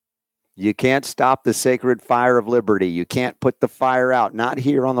You can't stop the sacred fire of liberty. You can't put the fire out. Not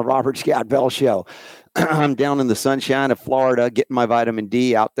here on the Robert Scott Bell Show. I'm down in the sunshine of Florida, getting my vitamin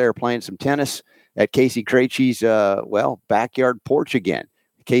D, out there playing some tennis at Casey Krejci's, backyard porch again.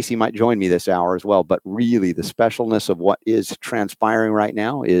 Casey might join me this hour as well, but really the specialness of what is transpiring right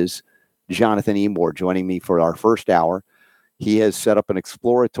now is Jonathan Emord joining me for our first hour. He has set up an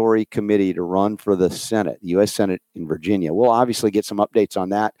exploratory committee to run for the Senate, the U.S. Senate in Virginia. We'll obviously get some updates on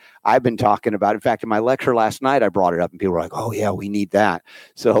that. I've been talking about, in fact, in my lecture last night, I brought it up and people were like, oh yeah, we need that.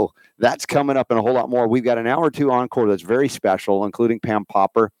 So that's coming up and a whole lot more. We've got an hour or two encore that's very special, including Pam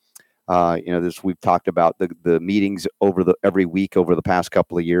Popper. We've talked about the meetings every week over the past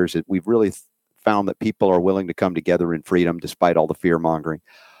couple of years. We've really found that people are willing to come together in freedom despite all the fear mongering.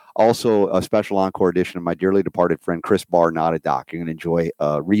 Also, a special encore edition of my dearly departed friend Chris Barr, not a doc. You're going to enjoy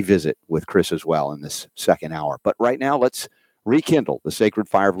a revisit with Chris as well in this second hour. But right now, let's rekindle the sacred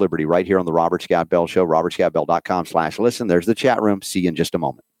fire of liberty right here on the Robert Scott Bell Show. RobertScottBell.com/listen. There's the chat room. See you in just a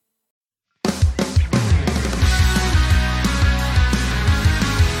moment.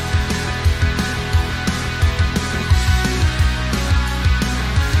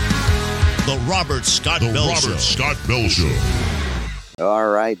 The Robert Scott Bell Show. All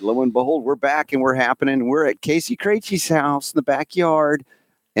right, lo and behold, we're back and we're happening. We're at Casey Krejci's house in the backyard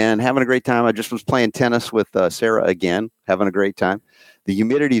and having a great time. I just was playing tennis with Sarah again, having a great time. The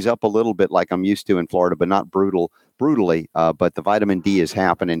humidity's up a little bit like I'm used to in Florida, but not brutally. But the vitamin D is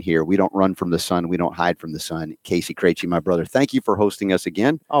happening here. We don't run from the sun. We don't hide from the sun. Casey Krejci, my brother, thank you for hosting us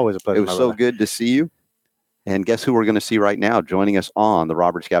again. Always a pleasure. It was so good to see you. And guess who we're going to see right now joining us on the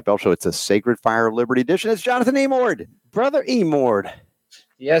Robert Scott Bell Show? It's a Sacred Fire of Liberty edition. It's Jonathan Emord. Brother Emord.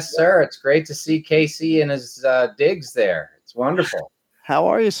 Yes, sir. It's great to see Casey and his digs there. It's wonderful. How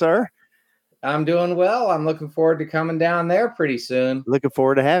are you, sir? I'm doing well. I'm looking forward to coming down there pretty soon. Looking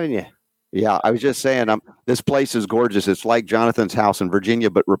forward to having you. Yeah, I was just saying, this place is gorgeous. It's like Jonathan's house in Virginia,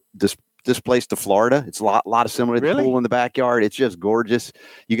 but displaced to Florida. It's a lot of similar. Really? Pool in the backyard. It's just gorgeous.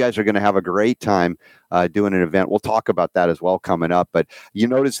 You guys are going to have a great time doing an event. We'll talk about that as well coming up. But you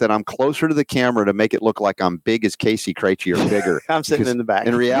notice that I'm closer to the camera to make it look like I'm big as Casey Krejci or bigger. I'm sitting in the back.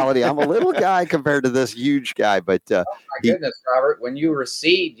 In reality, I'm a little guy compared to this huge guy. But oh my goodness, Robert, when you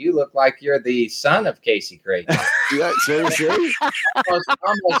recede, you look like you're the son of Casey Krejci. Yeah, seriously?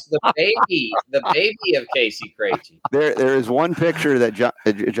 almost the baby of Casey Krejci. There is one picture that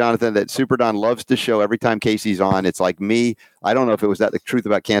Jonathan, that Super Don loves to show every time Casey's on. It's like me. I don't know if it was the Truth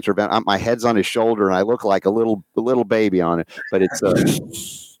About Cancer event. My head's on his shoulder and I look like a little baby on it, but it's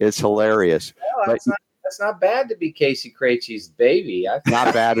hilarious. Well, that's not bad to be Casey Krejci's baby.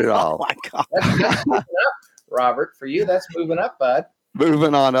 Not bad at all. Oh my God. That's moving up, Robert. For you, that's moving up, bud.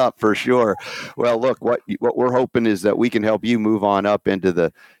 Moving on up for sure. Well, look, what we're hoping is that we can help you move on up into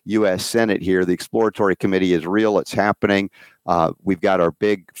the U.S. Senate here. The exploratory committee is real. It's happening. We've got our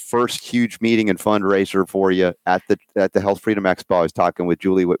big first huge meeting and fundraiser for you at the Health Freedom Expo. I was talking with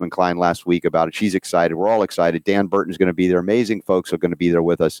Julie Whitman-Klein last week about it. She's excited. We're all excited. Dan Burton's going to be there. Amazing folks are going to be there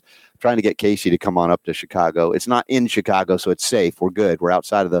with us. Trying to get Casey to come on up to Chicago. It's not in Chicago, so it's safe. We're good. We're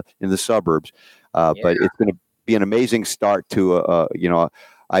outside in the suburbs. But it's going to be an amazing start to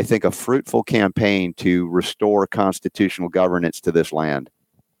I think a fruitful campaign to restore constitutional governance to this land.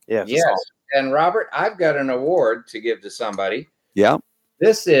 Yes. Yes. And Robert, I've got an award to give to somebody. Yeah.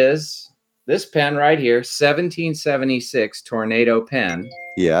 This is this pen right here, 1776 Tornado pen.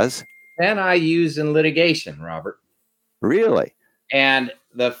 Yes. Pen I use in litigation, Robert. Really? And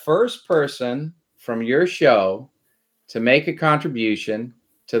the first person from your show to make a contribution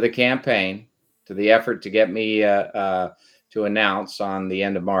to the campaign, to the effort to get me to announce on the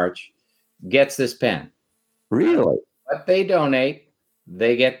end of March, gets this pen. Really? What they donate,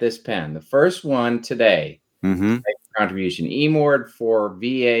 they get this pen. The first one today, Mm-hmm. make a contribution. Emord for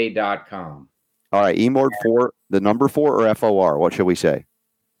VA.com. All right. Emord for the number 4 or FOR? What should we say?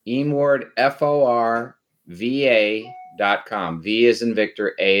 Emord FOR VA.com. V is in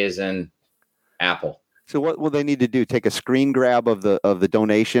Victor, A is in Apple. So what will they need to do? Take a screen grab of the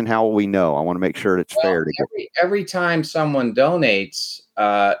donation? How will we know? I want to make sure it's fair to get. Every time someone donates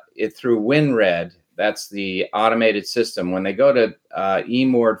it through WinRed, that's the automated system. When they go to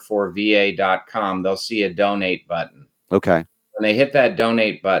emordforva.com, they'll see a donate button. Okay. When they hit that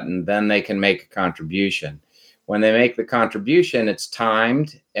donate button, then they can make a contribution. When they make the contribution, it's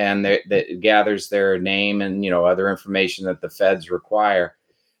timed and it gathers their name and other information that the feds require.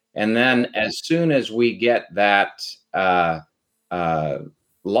 And then as soon as we get that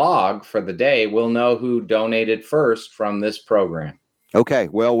log for the day, we'll know who donated first from this program. Okay,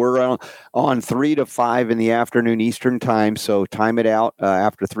 well, we're on 3 to 5 in the afternoon Eastern time, so time it out.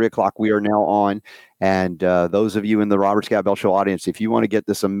 After 3 o'clock, we are now on. And those of you in the Robert Scott Bell Show audience, if you want to get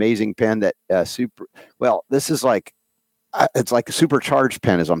this amazing pen that this is like, it's like a supercharged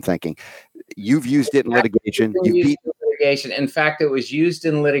pen, as I'm thinking. You've used it in litigation. You've beat litigation. In fact, it was used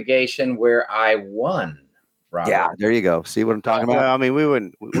in litigation where I won. Robert. Yeah, there you go. See what I'm talking about? Well, I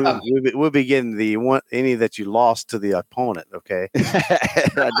mean, we'll be getting any that you lost to the opponent. Okay.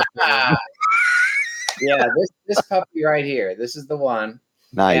 Yeah, this puppy right here. This is the one.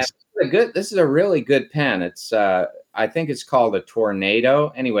 Nice. This is a really good pen. It's I think it's called a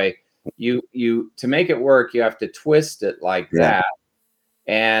Tornado. Anyway, you to make it work, you have to twist it like that,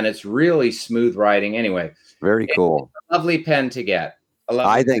 and it's really smooth writing. Anyway, very cool. It's a lovely pen to get.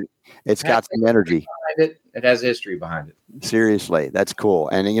 I think it's got some energy. It has history behind it. Seriously, that's cool.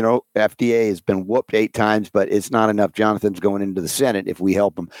 And FDA has been whooped 8 times, but it's not enough. Jonathan's going into the Senate if we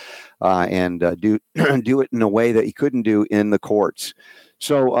help him and do it in a way that he couldn't do in the courts.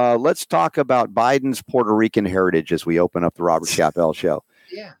 So let's talk about Biden's Puerto Rican heritage as we open up the Robert Scott Bell Show.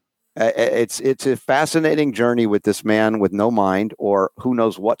 Yeah. It's a fascinating journey with this man with no mind, or who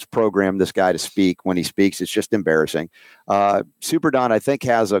knows what's programmed this guy to speak. When he speaks, it's just embarrassing. Super Don, I think,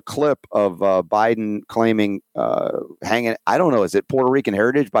 has a clip of Biden claiming hanging. I don't know. Is it Puerto Rican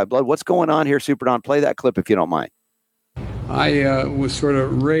heritage by blood? What's going on here, Super Don? Play that clip if you don't mind. I was sort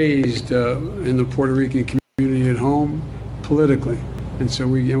of raised in the Puerto Rican community at home politically. And so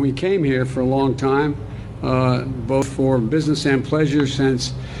we came here for a long time, both for business and pleasure,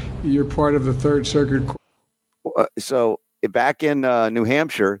 since you're part of the Third Circuit. So back in New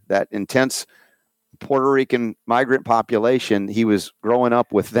Hampshire, that intense Puerto Rican migrant population, he was growing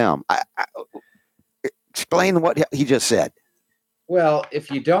up with them. Explain what he just said. Well, if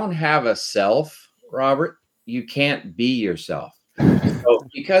you don't have a self, Robert, you can't be yourself. So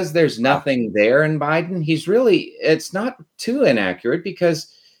because there's nothing there in Biden, it's not too inaccurate,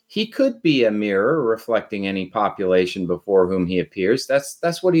 because he could be a mirror reflecting any population before whom he appears.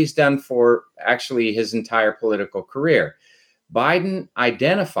 That's what he's done for actually his entire political career. Biden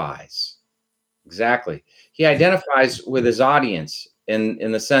identifies, exactly. He identifies with his audience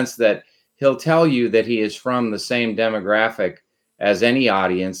in the sense that he'll tell you that he is from the same demographic as any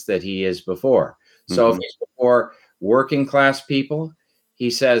audience that he is before. So if he's before working class people, he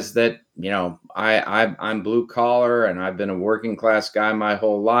says that, I'm blue collar and I've been a working class guy my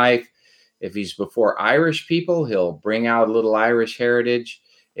whole life. If he's before Irish people, he'll bring out a little Irish heritage.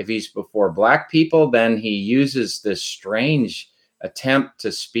 If he's before Black people, then he uses this strange attempt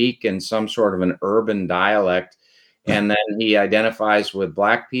to speak in some sort of an urban dialect. And then he identifies with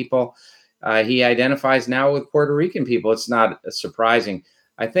Black people. He identifies now with Puerto Rican people. It's not surprising.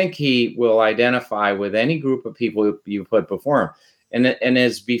 I think he will identify with any group of people you put before him. And in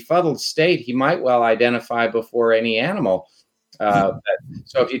his befuddled state, he might well identify before any animal. So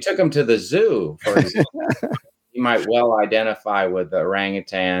if you took him to the zoo, for example, he might well identify with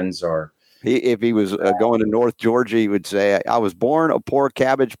orangutans. Or if he was going to North Georgia, he would say, "I was born a poor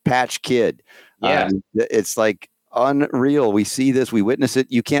Cabbage Patch Kid." Yeah, it's like unreal. We see this, we witness it.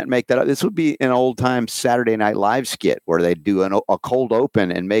 You can't make that up. This would be an old time Saturday Night Live skit where they do a cold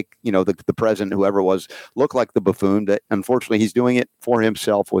open and make the president, whoever it was, look like the buffoon. That unfortunately he's doing it for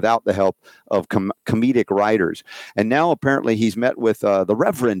himself without the help of comedic writers. And now apparently he's met with the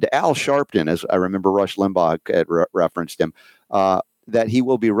Reverend Al Sharpton, as I remember Rush Limbaugh had referenced him. That he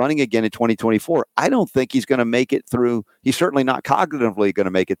will be running again in 2024. I don't think he's going to make it through. He's certainly not cognitively going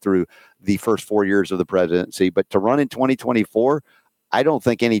to make it through the first 4 years of the presidency, but to run in 2024, I don't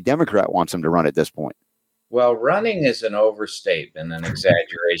think any Democrat wants him to run at this point. Well, running is an overstatement, an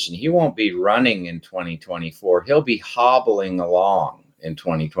exaggeration. He won't be running in 2024. He'll be hobbling along in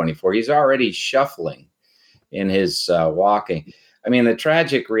 2024. He's already shuffling in his walking. I mean, the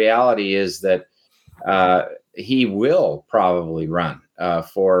tragic reality is that he will probably run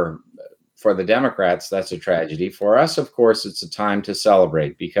for the Democrats. That's a tragedy. For us, of course, it's a time to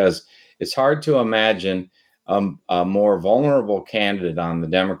celebrate, because it's hard to imagine a more vulnerable candidate on the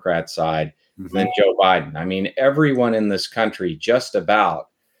Democrat side than Joe Biden. I mean, everyone in this country just about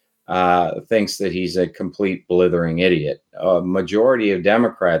thinks that he's a complete blithering idiot. A majority of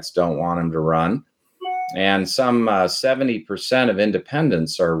Democrats don't want him to run. And some 70% of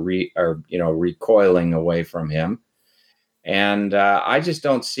independents are recoiling away from him. And I just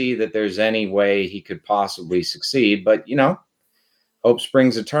don't see that there's any way he could possibly succeed. But, hope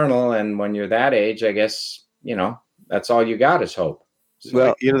springs eternal. And when you're that age, I guess, that's all you got is hope. So,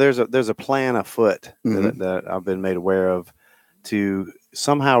 well, there's a plan afoot that I've been made aware of to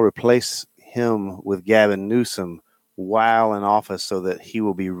somehow replace him with Gavin Newsom while in office so that he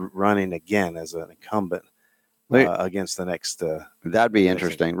will be running again as an incumbent against the next. That'd be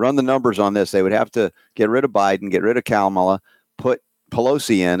interesting. Run the numbers on this. They would have to get rid of Biden, get rid of Kamala, put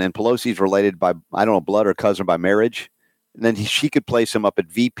Pelosi in, and Pelosi's related by, I don't know, blood or cousin by marriage. And then she could place him up at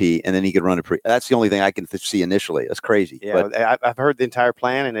VP, and then he could run that's the only thing I can see initially. That's crazy. Yeah, but I've heard the entire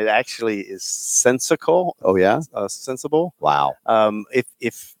plan, and it actually is sensical. Oh yeah, sensible. Wow.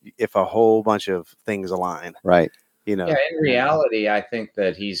 If a whole bunch of things align, right? In reality, I think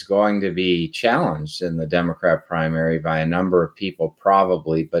that he's going to be challenged in the Democrat primary by a number of people,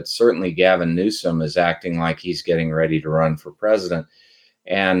 probably, but certainly Gavin Newsom is acting like he's getting ready to run for president,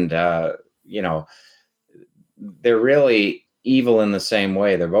 and they're really evil in the same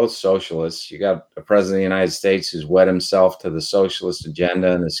way. They're both socialists. You got a president of the United States who's wed himself to the socialist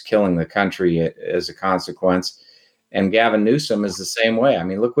agenda and is killing the country as a consequence. And Gavin Newsom is the same way. I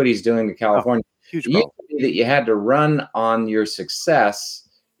mean, look what he's doing to California. Huge It used to be that you had to run on your success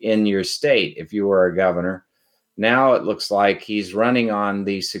in your state if you were a governor. Now it looks like he's running on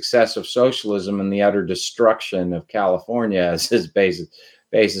the success of socialism and the utter destruction of California as his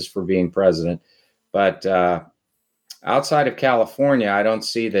basis for being president. But outside of California, I don't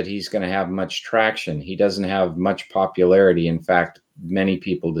see that he's going to have much traction. He doesn't have much popularity. In fact, many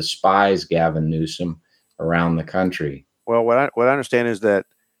people despise Gavin Newsom around the country. Well, what I understand is that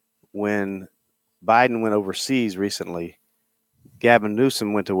when Biden went overseas recently, Gavin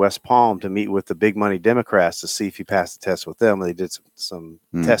Newsom went to West Palm to meet with the big money Democrats to see if he passed the test with them. They did some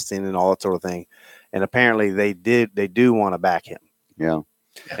testing and all that sort of thing. And apparently they do want to back him. Yeah.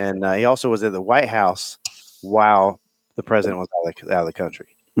 And he also was at the White House while the president was out of the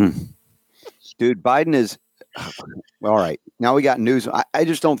country. Dude, Biden is all right. Now we got news. I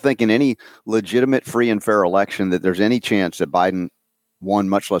just don't think in any legitimate, free and fair election that there's any chance that Biden won,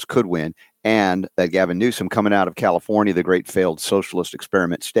 much less could win, and that Gavin Newsom, coming out of California, the great failed socialist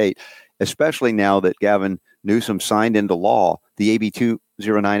experiment state, especially now that Gavin Newsom signed into law the AB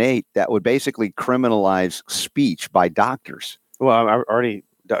 2098 that would basically criminalize speech by doctors. Well, already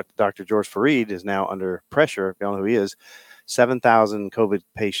Dr. George Fareed is now under pressure. If you don't know who he is, 7,000 COVID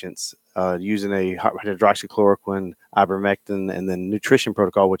patients using a hydroxychloroquine, ivermectin, and then nutrition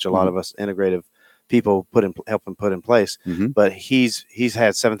protocol, which a lot of us integrative people help him put in place. But he's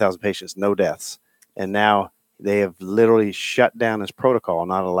had 7,000 patients, no deaths, and now they have literally shut down his protocol,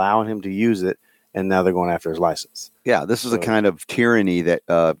 not allowing him to use it, and now they're going after his license. Yeah, this is the kind of tyranny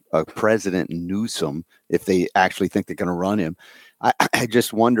that President Newsom, if they actually think they're going to run him, I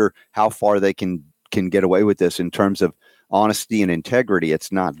just wonder how far they can get away with this in terms of honesty and integrity.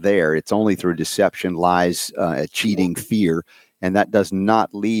 It's not there. It's only through deception, lies, cheating, fear. And that does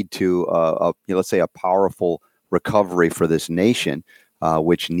not lead to, let's say, a powerful recovery for this nation,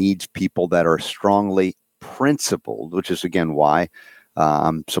 which needs people that are strongly principled, which is, again, why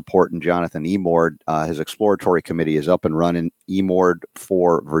I'm supporting Jonathan Emord. His exploratory committee is up and running, Emord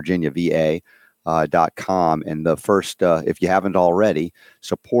for Virginia, VA.com. And the first, if you haven't already,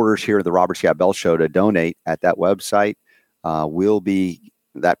 supporters here at the Robert Scott Bell Show to donate at that website will be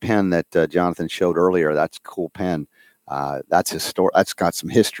that pen that Jonathan showed earlier. That's a cool pen. That's got some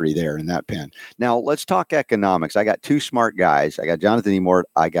history there in that pen. Now let's talk economics. I got two smart guys. I got Jonathan Emord.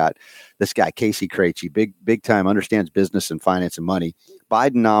 I got this guy, Casey Krejci, big time, understands business and finance and money.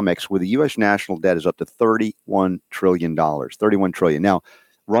 Bidenomics, where the U.S. national debt is up to $31 trillion, $31 trillion. Now,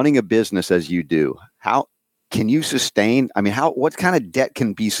 running a business as you do, how can you sustain? I mean, what kind of debt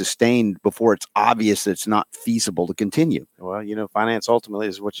can be sustained before it's obvious that it's not feasible to continue? Well, finance ultimately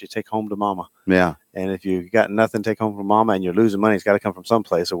is what you take home to mama. Yeah. And if you got nothing to take home from mama and you're losing money, it's got to come from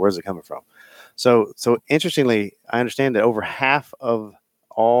someplace. So where's it coming from? So interestingly, I understand that over half of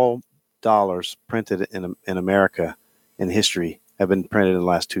all dollars printed in America in history have been printed in the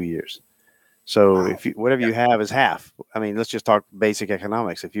last 2 years. So if whatever you have is half. I mean, let's just talk basic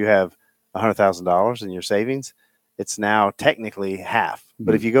economics. If you have $100,000 in your savings, it's now technically half.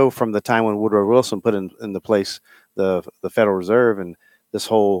 But if you go from the time when Woodrow Wilson put in the place the Federal Reserve and this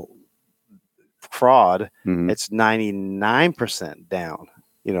whole fraud, it's 99% down,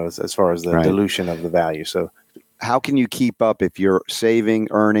 as far as the dilution of the value. So how can you keep up if you're saving,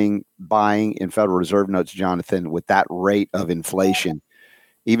 earning, buying in Federal Reserve notes, Jonathan, with that rate of inflation?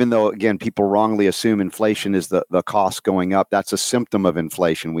 Even though, again, people wrongly assume inflation is the cost going up, that's a symptom of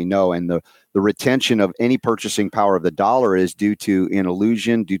inflation, we know. And the retention of any purchasing power of the dollar is due to an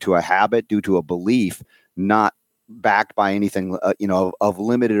illusion, due to a habit, due to a belief, not backed by anything, of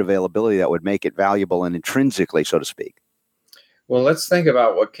limited availability that would make it valuable and intrinsically, so to speak. Well, let's think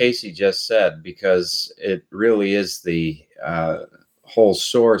about what Casey just said, because it really is the whole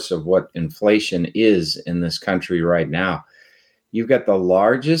source of what inflation is in this country right now. You've got the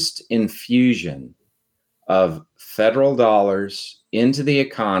largest infusion of federal dollars into the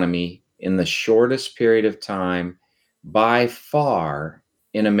economy in the shortest period of time by far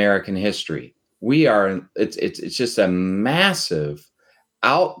in American history. It's just a massive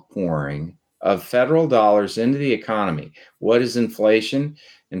outpouring of federal dollars into the economy. What is inflation?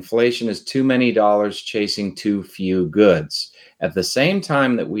 Inflation is too many dollars chasing too few goods. At the same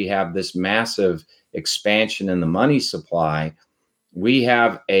time that we have this massive expansion in the money supply, we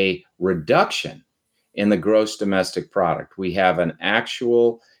have a reduction in the gross domestic product. We have an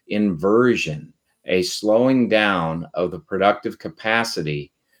actual inversion, a slowing down of the productive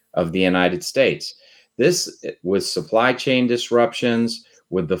capacity of the United States. This, with supply chain disruptions,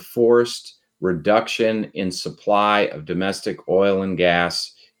 with the forced reduction in supply of domestic oil and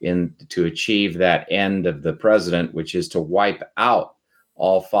gas to achieve that end of the president, which is to wipe out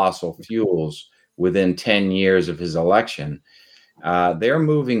all fossil fuels within 10 years of his election. They're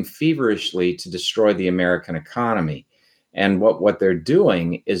moving feverishly to destroy the American economy. And what they're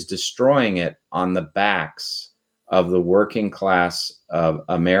doing is destroying it on the backs of the working class of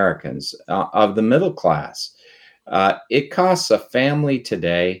Americans, of the middle class. It costs a family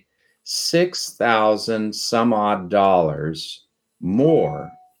today $6,000 some odd dollars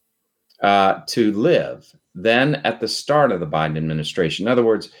more to live than at the start of the Biden administration. In other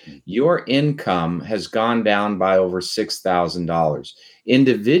words, your income has gone down by over $6,000.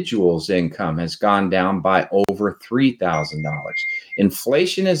 Individuals' income has gone down by over $3,000.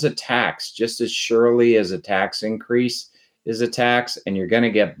 Inflation is a tax just as surely as a tax increase is a tax, and you're going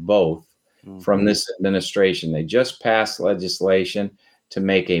to get both from this administration. They just passed legislation to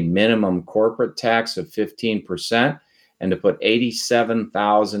make a minimum corporate tax of 15% and to put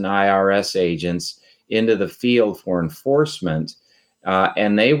 87,000 IRS agents into the field for enforcement,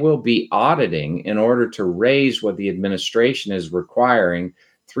 and they will be auditing in order to raise what the administration is requiring,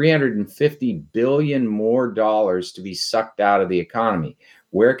 $350 billion more dollars to be sucked out of the economy.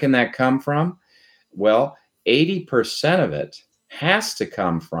 Where can that come from? Well, 80% of it has to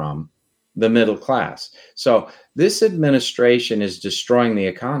come from the middle class. So this administration is destroying the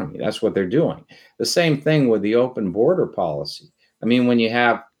economy. That's what they're doing. The same thing with the open border policy. I mean, when you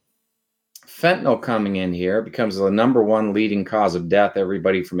have fentanyl coming in here, it becomes the number one leading cause of death.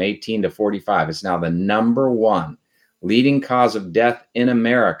 Everybody from 18 to 45. It's now the number one leading cause of death in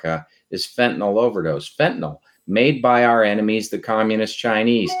America is fentanyl overdose. Fentanyl, made by our enemies, the communist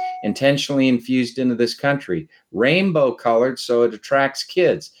Chinese, intentionally infused into this country, rainbow colored so it attracts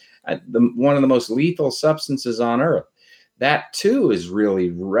kids. One of the most lethal substances on earth. That too is really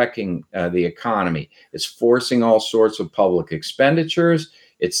wrecking the economy. It's forcing all sorts of public expenditures.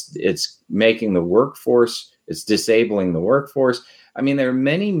 It's making the workforce, it's disabling the workforce. I mean, there are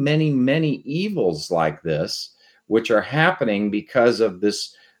many, many, many evils like this, which are happening because of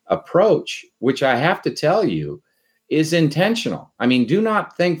this approach, which I have to tell you is intentional. I mean, do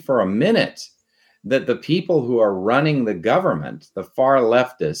not think for a minute that the people who are running the government, the far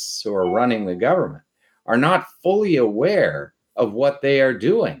leftists who are running the government, are not fully aware of what they are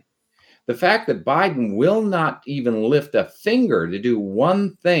doing. The fact that Biden will not even lift a finger to do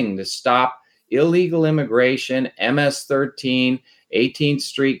one thing to stop illegal immigration, MS-13, 18th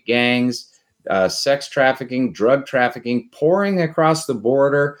Street gangs, sex trafficking, drug trafficking, pouring across the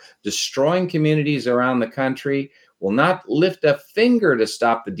border, destroying communities around the country, will not lift a finger to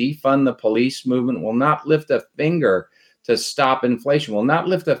stop the defund the police movement, will not lift a finger to stop inflation, will not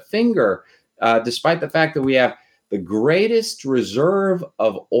lift a finger, despite the fact that we have the greatest reserve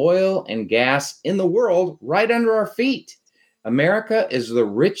of oil and gas in the world right under our feet. America is the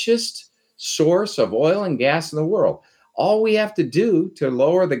richest source of oil and gas in the world. All we have to do to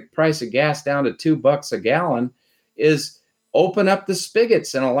lower the price of gas down to $2 a gallon is open up the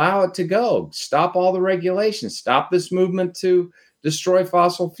spigots and allow it to go. Stop all the regulations. Stop this movement to destroy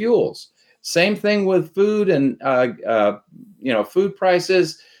fossil fuels. Same thing with food and food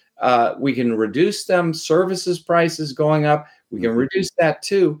prices. We can reduce them. Services prices going up. We can reduce that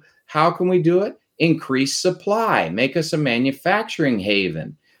too. How can we do it? Increase supply. Make us a manufacturing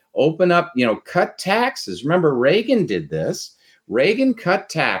haven. Open up, cut taxes. Remember, Reagan did this. Reagan cut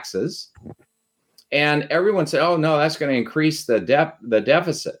taxes. And everyone said, oh, no, that's going to increase the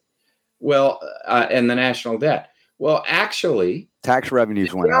deficit. Well, and the national debt. Well, actually, tax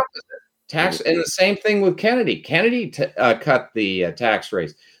revenues went up. And the same thing with Kennedy. Kennedy cut the tax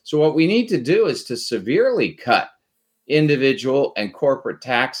rates. So what we need to do is to severely cut individual and corporate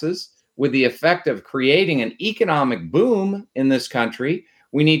taxes with the effect of creating an economic boom in this country.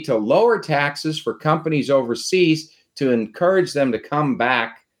 We need to lower taxes for companies overseas to encourage them to come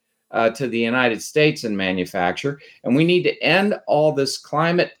back to the United States and manufacture. And we need to end all this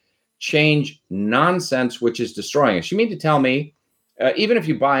climate change nonsense, which is destroying us. You mean to tell me, even if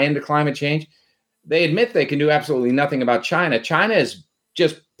you buy into climate change, they admit they can do absolutely nothing about China. China is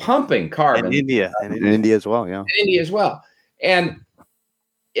just pumping carbon. And India. And India as well, yeah. And India as well. And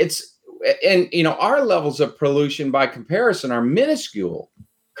our levels of pollution by comparison are minuscule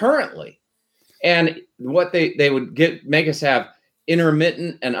currently. And what they would make us have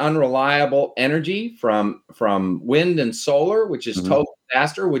intermittent and unreliable energy from wind and solar, which is total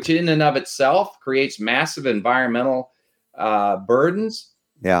disaster, which in and of itself creates massive environmental burdens.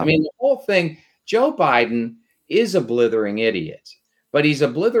 Yeah. I mean, the whole thing, Joe Biden is a blithering idiot, but he's a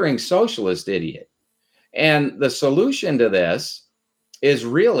blithering socialist idiot. And the solution to this is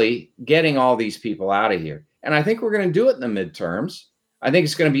really getting all these people out of here. And I think we're going to do it in the midterms. I think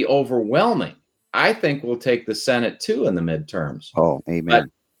it's going to be overwhelming. I think we'll take the Senate too in the midterms. Oh, amen. But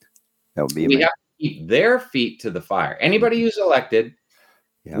that would be we amazing. have to keep their feet to the fire. Anybody who's elected,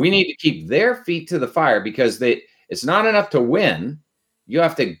 we need to keep their feet to the fire, because it's not enough to win. You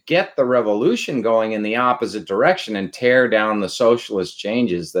have to get the revolution going in the opposite direction and tear down the socialist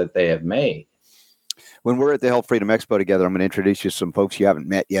changes that they have made. When we're at the Health Freedom Expo together, I'm going to introduce you to some folks you haven't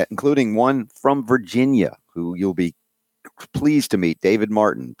met yet, including one from Virginia who you'll be pleased to meet, David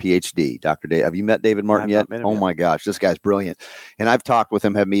Martin, PhD. Dr. Dave, have you met David Martin yet? Oh my gosh, this guy's brilliant. And I've talked with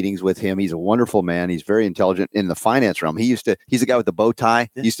him, had meetings with him. He's a wonderful man. He's very intelligent in the finance realm. He's the guy with the bow tie.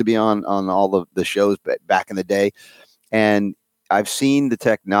 He used to be on all the shows back in the day. And I've seen the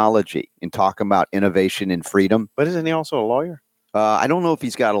technology in talking about innovation and freedom. But isn't he also a lawyer? I don't know if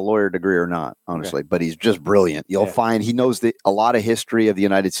he's got a lawyer degree or not, honestly, but he's just brilliant. You'll find he knows a lot of history of the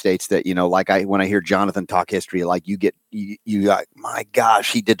United States that, like when I hear Jonathan talk history, like you got, my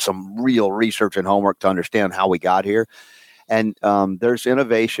gosh, he did some real research and homework to understand how we got here. And there's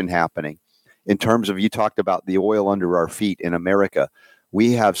innovation happening in terms of, you talked about the oil under our feet in America.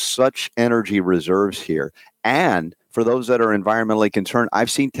 We have such energy reserves here. And for those that are environmentally concerned, I've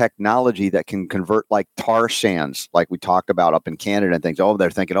seen technology that can convert like tar sands, like we talked about up in Canada and things. Oh,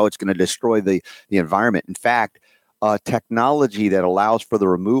 they're thinking, it's going to destroy the environment. In fact, technology that allows for the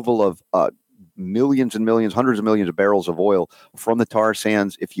removal of millions and millions, hundreds of millions of barrels of oil from the tar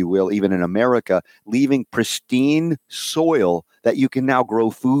sands, if you will, even in America, leaving pristine soil that you can now grow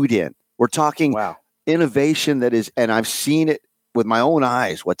food in. We're talking innovation that is, and I've seen it with my own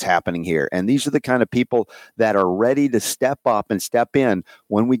eyes, what's happening here. And these are the kind of people that are ready to step up and step in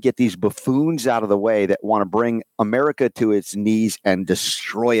when we get these buffoons out of the way that want to bring America to its knees and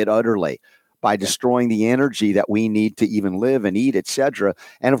destroy it utterly by destroying the energy that we need to even live and eat, etc.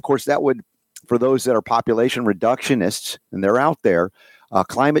 And of course, that would, for those that are population reductionists, and they're out there,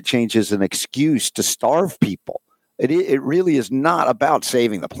 climate change is an excuse to starve people. It really is not about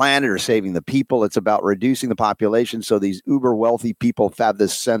saving the planet or saving the people. It's about reducing the population so these uber wealthy people have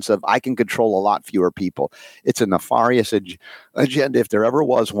this sense of, I can control a lot fewer people. It's a nefarious agenda if there ever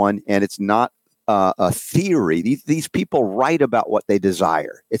was one, and it's not a theory. These people write about what they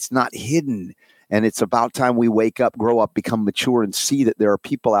desire. It's not hidden. And it's about time we wake up, grow up, become mature, and see that there are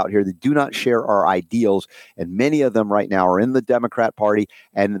people out here that do not share our ideals. And many of them right now are in the Democrat Party,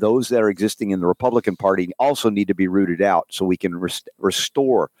 and those that are existing in the Republican Party also need to be rooted out so we can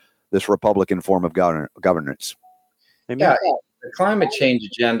restore this Republican form of governance. Yeah, the climate change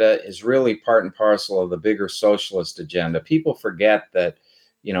agenda is really part and parcel of the bigger socialist agenda. People forget that,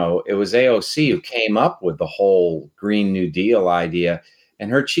 it was AOC who came up with the whole Green New Deal idea. And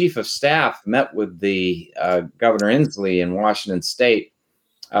her chief of staff met with the Governor Inslee in Washington State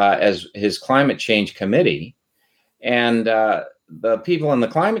as his climate change committee. And the people in the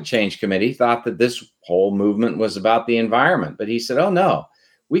climate change committee thought that this whole movement was about the environment. But he said, oh, no,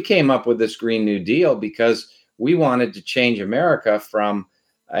 we came up with this Green New Deal because we wanted to change America from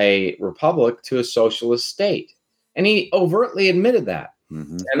a republic to a socialist state. And he overtly admitted that.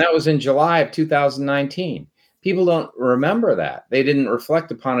 Mm-hmm. And that was in July of 2019. People don't remember that. They didn't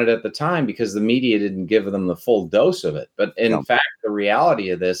reflect upon it at the time because the media didn't give them the full dose of it. But in fact, the reality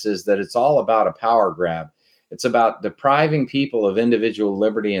of this is that it's all about a power grab. It's about depriving people of individual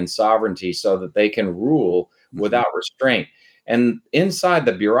liberty and sovereignty so that they can rule without restraint. And inside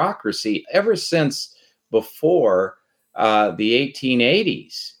the bureaucracy, ever since before the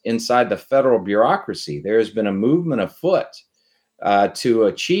 1880s, inside the federal bureaucracy, there's been a movement afoot to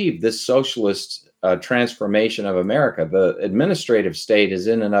achieve this socialist transformation of America. The administrative state is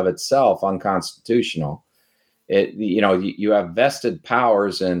in and of itself unconstitutional. You have vested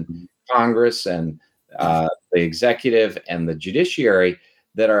powers in Congress and the executive and the judiciary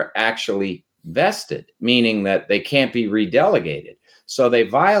that are actually vested, meaning that they can't be redelegated. So they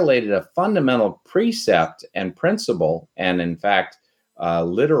violated a fundamental precept and principle, and in fact,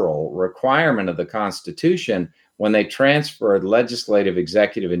 literal requirement of the Constitution when they transferred legislative,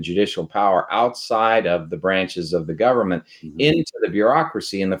 executive, and judicial power outside of the branches of the government into the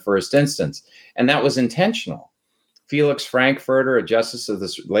bureaucracy in the first instance. And that was intentional. Felix Frankfurter,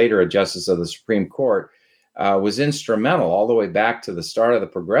 later a justice of the Supreme Court, was instrumental all the way back to the start of the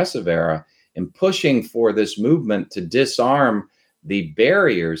progressive era in pushing for this movement to disarm the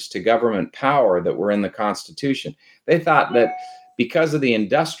barriers to government power that were in the Constitution. They thought that because of the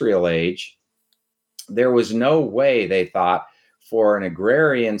industrial age, there was no way, they thought, for an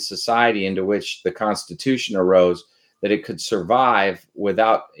agrarian society into which the Constitution arose, that it could survive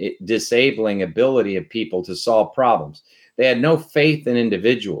without disabling ability of people to solve problems. They had no faith in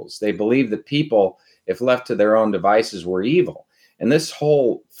individuals. They believed that people, if left to their own devices, were evil. And this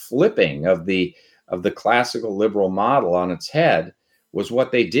whole flipping of the classical liberal model on its head was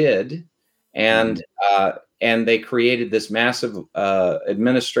what they did. And they created this massive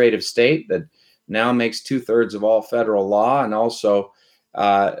administrative state that now makes 2/3 of all federal law and also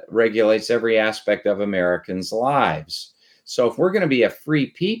regulates every aspect of Americans' lives. So if we're going to be a free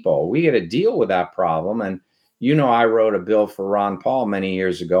people, we got to deal with that problem. And I wrote a bill for Ron Paul many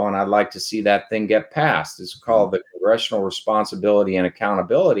years ago, and I'd like to see that thing get passed. It's called the Congressional Responsibility and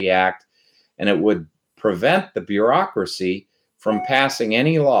Accountability Act, and it would prevent the bureaucracy from passing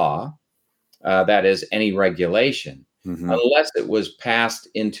any law, that is, any regulation, unless it was passed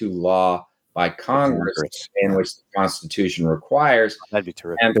into law by Congress, in which the Constitution requires. That'd be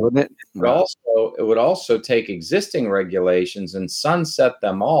terrific, and wouldn't it? It would also take existing regulations and sunset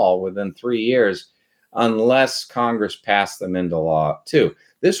them all within 3 years, unless Congress passed them into law too.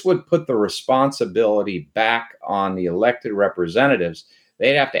 This would put the responsibility back on the elected representatives.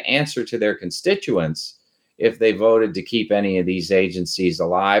 They'd have to answer to their constituents if they voted to keep any of these agencies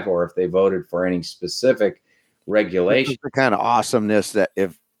alive, or if they voted for any specific regulation. The kind of awesomeness that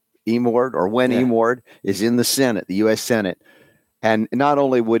if Emord, or when Emord is in the Senate, the U.S. Senate, and not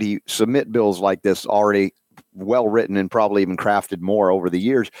only would he submit bills like this already well written and probably even crafted more over the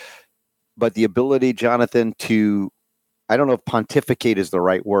years, but the ability, Jonathan, to, I don't know if pontificate is the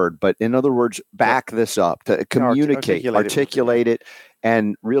right word, but in other words, back this up, to communicate, articulate it,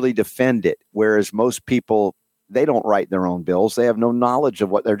 and really defend it. Whereas most people, they don't write their own bills. They have no knowledge of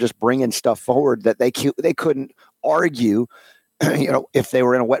what they're just bringing stuff forward that they couldn't argue, if they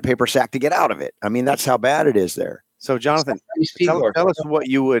were in a wet paper sack to get out of it. I mean, that's how bad it is there. So, Jonathan, tell us what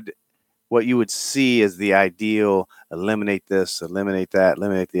you would see as the ideal. Eliminate this, eliminate that,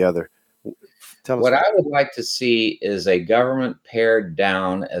 eliminate the other. Tell us what I would like to see is a government pared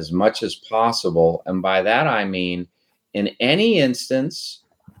down as much as possible. And by that, I mean, in any instance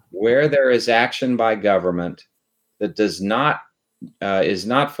where there is action by government that is not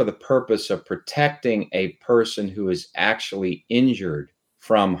for the purpose of protecting a person who is actually injured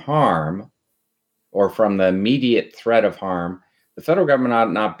from harm or from the immediate threat of harm, the federal government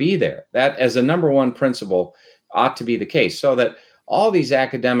ought not be there. That, as a number one principle, ought to be the case, so that all these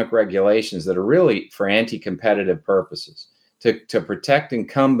academic regulations that are really for anti-competitive purposes, to protect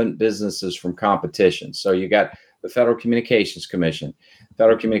incumbent businesses from competition. So you got the Federal Communications Commission.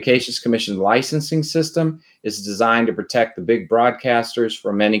 Federal Communications Commission licensing system is designed to protect the big broadcasters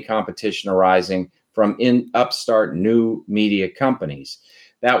from any competition arising from upstart new media companies.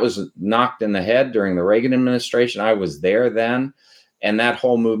 That was knocked in the head during the Reagan administration. I was there then, and that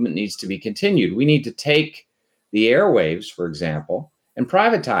whole movement needs to be continued. We need to take the airwaves, for example, and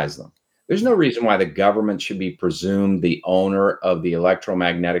privatize them. There's no reason why the government should be presumed the owner of the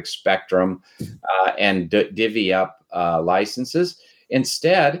electromagnetic spectrum and divvy up licenses.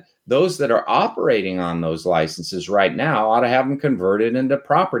 Instead, those that are operating on those licenses right now ought to have them converted into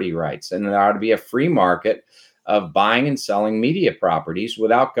property rights. And there ought to be a free market of buying and selling media properties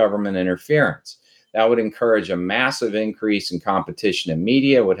without government interference. That would encourage a massive increase in competition in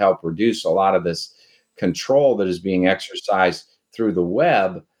media, would help reduce a lot of this control that is being exercised through the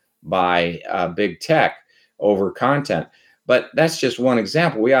web by big tech over content. But that's just one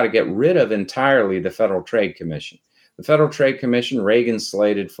example. We ought to get rid of entirely the Federal Trade Commission. The Federal Trade Commission, Reagan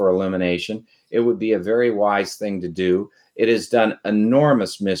slated for elimination. It would be a very wise thing to do. It has done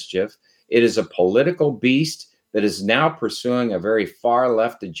enormous mischief. It is a political beast that is now pursuing a very far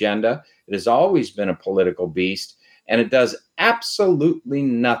left agenda. It has always been a political beast, and it does absolutely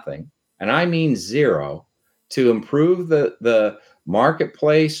nothing, and I mean zero, to improve the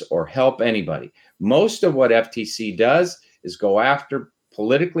marketplace or help anybody. Most of what FTC does is go after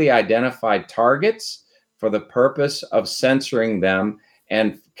politically identified targets for the purpose of censoring them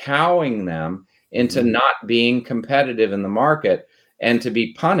and cowing them into not being competitive in the market and to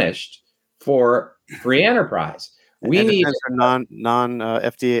be punished for free enterprise. We need non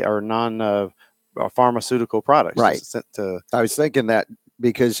FDA or non pharmaceutical products. Right. I was thinking that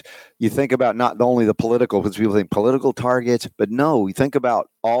because you think about not only the political, because people think political targets, but no, you think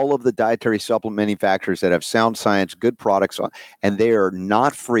about all of the dietary supplement manufacturers that have sound science, good products, and they are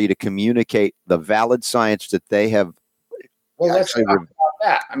not free to communicate the valid science that they have. Well, let's talk about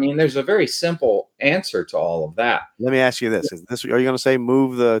that. I mean, there's a very simple answer to all of that. Let me ask you this. Are you going to say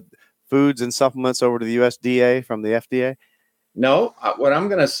move the foods and supplements over to the USDA from the FDA? No, what I'm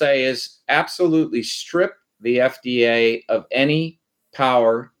going to say is absolutely strip the FDA of any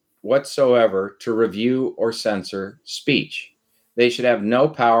power whatsoever to review or censor speech. They should have no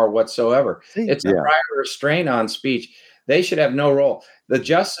power whatsoever. It's a prior restraint on speech. They should have no role. The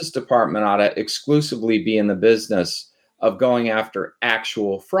Justice Department ought to exclusively be in the business of going after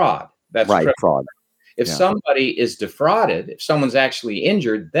actual fraud. That's right, fraud. If somebody is defrauded, if someone's actually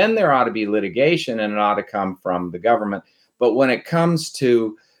injured, then there ought to be litigation and it ought to come from the government. But when it comes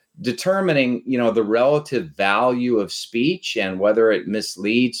to determining, the relative value of speech and whether it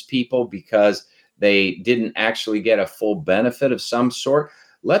misleads people because they didn't actually get a full benefit of some sort,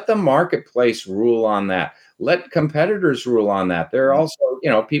 let the marketplace rule on that. Let competitors rule on that. There are also,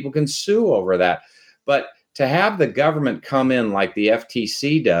 people can sue over that. But to have the government come in like the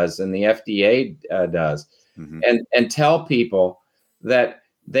FTC does and the FDA does and tell people that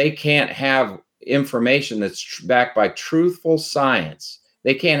they can't have information that's backed by truthful science.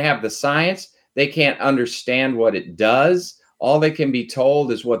 They can't have the science. They can't understand what it does. All they can be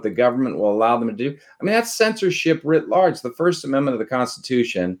told is what the government will allow them to do. I mean, that's censorship writ large. The First Amendment of the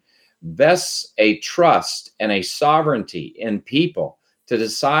Constitution vests a trust and a sovereignty in people to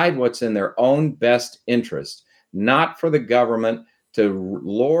decide what's in their own best interest, not for the government to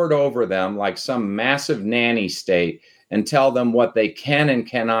lord over them like some massive nanny state and tell them what they can and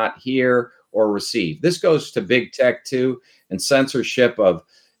cannot hear or receive. This goes to big tech too, and censorship of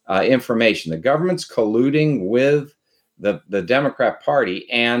information. The government's colluding with the Democrat Party,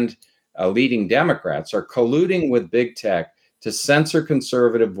 and leading Democrats are colluding with big tech to censor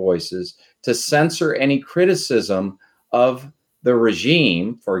conservative voices, to censor any criticism of the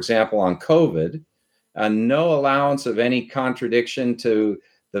regime, for example, on COVID, no allowance of any contradiction to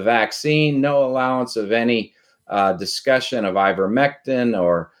the vaccine, no allowance of any discussion of ivermectin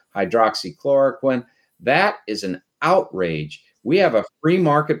or hydroxychloroquine. That is an outrage. We have a free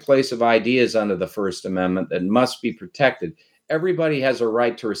marketplace of ideas under the First Amendment that must be protected. Everybody has a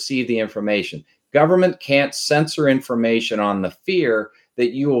right to receive the information. Government can't censor information on the fear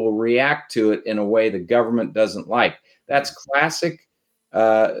that you will react to it in a way the government doesn't like. That's classic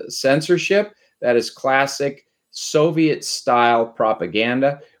censorship. That is classic Soviet-style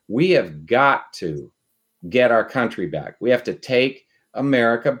propaganda. We have got to get our country back. We have to take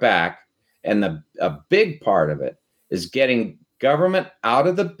America back. And a big part of it is getting government out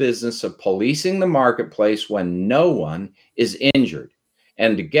of the business of policing the marketplace when no one is injured,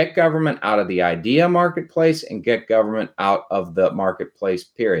 and to get government out of the idea marketplace and get government out of the marketplace,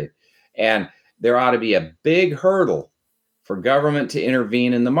 period. And there ought to be a big hurdle for government to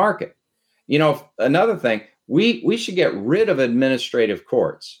intervene in the market. Another thing, we should get rid of administrative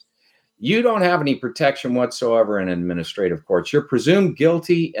courts. You don't have any protection whatsoever in administrative courts. You're presumed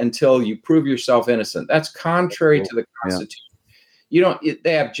guilty until you prove yourself innocent. That's contrary to the Constitution.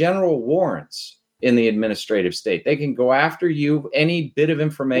 They have general warrants in the administrative state. They can go after you, any bit of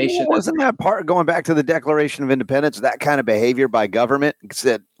information. Wasn't that part, going back to the Declaration of Independence, that kind of behavior by government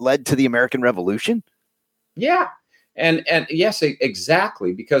that led to the American Revolution? Yeah. And yes,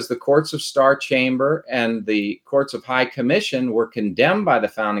 exactly, because the courts of Star Chamber and the courts of High Commission were condemned by the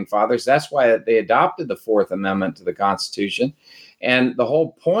Founding Fathers. That's why they adopted the Fourth Amendment to the Constitution. And the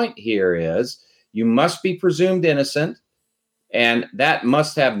whole point here is you must be presumed innocent, and that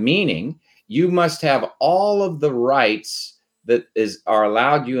must have meaning. You must have all of the rights that are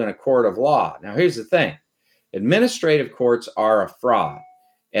allowed you in a court of law. Now, here's the thing. Administrative courts are a fraud,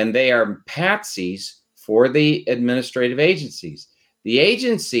 and they are patsies for the administrative agencies. The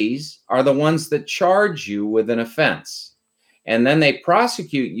agencies are the ones that charge you with an offense, and then they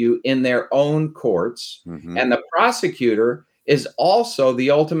prosecute you in their own courts. And the prosecutor is also the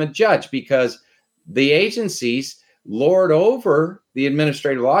ultimate judge, because the agencies lord over the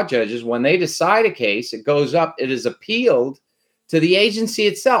administrative law judges. When they decide a case, it goes up, it is appealed to the agency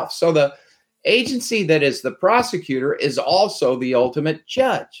itself. So the agency that is the prosecutor is also the ultimate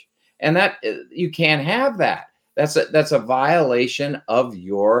judge. And that you can't have that. That's a violation of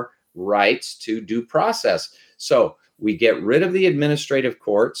your rights to due process. So We get rid of the administrative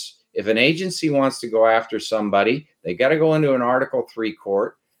courts. If an agency wants to go after somebody, they got to go into an Article 3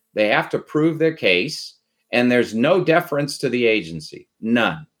 court. They have to prove their case, and there's no deference to the agency.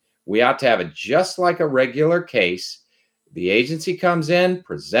 None. We ought to have it just like a regular case. The agency comes in,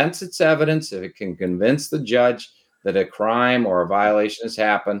 presents its evidence. If it can convince the judge that a crime or a violation has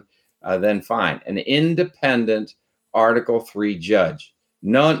happened, then fine. An independent Article 3 judge.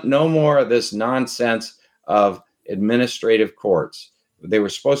 No more of this nonsense of administrative courts. They were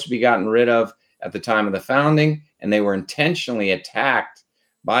supposed to be gotten rid of at the time of the founding, and they were intentionally attacked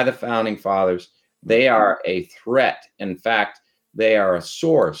by the founding fathers. They are a threat. In fact, they are a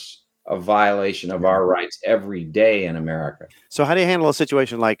source of violation of our rights every day in America. So how do you handle a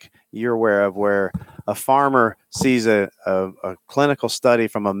situation like you're aware of where a farmer sees a clinical study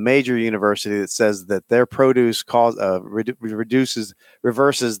from a major university that says that their produce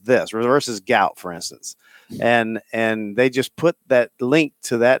reverses gout, for instance, and they just put that link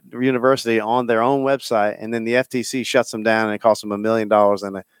to that university on their own website, and then the FTC shuts them down and it costs them $1 million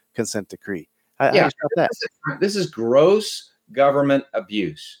and a consent decree? How do you stop that? This is gross government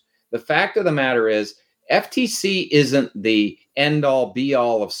abuse. The fact of the matter is, FTC isn't the end-all,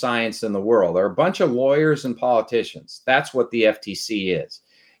 be-all of science in the world. There are a bunch of lawyers and politicians. That's what the FTC is.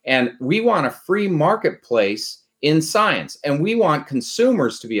 And we want a free marketplace in science, and we want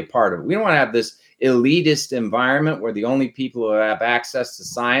consumers to be a part of it. We don't want to have this elitist environment where the only people who have access to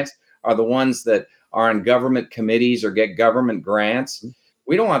science are the ones that are on government committees or get government grants.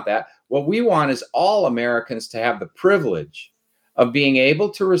 We don't want that. What we want is all Americans to have the privilege of being able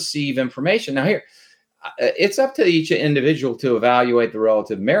to receive information. Now here, it's up to each individual to evaluate the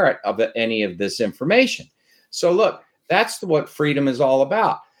relative merit of any of this information. So look, that's what freedom is all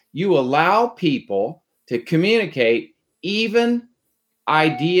about. You allow people to communicate even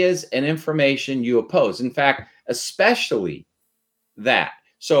ideas and information you oppose. In fact, especially that.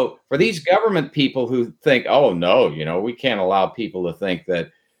 So for these government people who think, oh no, we can't allow people to think that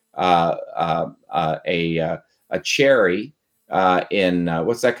a cherry in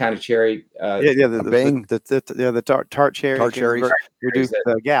what's that kind of cherry? The tart cherry. Tart cherries reduce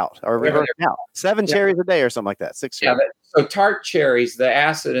the gout or reverse gout. 7 cherries a day or something like that. 6 cherries. So tart cherries, the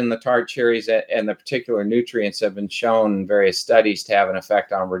acid in the tart cherries and the particular nutrients have been shown in various studies to have an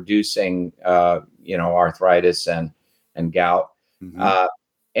effect on reducing, arthritis and gout. Mm-hmm.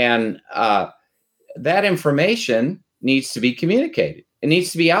 That information needs to be communicated. It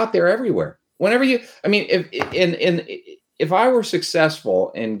needs to be out there everywhere. Whenever if I were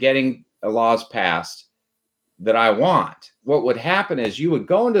successful in getting laws passed that I want, what would happen is you would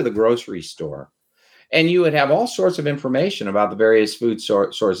go into the grocery store and you would have all sorts of information about the various food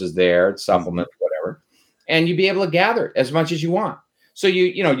sources there, supplements, whatever, and you'd be able to gather it as much as you want. So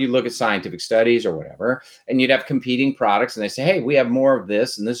you look at scientific studies or whatever, and you'd have competing products, and they say, hey, we have more of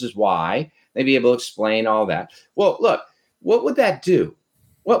this, and this is why. They'd be able to explain all that. Well, look, what would that do?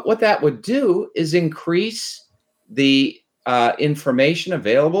 What that would do is increase the information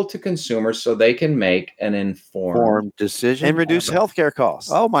available to consumers so they can make an informed decision and reduce healthcare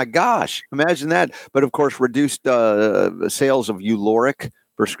costs. Oh my gosh, imagine that! But of course, reduced sales of Uloric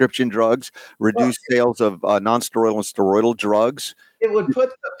prescription drugs, reduced sales of non-steroidal and steroidal drugs. It would put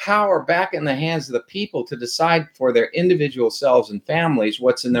the power back in the hands of the people to decide for their individual selves and families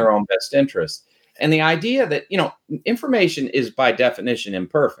what's in their own best interest. And the idea that information is by definition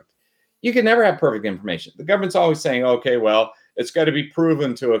imperfect. You can never have perfect information. The government's always saying, okay, well, it's got to be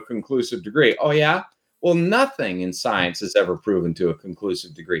proven to a conclusive degree. Oh, yeah? Well, nothing in science is ever proven to a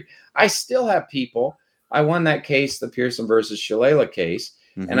conclusive degree. I still have people. I won that case, the Pearson versus Shalala case.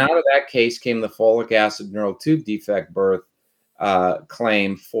 Mm-hmm. And out of that case came the folic acid neural tube defect birth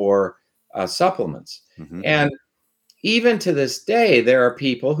claim for supplements. Mm-hmm. And even to this day, there are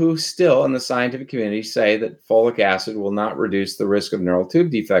people who still in the scientific community say that folic acid will not reduce the risk of neural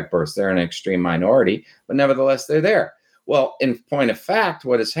tube defect births. They're an extreme minority, but nevertheless, they're there. Well, in point of fact,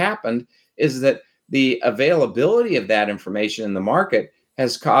 what has happened is that the availability of that information in the market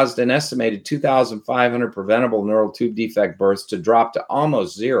has caused an estimated 2,500 preventable neural tube defect births to drop to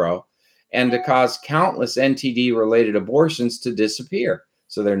almost zero and to cause countless NTD-related abortions to disappear.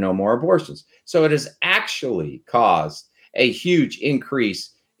 So there are no more abortions. So it has actually caused a huge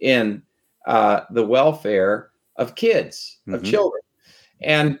increase in the welfare of kids, of children.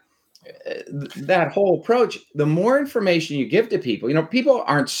 And that whole approach, the more information you give to people, people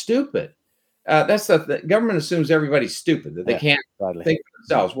aren't stupid. The government assumes everybody's stupid, that they can't think for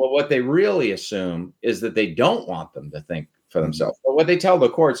themselves. Well, what they really assume is that they don't want them to think for themselves. But what they tell the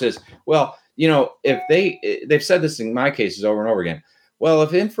courts is, well, if they've said this in my cases over and over again, Well,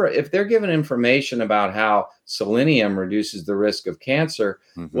 if they're given information about how selenium reduces the risk of cancer,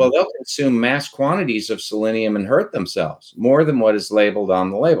 well, they'll consume mass quantities of selenium and hurt themselves more than what is labeled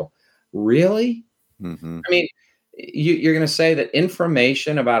on the label. Really? I mean, you're going to say that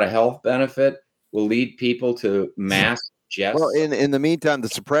information about a health benefit will lead people to mass ingest? Well, in the meantime, the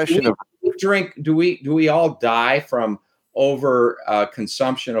suppression of do we all die from over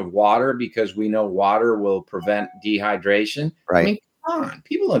consumption of water because we know water will prevent dehydration? Right. I mean, come on,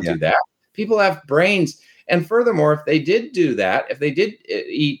 people don't do that. People have brains. And furthermore, if they did do that, if they did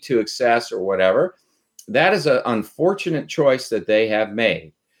eat to excess or whatever, that is an unfortunate choice that they have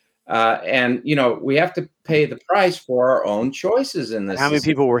made. And, we have to pay the price for our own choices in this. How many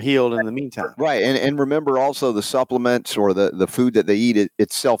people were healed in the meantime? Right. And remember also the supplements or the food that they eat,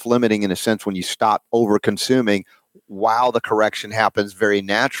 it's self-limiting in a sense when you stop over consuming while the correction happens very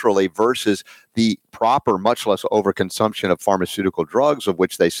naturally versus the proper, much less overconsumption of pharmaceutical drugs, of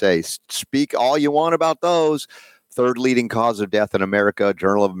which they say, speak all you want about those. Third leading cause of death in America,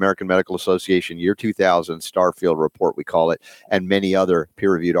 Journal of American Medical Association, year 2000, Starfield report, we call it, and many other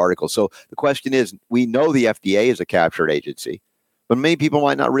peer-reviewed articles. So the question is, we know the FDA is a captured agency, but many people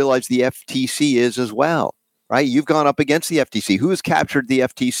might not realize the FTC is as well, right? You've gone up against the FTC. Who has captured the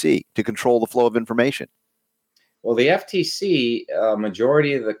FTC to control the flow of information? Well, the FTC,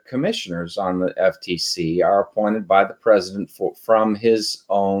 majority of the commissioners on the FTC are appointed by the president from his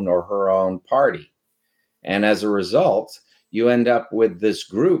own or her own party. And as a result, you end up with this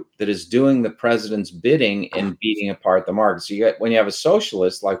group that is doing the president's bidding and beating apart the market. So when you have a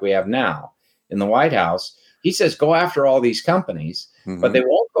socialist like we have now in the White House, he says, go after all these companies, but they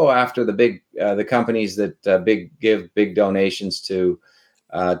won't go after the companies that give big donations to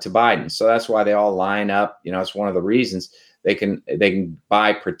Biden. So that's why they all line up. It's one of the reasons they can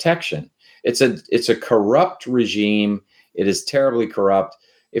buy protection. It's a corrupt regime. It is terribly corrupt.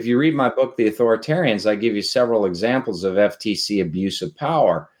 If you read my book, The Authoritarians, I give you several examples of FTC abuse of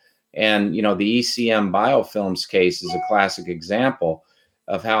power. And, the ECM biofilms case is a classic example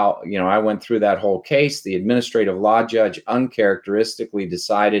of how, I went through that whole case. The administrative law judge uncharacteristically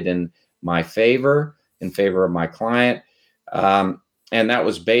decided in favor of my client. And that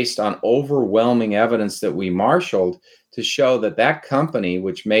was based on overwhelming evidence that we marshaled to show that company,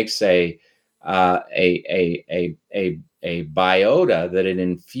 which makes a biota that it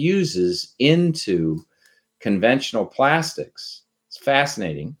infuses into conventional plastics. It's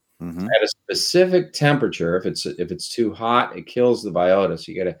fascinating. At a specific temperature, if it's too hot, it kills the biota.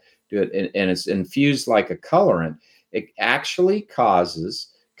 So you got to do it, and it's infused like a colorant. It actually causes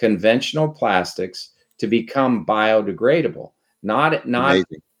conventional plastics to become biodegradable. Not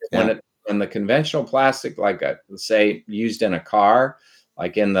when the conventional plastic, like say used in a car,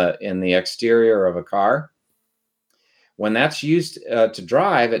 like in the exterior of a car. When that's used to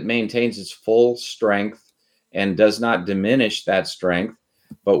drive, it maintains its full strength and does not diminish that strength.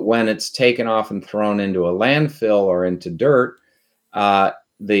 But when it's taken off and thrown into a landfill or into dirt,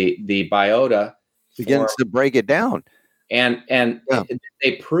 the biota begins to break it down. And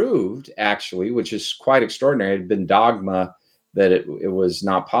they proved, actually, which is quite extraordinary, it had been dogma that it was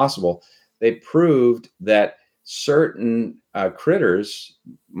not possible. They proved that certain critters,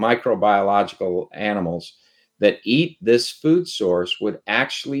 microbiological animals, that eat this food source would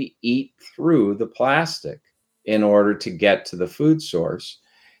actually eat through the plastic in order to get to the food source.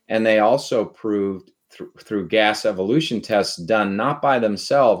 And they also proved through gas evolution tests done not by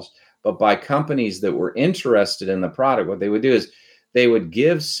themselves, but by companies that were interested in the product. What they would do is they would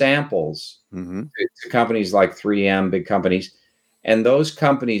give samples to companies like 3M, big companies, and those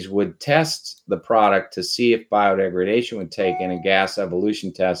companies would test the product to see if biodegradation would take in a gas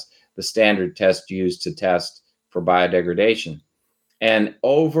evolution test, the standard test used to test for biodegradation. And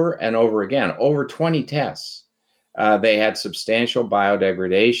over again, over 20 tests, they had substantial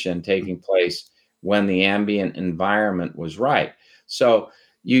biodegradation taking place when the ambient environment was right. So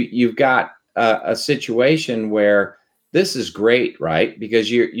you've got a situation where this is great, right? Because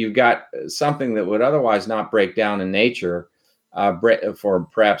you've got something that would otherwise not break down in nature for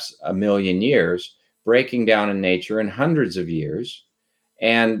perhaps 1 million years, breaking down in nature in hundreds of years,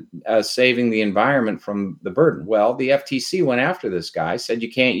 and saving the environment from the burden. Well, the FTC went after this guy, said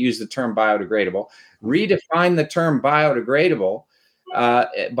you can't use the term biodegradable, redefined the term biodegradable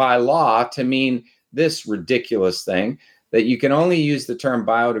by law to mean this ridiculous thing, that you can only use the term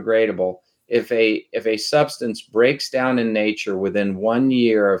biodegradable if a substance breaks down in nature within 1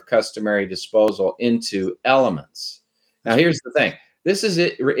 year of customary disposal into elements. Now, here's the thing. This is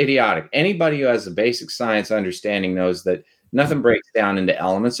idiotic. Anybody who has a basic science understanding knows that nothing breaks down into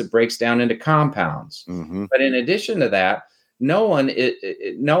elements. It breaks down into compounds. But in addition to that, no one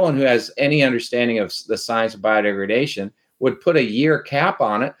who has any understanding of the science of biodegradation would put a year cap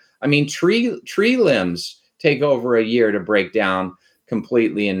on it. I mean, tree limbs take over a year to break down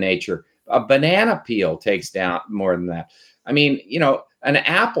completely in nature. A banana peel takes down more than that. I mean, an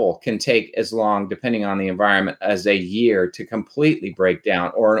apple can take as long, depending on the environment, as a year to completely break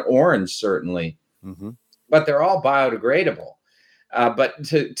down, or an orange certainly. Mm-hmm. But they're all biodegradable. But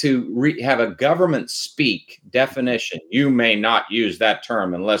to have a government speak definition, you may not use that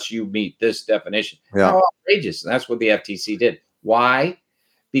term unless you meet this definition. Yeah. How outrageous. And that's what the FTC did. Why?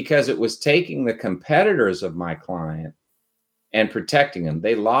 Because it was taking the competitors of my client and protecting them.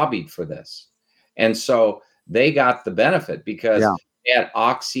 They lobbied for this. And so they got the benefit because they had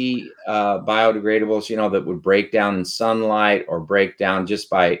oxy biodegradables, that would break down in sunlight or break down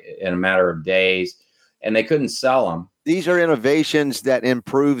just in a matter of days. And they couldn't sell them. These are innovations that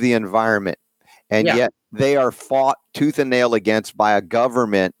improve the environment, and yet they are fought tooth and nail against by a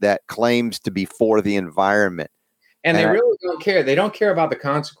government that claims to be for the environment. And they really don't care. They don't care about the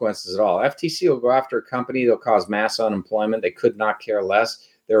consequences at all. FTC will go after a company. They'll cause mass unemployment. They could not care less.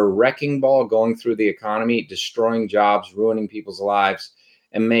 They're a wrecking ball going through the economy, destroying jobs, ruining people's lives,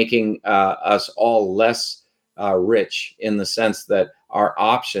 and making us all less rich in the sense that our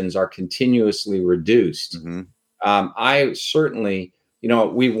options are continuously reduced. Mm-hmm. I certainly,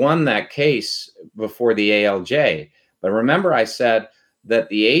 we won that case before the ALJ. But remember, I said that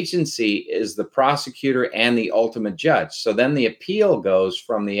the agency is the prosecutor and the ultimate judge. So then the appeal goes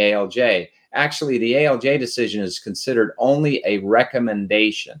from the ALJ. Actually, the ALJ decision is considered only a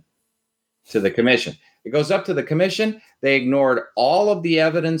recommendation to the commission. It goes up to the commission. They ignored all of the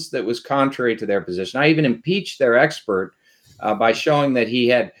evidence that was contrary to their position. I even impeached their expert by showing that he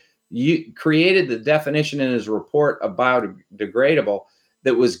had created the definition in his report of biodegradable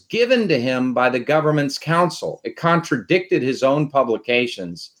that was given to him by the government's counsel. It contradicted his own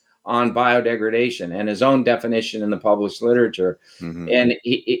publications on biodegradation and his own definition in the published literature. Mm-hmm. And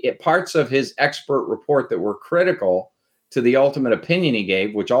parts of his expert report that were critical to the ultimate opinion he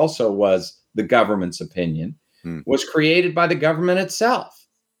gave, which also was the government's opinion, was created by the government itself.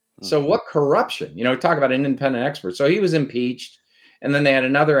 Mm-hmm. So what corruption? Talk about an independent expert. So he was impeached. And then they had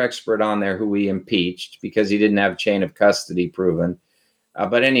another expert on there who we impeached because he didn't have chain of custody proven.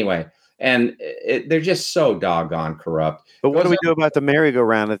 But anyway, and they're just so doggone corrupt. But what do we do about the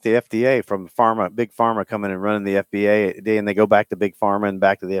merry-go-round at the FDA from big pharma coming and running the FDA, and they go back to big pharma and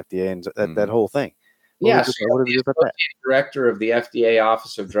back to the FDA and that whole thing? Yes. What do we do about that? The director of the FDA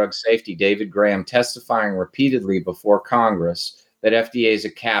Office of Drug Safety, David Graham, testifying repeatedly before Congress that FDA is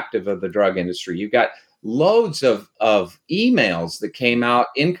a captive of the drug industry. You've got loads of emails that came out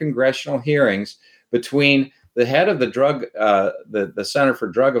in congressional hearings between the head of the drug, the Center for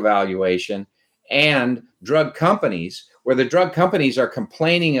Drug Evaluation, and drug companies, where the drug companies are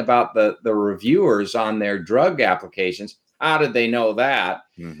complaining about the reviewers on their drug applications. How did they know that?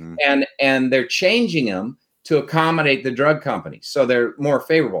 Mm-hmm. And they're changing them to accommodate the drug companies, so they're more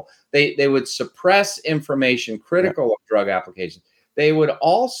favorable. They would suppress information critical of drug applications. They would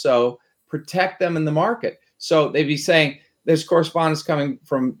also protect them in the market. So they'd be saying there's correspondence coming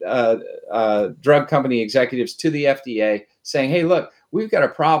from drug company executives to the FDA saying, hey, look, we've got a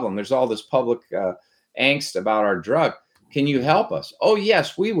problem. There's all this public angst about our drug. Can you help us? Oh,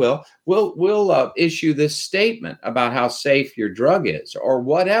 yes, we will. We'll issue this statement about how safe your drug is or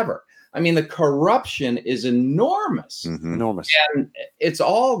whatever. I mean, the corruption is enormous. Mm-hmm. Enormous. And it's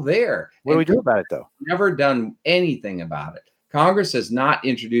all there. What do we do about it, though? Never done anything about it. Congress has not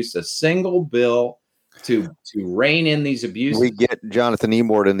introduced a single bill to rein in these abuses. We get Jonathan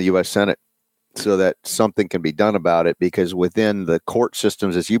Emord in the U.S. Senate so that something can be done about it, because within the court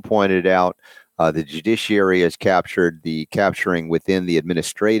systems, as you pointed out, the judiciary has capturing within the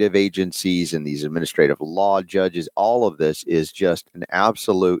administrative agencies and these administrative law judges. All of this is just an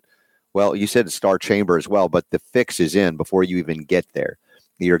absolute, well, you said star chamber as well, but the fix is in before you even get there.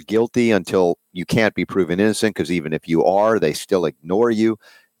 You're guilty until you can't be proven innocent, because even if you are, they still ignore you.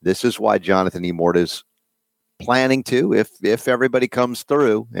 This is why Jonathan Emord is planning to, if everybody comes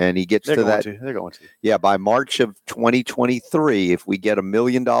through and he gets to that. They're going to. Yeah, by March of 2023, if we get $1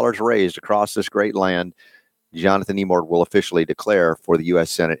 million raised across this great land, Jonathan Emord will officially declare for the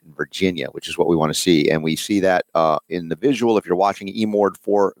U.S. Senate in Virginia, which is what we want to see. And we see that in the visual. If you're watching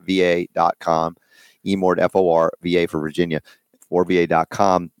emord4va.com, Emord, F-O-R, VA for Virginia,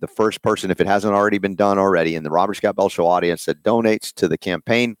 4va.com, the first person, if it hasn't already been done already, in the Robert Scott Bell Show audience that donates to the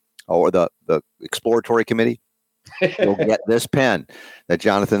campaign or the exploratory committee, you'll get this pen that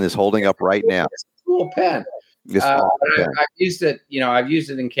Jonathan is holding up right now. It's a cool pen. Pen. I've used it, I've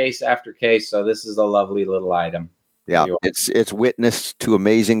used it in case after case. So this is a lovely little item. Yeah. It's witness to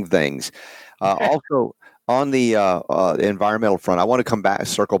amazing things. Also, on the environmental front, I want to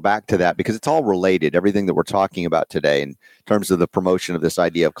circle back to that because it's all related. Everything that we're talking about today in terms of the promotion of this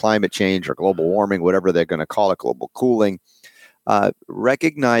idea of climate change or global warming, whatever they're going to call it, global cooling,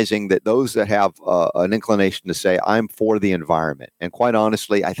 recognizing that those that have an inclination to say, I'm for the environment, and quite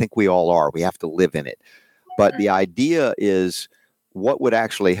honestly, I think we all are. We have to live in it. But the idea is what would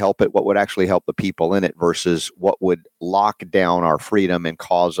actually help it, what would actually help the people in it versus what would lock down our freedom and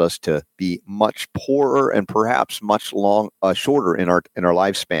cause us to be much poorer and perhaps much shorter in our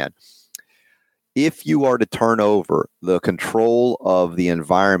lifespan. If you are to turn over the control of the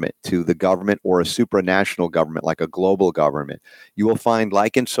environment to the government or a supranational government like a global government, you will find,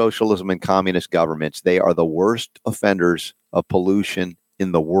 like in socialism and communist governments, they are the worst offenders of pollution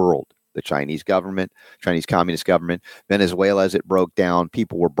in the world. The Chinese government, Chinese communist government, Venezuela, as it broke down,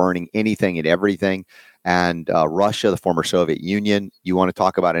 people were burning anything and everything. And Russia, the former Soviet Union, you want to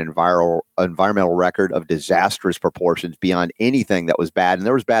talk about an environmental record of disastrous proportions beyond anything that was bad. And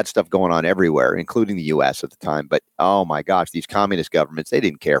there was bad stuff going on everywhere, including the U.S. at the time. But, oh, my gosh, these communist governments, they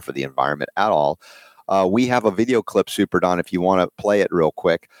didn't care for the environment at all. We have a video clip, Super Don, if you want to play it real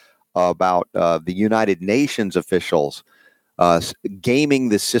quick, about the United Nations officials gaming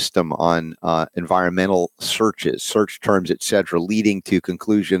the system on environmental searches, search terms, etc., leading to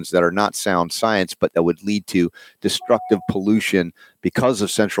conclusions that are not sound science, but that would lead to destructive pollution because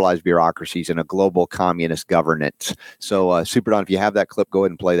of centralized bureaucracies and a global communist governance. So, Super Don, if you have that clip, go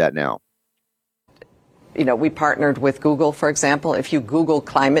ahead and play that now. You know, we partnered with Google, for example. If you Google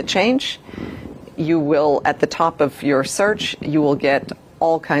climate change, you will, at the top of your search, you will get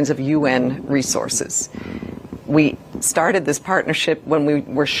all kinds of UN resources. We started this partnership when we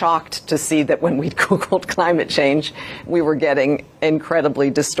were shocked to see that when we Googled climate change, we were getting incredibly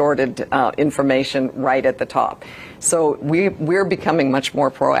distorted information right at the top. So we're becoming much more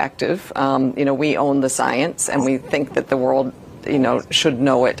proactive. You know, we own the science, and we think that the world, you know, should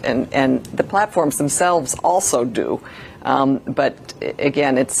know it, and the platforms themselves also do. But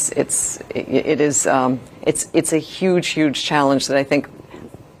again, it's a huge challenge that I think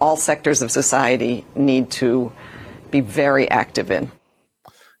all sectors of society need to be very active in.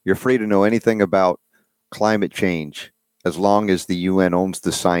 You're free to know anything about climate change as long as the UN owns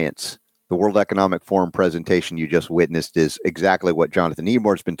the science. The World Economic Forum presentation you just witnessed is exactly what Jonathan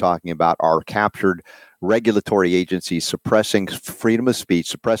Emord's been talking about, our captured regulatory agencies suppressing freedom of speech,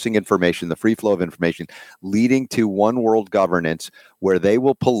 suppressing information, the free flow of information, leading to one world governance where they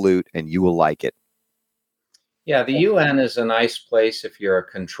will pollute and you will like it. Yeah, the UN is a nice place if you're a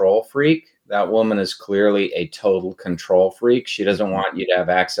control freak. That woman is clearly a total control freak. She doesn't want you to have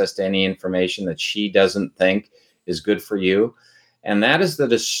access to any information that she doesn't think is good for you. And that is the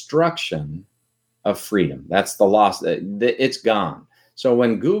destruction of freedom. That's the loss. It's gone. So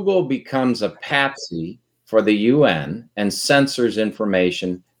when Google becomes a patsy for the UN and censors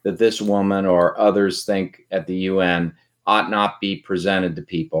information that this woman or others think at the UN ought not be presented to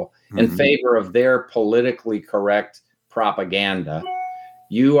people in favor of their politically correct propaganda,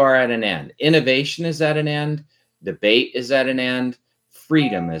 you are at an end. Innovation is at an end. Debate is at an end.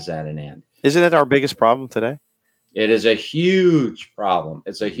 Freedom is at an end. Isn't that our biggest problem today? It is a huge problem.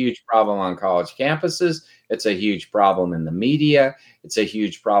 It's a huge problem on college campuses. It's a huge problem in the media. It's a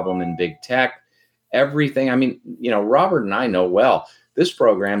huge problem in big tech. Everything. I mean, you know, Robert and I know well, this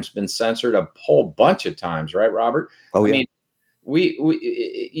program's been censored a whole bunch of times, right, Robert? Oh, yeah. I mean,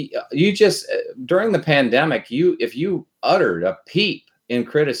 you just, during the pandemic, if you uttered a peep in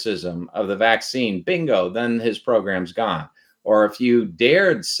criticism of the vaccine, bingo, then his program's gone. Or if you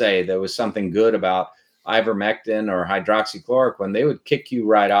dared say there was something good about ivermectin or hydroxychloroquine, they would kick you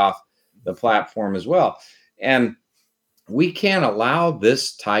right off the platform as well. And we can't allow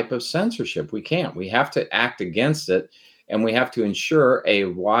this type of censorship. We can't. We have to act against it, and we have to ensure a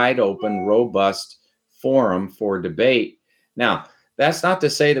wide open, robust forum for debate. Now, that's not to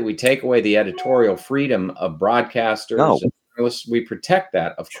say that we take away the editorial freedom of broadcasters. No. And journalists. We protect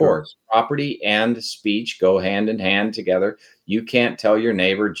that, of course. Property and speech go hand in hand together. You can't tell your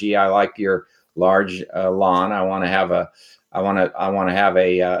neighbor, "Gee, I like your large lawn. I want to have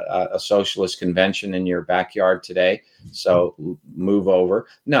a socialist convention in your backyard today. So move over."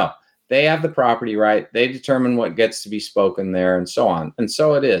 No, they have the property right. They determine what gets to be spoken there, and so on. And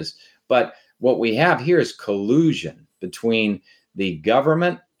so it is. But what we have here is collusion between the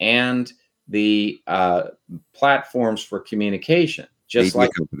government and the platforms for communication, just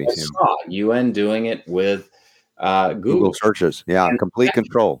like we saw UN doing it with Google searches. Yeah, complete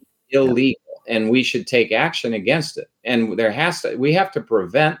control. Illegal. And we should take action against it. And we have to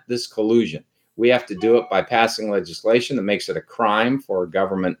prevent this collusion. We have to do it by passing legislation that makes it a crime for a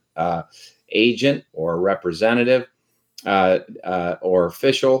government agent or representative or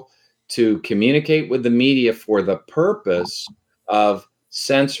official to communicate with the media for the purpose of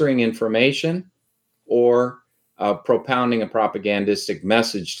censoring information or propounding a propagandistic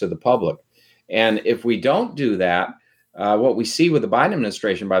message to the public. And if we don't do that, what we see with the Biden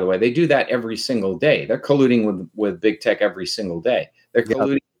administration, by the way, they do that every single day. They're colluding with big tech every single day. They're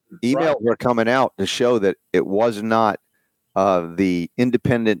colluding. Emails are coming out to show that it was not the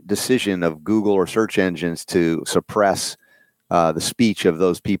independent decision of Google or search engines to suppress the speech of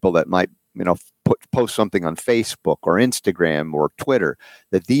those people that might, post something on Facebook or Instagram or Twitter,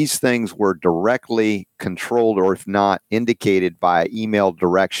 that these things were directly controlled, or if not indicated, by email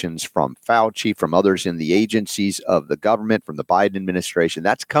directions from Fauci, from others in the agencies of the government, from the Biden administration.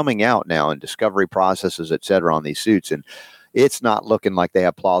 That's coming out now in discovery processes, et cetera, on these suits. And it's not looking like they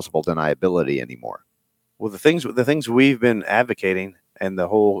have plausible deniability anymore. Well, the things we've been advocating and the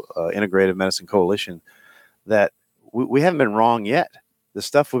whole Integrative Medicine Coalition, that we haven't been wrong yet. The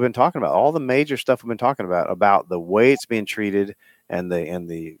stuff we've been talking about, all the major stuff we've been talking about the way it's being treated and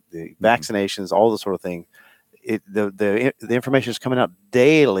the vaccinations, all this sort of thing. The information is coming out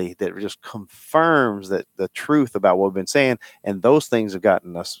daily that just confirms that the truth about what we've been saying, and those things have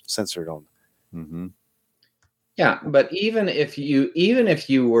gotten us censored on. Mm-hmm. Yeah, but even if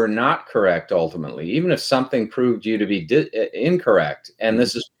you were not correct ultimately, even if something proved you to be incorrect, and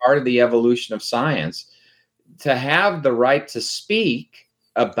this is part of the evolution of science, to have the right to speak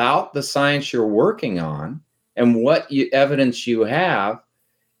about the science you're working on and what evidence you have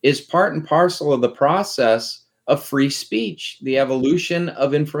is part and parcel of the process of free speech, the evolution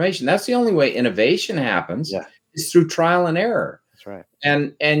of information. That's the only way innovation happens, is through trial and error. That's right.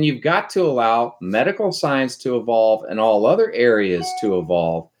 And you've got to allow medical science to evolve and all other areas to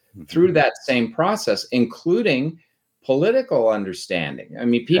evolve through that same process, including political understanding. I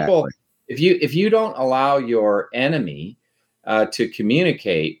mean, people, if you don't allow your enemy to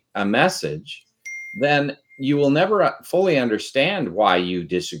communicate a message, then you will never fully understand why you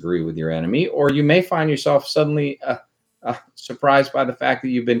disagree with your enemy, or you may find yourself suddenly surprised by the fact that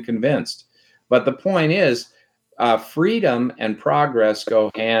you've been convinced. But the point is, freedom and progress go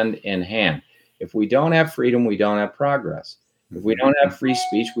hand in hand. If we don't have freedom, we don't have progress. If we don't have free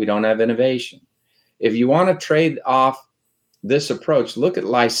speech, we don't have innovation. If you want to trade off this approach, look at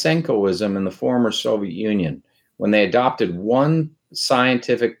Lysenkoism in the former Soviet Union, when they adopted one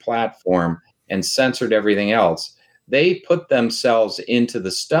scientific platform and censored everything else. They put themselves into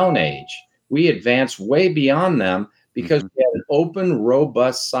the Stone Age. We advanced way beyond them because we had an open,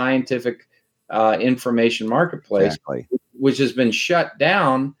 robust scientific information marketplace, which has been shut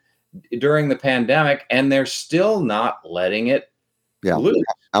down during the pandemic, and they're still not letting it loose.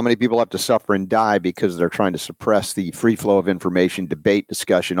 How many people have to suffer and die because they're trying to suppress the free flow of information, debate,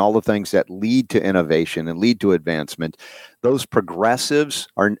 discussion, all the things that lead to innovation and lead to advancement? Those progressives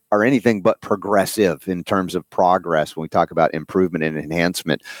are anything but progressive in terms of progress when we talk about improvement and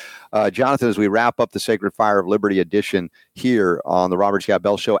enhancement. Jonathan, as we wrap up the Sacred Fire of Liberty edition here on the Robert Scott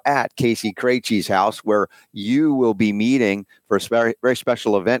Bell Show at Casey Krejci's house, where you will be meeting for a very, very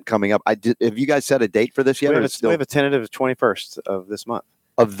special event coming up. Have you guys set a date for this yet? We have a tentative 21st of this month.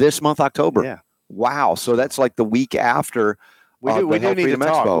 Of this month, October? Yeah. Wow. So that's like the week after. We do need to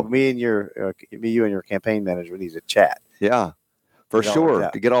talk. Expo. Me, you and your campaign manager, we need to chat. Yeah, for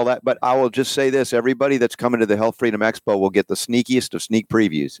sure, to get all that. But I will just say this: everybody that's coming to the Health Freedom Expo will get the sneakiest of sneak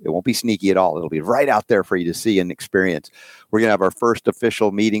previews. It won't be sneaky at all. It'll be right out there for you to see and experience. We're going to have our first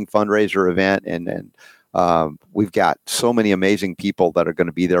official meeting fundraiser event, and we've got so many amazing people that are going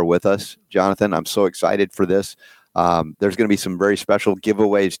to be there with us. Jonathan, I'm so excited for this. There's going to be some very special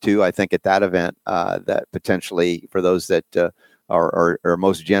giveaways too, I think, at that event, that potentially for those that are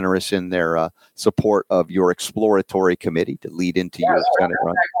most generous in their support of your exploratory committee to lead into your Senate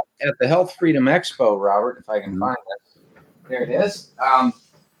run. At the Health Freedom Expo, Robert, if I can find it. There it is. At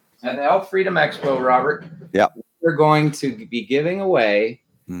the Health Freedom Expo, Robert, we're going to be giving away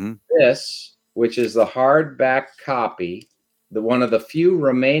this, which is the hardback copy, one of the few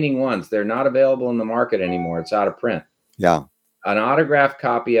remaining ones. They're not available in the market anymore. It's out of print. Yeah. An autographed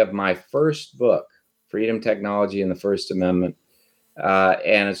copy of my first book, Freedom, Technology, and the First Amendment.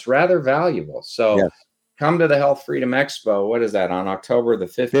 And it's rather valuable. So come to the Health Freedom Expo. What is that, on October the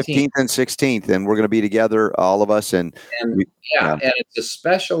 15th? 15th and 16th. And we're going to be together, all of us. And it's a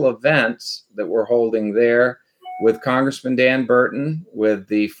special event that we're holding there with Congressman Dan Burton, with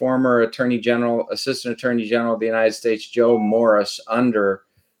the former Assistant Attorney General of the United States, Joe Morris, under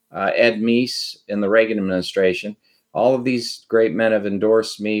Ed Meese in the Reagan administration. All of these great men have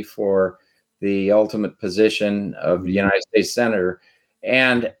endorsed me for the ultimate position of the United States Senator.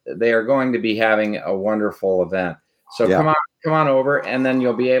 And they are going to be having a wonderful event. So come on over, and then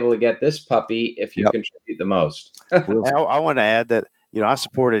you'll be able to get this puppy if you contribute the most. I want to add that, I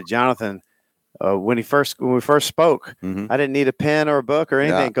supported Jonathan when we first spoke. I didn't need a pen or a book or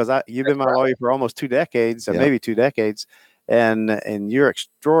anything because you've been my lawyer for almost 2 decades, maybe 2 decades. And you're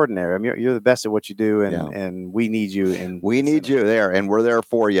extraordinary. I mean, you're the best at what you do, and we need you. And we need you there, and we're there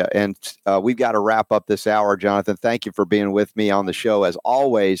for you. And we've got to wrap up this hour, Jonathan. Thank you for being with me on the show as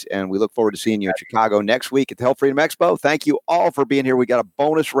always, and we look forward to seeing you in Chicago next week at the Health Freedom Expo. Thank you all for being here. We got a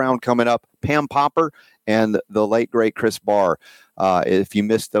bonus round coming up. Pam Popper and the late great Chris Barr. If you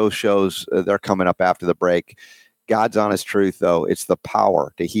missed those shows, they're coming up after the break. God's honest truth, though, it's the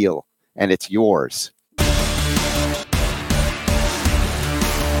power to heal, and it's yours.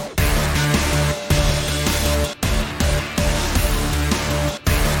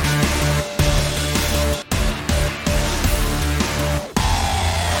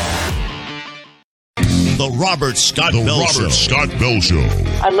 The Robert Scott Bell Show.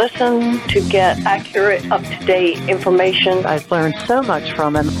 I listen to get accurate, up-to-date information. I've learned so much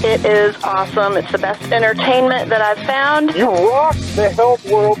from him. It is awesome. It's the best entertainment that I've found. You rock the health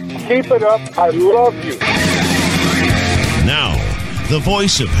world. Keep it up. I love you. Now, the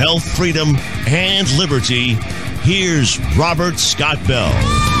voice of health, freedom, and liberty, here's Robert Scott Bell.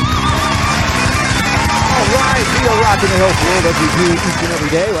 All right, we are rocking the health world as we do each and every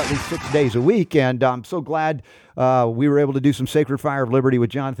day, or at least 6 days a week. And I'm so glad we were able to do some Sacred Fire of Liberty with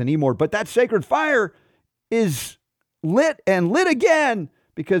Jonathan Emord. But that Sacred Fire is lit and lit again,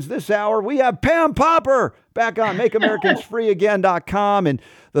 because this hour we have Pam Popper back on MakeAmericans.freeagain.com. And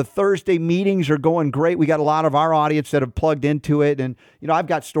the Thursday meetings are going great. We got a lot of our audience that have plugged into it. And, I've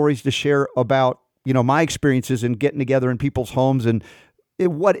got stories to share about, my experiences in getting together in people's homes and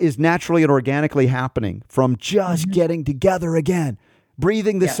what is naturally and organically happening from just getting together again,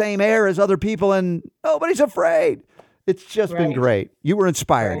 breathing the same air as other people, and nobody's afraid. It's just been great. You were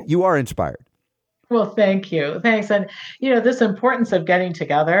inspired. Right. You are inspired. Well, thank you. Thanks. And, this importance of getting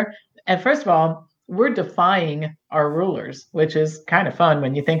together. And first of all, we're defying our rulers, which is kind of fun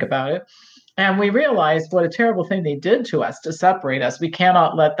when you think about it. And we realized what a terrible thing they did to us to separate us. We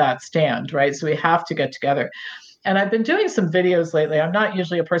cannot let that stand, right? So we have to get together. And I've been doing some videos lately. I'm not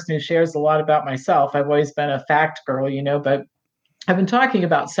usually a person who shares a lot about myself. I've always been a fact girl, but I've been talking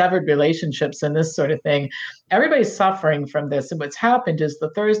about severed relationships and this sort of thing. Everybody's suffering from this. And what's happened is the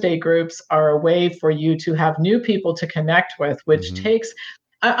Thursday groups are a way for you to have new people to connect with, which takes...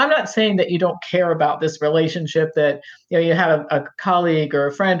 I'm not saying that you don't care about this relationship, that you have a colleague or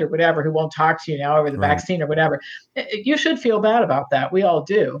a friend or whatever who won't talk to you now over the vaccine or whatever. You should feel bad about that. We all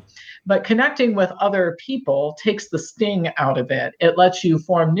do. But connecting with other people takes the sting out of it. It lets you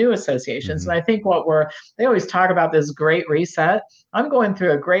form new associations. And I think they always talk about this great reset. I'm going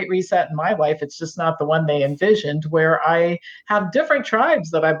through a great reset in my life. It's just not the one they envisioned, where I have different tribes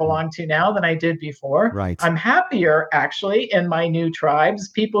that I belong to now than I did before. Right. I'm happier, actually, in my new tribes.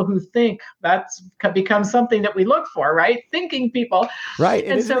 People who think, that's become something that we look for, right? Thinking people. Right.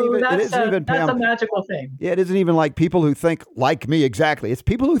 And so that's a magical thing. Yeah, it isn't even like people who think like me exactly. It's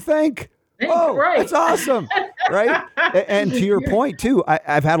people who think. Right. That's awesome. Right. And to your point, too,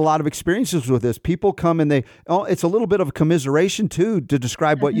 I've had a lot of experiences with this. People come and it's a little bit of a commiseration, too, to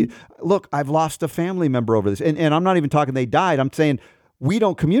describe what look, I've lost a family member over this. And I'm not even talking they died. I'm saying we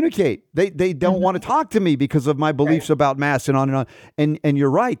don't communicate. They don't want to talk to me because of my beliefs about masks and on and on. And you're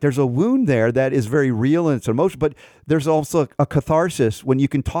right. There's a wound there that is very real and it's emotional, but there's also a catharsis when you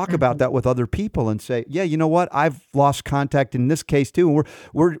can talk about that with other people and say, yeah, you know what? I've lost contact in this case too. And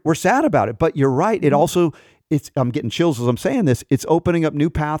we're sad about it, but you're right. It also, I'm getting chills as I'm saying this. It's opening up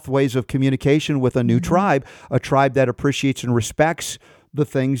new pathways of communication with a new tribe, a tribe that appreciates and respects the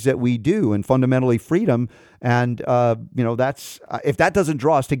things that we do and fundamentally freedom. And, that's, if that doesn't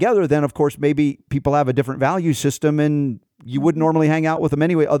draw us together, then of course, maybe people have a different value system and you wouldn't normally hang out with them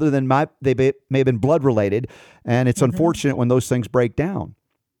anyway, other than they may have been blood related. And it's unfortunate when those things break down.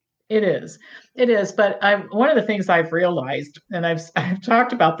 It is. But one of the things I've realized, and I've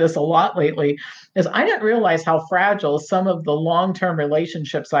talked about this a lot lately, is I didn't realize how fragile some of the long-term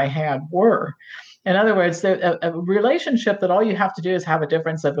relationships I had were. In other words, a relationship that all you have to do is have a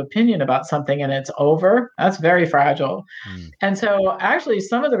difference of opinion about something and it's over, that's very fragile. And so actually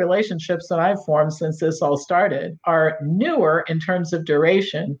some of the relationships that I've formed since this all started are newer in terms of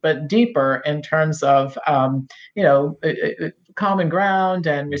duration, but deeper in terms of, common ground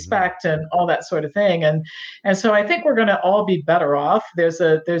and respect and all that sort of thing. And so I think we're going to all be better off. There's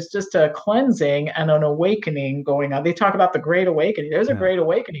just a cleansing and an awakening going on. They talk about the Great Awakening. There's a Great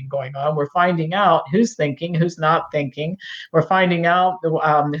Awakening going on. We're finding out who's thinking, who's not thinking. We're finding out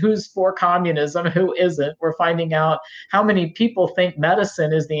who's for communism, who isn't. We're finding out how many people think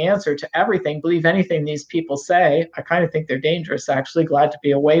medicine is the answer to everything, believe anything these people say. I kind of think they're dangerous, actually. Glad to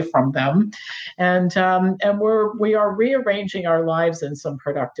be away from them. And we are rearranging our lives in some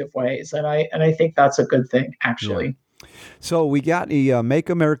productive ways. And I think that's a good thing, actually. Yeah. So we got the Make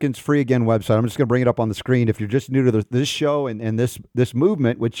Americans Free Again website. I'm just going to bring it up on the screen. If you're just new to this show and this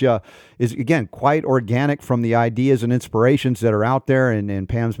movement, which is, again, quite organic from the ideas and inspirations that are out there, and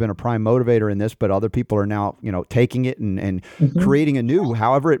Pam's been a prime motivator in this, but other people are now, taking it and creating a new,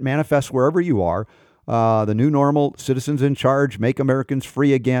 however it manifests wherever you are, the new normal, citizens in charge, Make Americans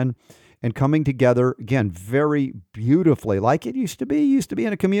Free Again, and coming together, again, very beautifully, like it used to be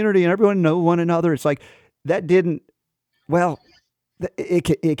in a community and everyone know one another. It's like that didn't. Well,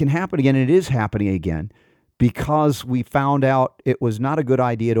 it can happen again, and it is happening again because we found out it was not a good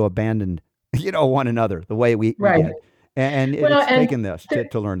idea to abandon, one another the way we did. And it's taken this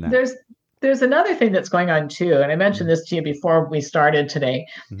to learn that. There's another thing that's going on too, and I mentioned this to you before we started today,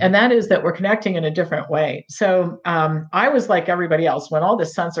 and that is that we're connecting in a different way. So I was like everybody else when all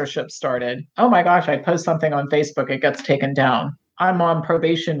this censorship started. Oh my gosh, I post something on Facebook, it gets taken down. I'm on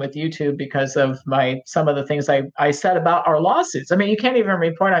probation with YouTube because of some of the things I said about our lawsuits. I mean, you can't even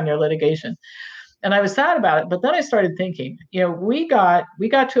report on your litigation. And I was sad about it. But then I started thinking, we got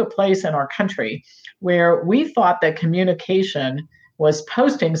to a place in our country where we thought that communication was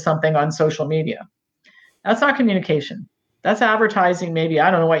posting something on social media. That's not communication. That's advertising, maybe.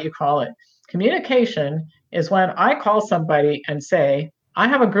 I don't know what you call it. Communication is when I call somebody and say, I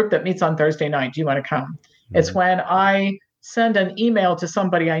have a group that meets on Thursday night. Do you want to come? It's when I send an email to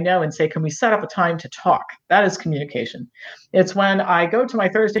somebody I know and say, can we set up a time to talk? That is communication. It's when I go to my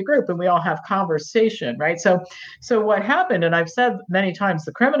Thursday group and we all have conversation, right? So what happened, and I've said many times,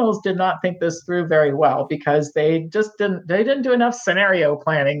 the criminals did not think this through very well because they didn't do enough scenario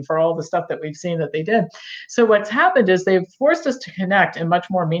planning for all the stuff that we've seen that they did. So what's happened is they've forced us to connect in much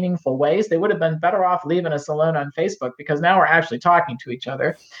more meaningful ways. They would have been better off leaving us alone on Facebook because now we're actually talking to each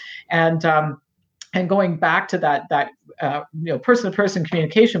other. And going back to that person-to-person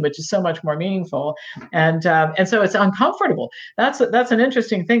communication, which is so much more meaningful, and so it's uncomfortable. That's an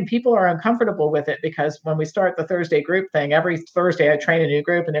interesting thing. People are uncomfortable with it because when we start the Thursday group thing, every Thursday I train a new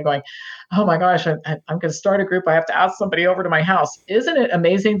group, and they're going, "Oh my gosh, I'm going to start a group. I have to ask somebody over to my house." Isn't it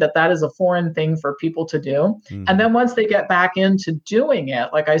amazing that is a foreign thing for people to do? And then once they get back into doing it,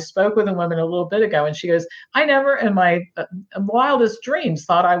 like I spoke with a woman a little bit ago, and she goes, "I never in my wildest dreams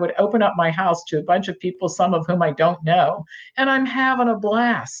thought I would open up my house to a bunch of people, some of whom I don't know, and I'm having a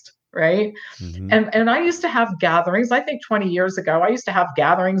blast." Right. And I used to have gatherings. I think 20 years ago, I used to have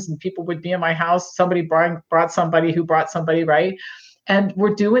gatherings and people would be in my house. Somebody brought somebody who brought somebody. Right. And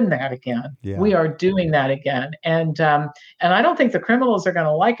we're doing that again. Yeah. We are doing that again. And I don't think the criminals are going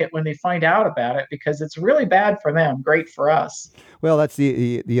to like it when they find out about it because it's really bad for them, great for us. Well, that's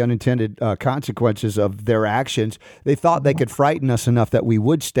the unintended consequences of their actions. They thought they could frighten us enough that we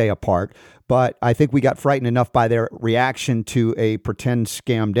would stay apart. But I think we got frightened enough by their reaction to a pretend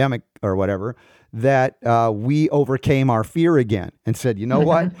scamdemic or whatever that we overcame our fear again and said, you know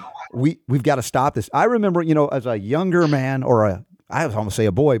what, we've got to stop this. I remember, as a younger man I was almost say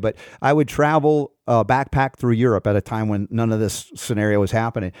a boy, but I would travel backpack through Europe at a time when none of this scenario was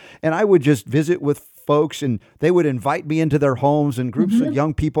happening. And I would just visit with folks and they would invite me into their homes and groups of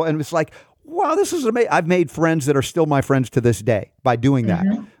young people. And it's like, wow, this is amazing. I've made friends that are still my friends to this day by doing that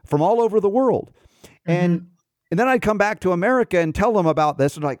from all over the world. And then I'd come back to America and tell them about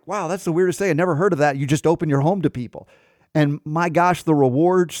this and like, wow, that's the weirdest thing. I never heard of that. You just open your home to people. And my gosh, the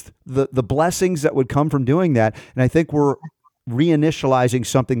rewards, the blessings that would come from doing that. And I think we're reinitializing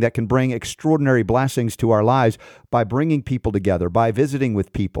something that can bring extraordinary blessings to our lives by bringing people together, by visiting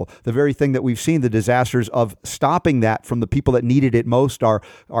with people. The very thing that we've seen, the disasters of stopping that from the people that needed it most, our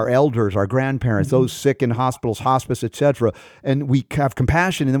elders, our grandparents, those sick in hospitals, hospice, etc. And we have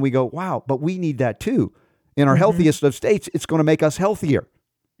compassion and then we go, wow, but we need that too. In our healthiest of states, it's going to make us healthier.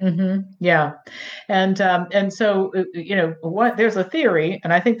 Yeah. And so, there's a theory,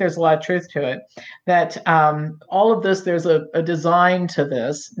 and I think there's a lot of truth to it, that all of this, there's a design to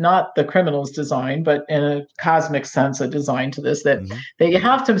this, not the criminal's design, but in a cosmic sense, a design to this, that you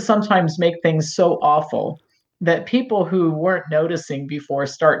have to sometimes make things so awful that people who weren't noticing before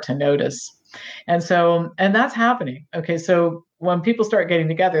start to notice. And that's happening. Okay. So when people start getting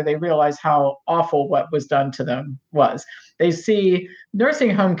together, they realize how awful what was done to them was. They see nursing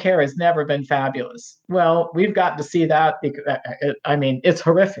home care has never been fabulous. Well, we've got to see that because, it's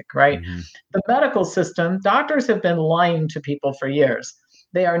horrific, right? Mm-hmm. The medical system, doctors have been lying to people for years.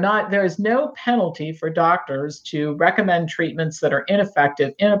 There is no penalty for doctors to recommend treatments that are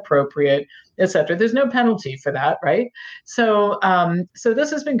ineffective, inappropriate, etc. There's no penalty for that, right? So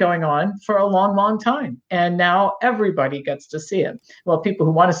this has been going on for a long, long time. And now everybody gets to see it. Well, people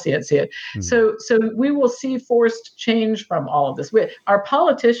who want to see it, see it. Mm-hmm. So we will see forced change from all of this. Our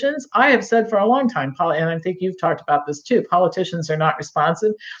politicians, I have said for a long time, and I think you've talked about this too, politicians are not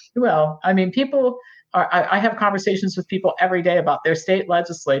responsive. Well, people... I have conversations with people every day about their state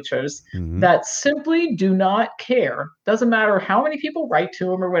legislatures that simply do not care. Doesn't matter how many people write to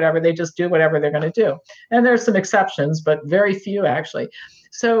them or whatever, they just do whatever they're going to do. And there's some exceptions, but very few actually.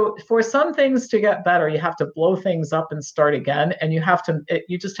 So for some things to get better, you have to blow things up and start again. And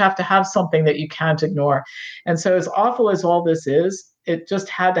you just have to have something that you can't ignore. And so as awful as all this is, it just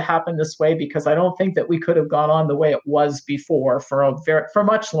had to happen this way because I don't think that we could have gone on the way it was before for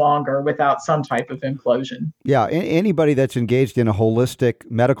much longer without some type of implosion. Yeah, anybody that's engaged in a holistic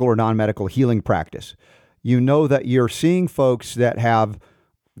medical or non-medical healing practice, you know that you're seeing folks that have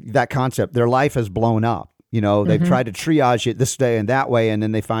that concept. Their life has blown up. They've tried to triage it this way and that way, and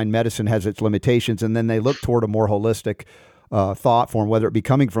then they find medicine has its limitations, and then they look toward a more holistic thought form, whether it be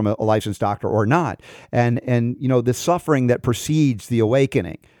coming from a licensed doctor or not. And the suffering that precedes the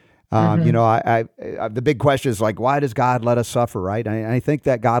awakening. The big question is like, why does God let us suffer, right? I think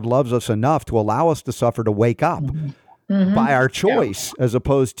that God loves us enough to allow us to suffer, to wake up by our choice, as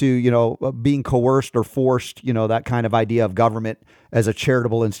opposed to, being coerced or forced, that kind of idea of government as a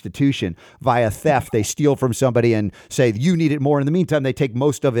charitable institution. Via theft, they steal from somebody and say, you need it more. In the meantime, they take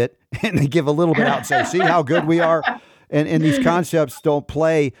most of it and they give a little bit out and say, see how good we are. And these concepts don't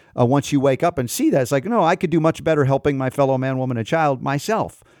play once you wake up and see that. It's like, no, I could do much better helping my fellow man, woman, and child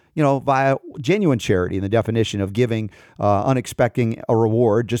myself, via genuine charity, in the definition of giving, unexpecting a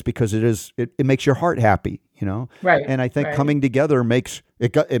reward just because it makes your heart happy, Right. And I think coming together makes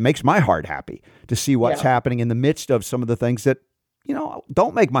my heart happy to see what's happening in the midst of some of the things that,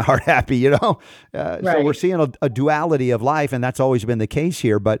 don't make my heart happy, So we're seeing a duality of life, and that's always been the case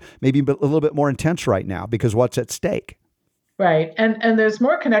here, but maybe a little bit more intense right now because what's at stake. Right. And there's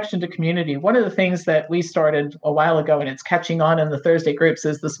more connection to community. One of the things that we started a while ago, and it's catching on in the Thursday groups,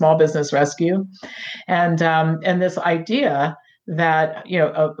 is the small business rescue. And this idea that,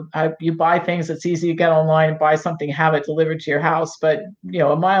 you buy things, it's easy to get online, buy something, have it delivered to your house. But,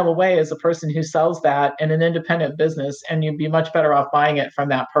 a mile away is a person who sells that in an independent business, and you'd be much better off buying it from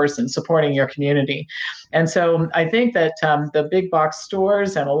that person, supporting your community. And so I think that the big box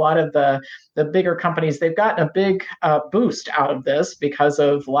stores and a lot of the bigger companies, they've gotten a big boost out of this because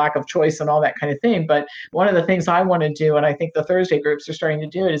of lack of choice and all that kind of thing. But one of the things I want to do, and I think the Thursday groups are starting to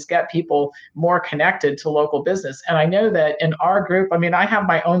do it, is get people more connected to local business. And I know that in our group, I have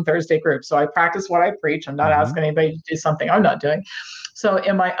my own Thursday group, so I practice what I preach. I'm not asking anybody to do something I'm not doing. So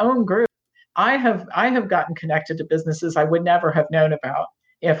in my own group, I have gotten connected to businesses I would never have known about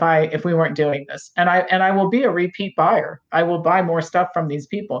if we weren't doing this. And I will be a repeat buyer. I will buy more stuff from these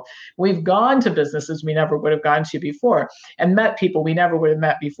people. We've gone to businesses we never would have gone to before and met people we never would have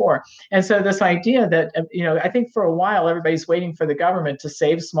met before. And so this idea that, I think for a while, everybody's waiting for the government to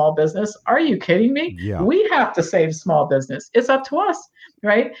save small business. Are you kidding me? Yeah. We have to save small business. It's up to us.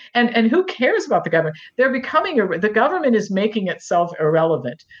 Right. And who cares about the government? The government is making itself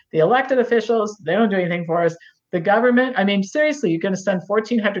irrelevant. The elected officials, they don't do anything for us. The government, seriously, you're going to spend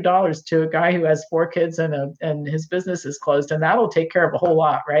 $1,400 to a guy who has 4 kids and his business is closed, and that'll take care of a whole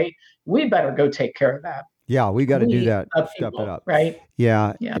lot, right? We better go take care of that. Yeah, we got to do that. Step it up. Right.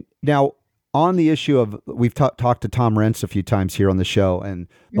 Yeah. Now, on the issue of, we've talked to Tom Rentz a few times here on the show and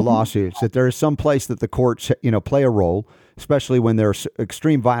the lawsuits, that there is some place that the courts, play a role, especially when there's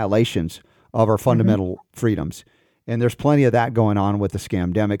extreme violations of our fundamental freedoms. And there's plenty of that going on with the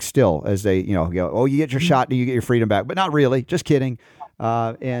scamdemic still, as they, go, oh, you get your shot and you get your freedom back, but not really, just kidding.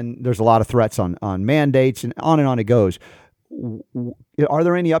 And there's a lot of threats on mandates and on it goes. Are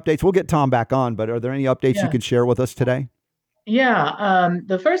there any updates? We'll get Tom back on, but are there any updates you could share with us today? Yeah.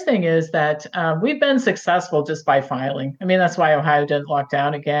 The first thing is that we've been successful just by filing. That's why Ohio didn't lock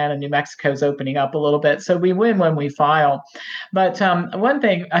down again, and New Mexico's opening up a little bit. So we win when we file. But one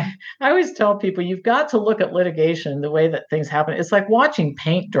thing I always tell people, you've got to look at litigation the way that things happen. It's like watching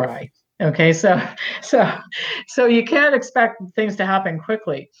paint dry. Okay, so you can't expect things to happen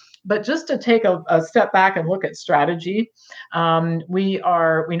quickly. But just to take a step back and look at strategy, we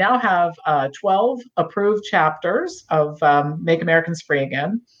now have 12 approved chapters of Make Americans Free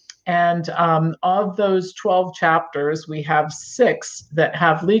Again. And of those 12 chapters, we have 6 that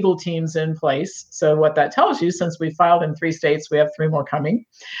have legal teams in place. So what that tells you, since we filed in 3 states, we have 3 more coming.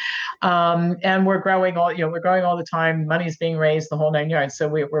 And we're growing all the time. Money's being raised, the whole 9 yards. So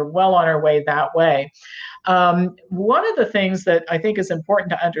we're well on our way that way. One of the things that I think is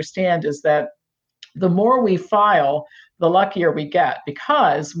important to understand is that the more we file, the luckier we get,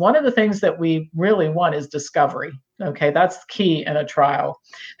 because one of the things that we really want is discovery. Okay, that's key in a trial,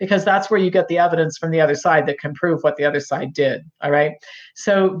 because that's where you get the evidence from the other side that can prove what the other side did. All right.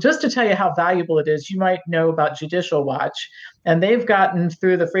 So just to tell you how valuable it is, you might know about Judicial Watch, and they've gotten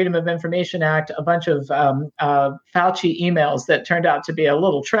through the Freedom of Information Act a bunch of Fauci emails that turned out to be a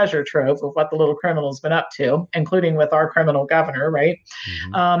little treasure trove of what the little criminal's been up to, including with our criminal governor, right?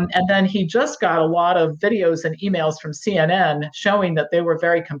 And then he just got a lot of videos and emails from CNN showing that they were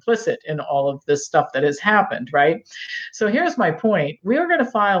very complicit in all of this stuff that has happened, right? So here's my point. We are going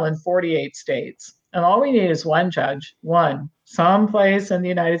to file in 48 states, and all we need is one judge, someplace in the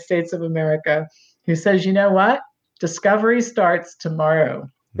United States of America, who says, you know what? Discovery starts tomorrow.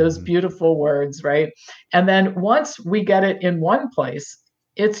 Those beautiful words, right? And then once we get it in one place,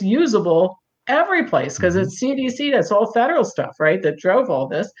 it's usable every place, because it's CDC, that's all federal stuff, right? That drove all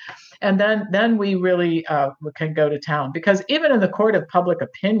this. And then we really can go to town, because even in the court of public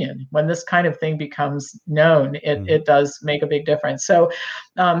opinion, when this kind of thing becomes known, it does make a big difference. So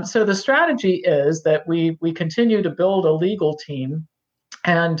the strategy is that we continue to build a legal team.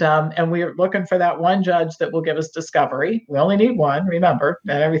 And we're looking for that one judge that will give us discovery. We only need one, remember,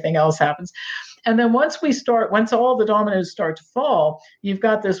 and everything else happens. And then once all the dominoes start to fall, you've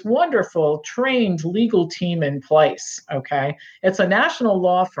got this wonderful trained legal team in place. Okay. It's a national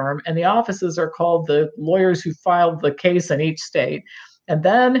law firm, and the offices are called the lawyers who filed the case in each state. And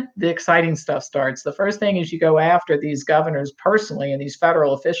then the exciting stuff starts. The first thing is you go after these governors personally and these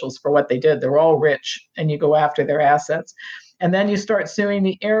federal officials for what they did. They're all rich, and you go after their assets. And then you start suing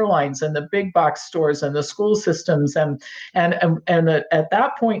the airlines and the big box stores and the school systems, and at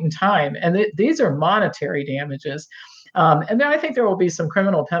that point in time, and these are monetary damages. And then I think there will be some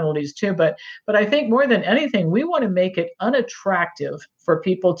criminal penalties too, but I think more than anything, we want to make it unattractive for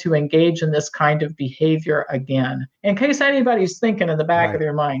people to engage in this kind of behavior again. In case anybody's thinking in the back of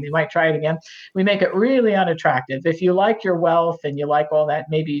their mind, they might try it again. We make it really unattractive. If you like your wealth and you like all that,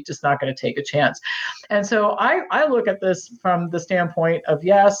 maybe you're just not going to take a chance. And so I look at this from the standpoint of,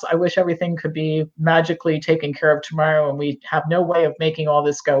 yes, I wish everything could be magically taken care of tomorrow, and we have no way of making all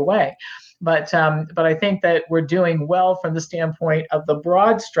this go away. But I think that we're doing well from the standpoint of the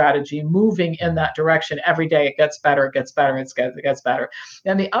broad strategy, moving in that direction every day. It gets better, it gets better, it gets better.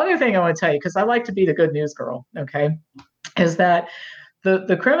 And the other thing I want to tell you, because I like to be the good news girl, okay, is that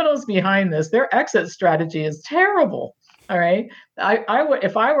the criminals behind this, their exit strategy is terrible. All right. I would,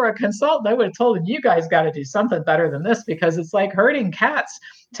 if I were a consultant, I would have told them, you guys got to do something better than this, because it's like herding cats.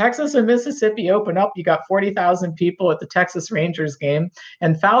 Texas and Mississippi open up. You got 40,000 people at the Texas Rangers game,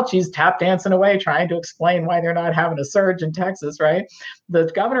 and Fauci's tap dancing away trying to explain why they're not having a surge in Texas, right? The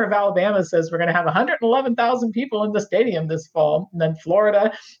governor of Alabama says we're going to have 111,000 people in the stadium this fall. And then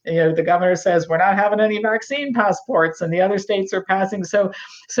Florida, the governor says we're not having any vaccine passports, and the other states are passing. So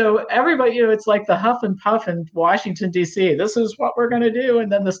everybody, it's like the huff and puff in Washington, D.C. This is what we're going to do.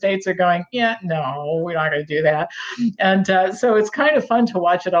 And then the states are going, yeah, no, we're not going to do that. And so it's kind of fun to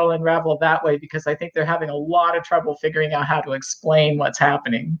watch it all unravel that way, because I think they're having a lot of trouble figuring out how to explain what's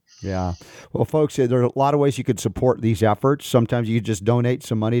happening. Yeah. Well, folks, there are a lot of ways you could support these efforts. Sometimes you just donate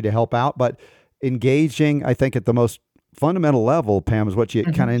some money to help out, but engaging, I think, at the most fundamental level, Pam, is what you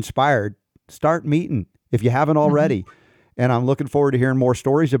kind of inspired. Start meeting if you haven't already. And I'm looking forward to hearing more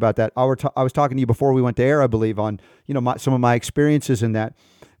stories about that. I was talking to you before we went to air, I believe, on some of my experiences in that.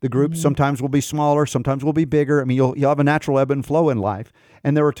 The groups sometimes will be smaller, sometimes will be bigger. I mean, you'll have a natural ebb and flow in life.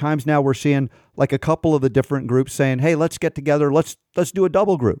 And there are times now we're seeing like a couple of the different groups saying, hey, let's get together. Let's do a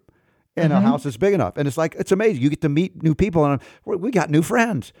double group in a house that's big enough. And it's like, it's amazing. You get to meet new people, and we got new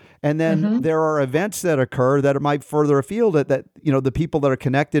friends. And then there are events that occur that might further afield that the people that are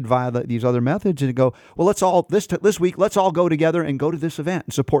connected via these other methods, and go, well, let's all this week, let's all go together and go to this event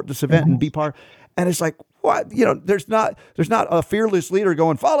and support this event and be part. And it's like, what? There's not a fearless leader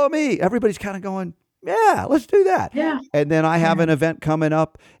going, follow me. Everybody's kind of going, yeah, let's do that. Yeah. And then I have an event coming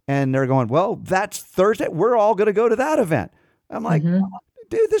up, and they're going, well, that's Thursday. We're all going to go to that event. I'm like,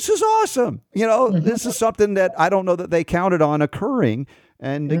 dude, this is awesome. This is something that I don't know that they counted on occurring.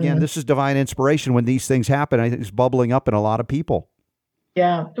 And again, this is divine inspiration when these things happen. I think it's bubbling up in a lot of people.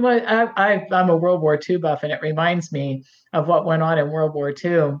 Yeah, well, I'm a World War II buff, and it reminds me of what went on in World War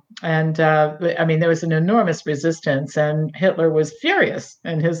II. And I mean, there was an enormous resistance, and Hitler was furious,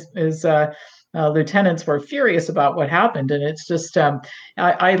 and his lieutenants were furious about what happened. And it's just,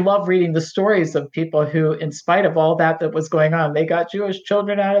 I love reading the stories of people who, in spite of all that was going on, they got Jewish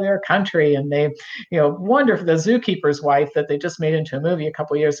children out of their country, and they, wonderful. The Zookeeper's Wife that they just made into a movie a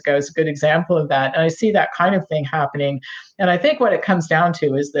couple of years ago is a good example of that. And I see that kind of thing happening. And I think what it comes down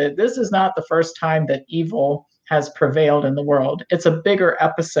to is that this is not the first time that evil has prevailed in the world. It's a bigger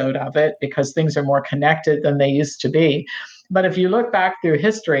episode of it because things are more connected than they used to be. But if you look back through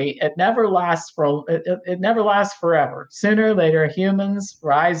history, it never lasts it never lasts forever. Sooner or later, humans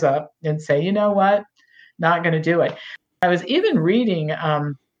rise up and say, you know what, not going to do it. I was even reading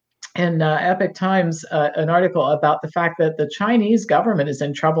in Epic Times an article about the fact that the Chinese government is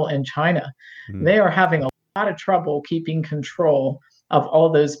in trouble in China. They are having a lot of trouble keeping control of all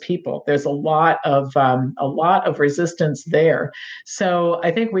those people. There's a lot of resistance there. So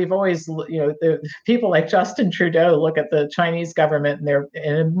I think we've always, the people like Justin Trudeau look at the Chinese government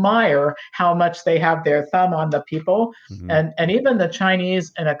and admire how much they have their thumb on the people. Mm-hmm. And even the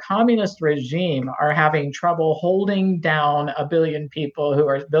Chinese in a communist regime are having trouble holding down 1 billion people who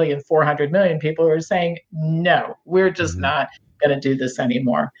are 1,400,000,000 people who are saying, no, we're just mm-hmm. not going to do this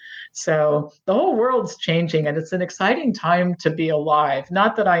anymore. So the whole world's changing, and it's an exciting time to be alive.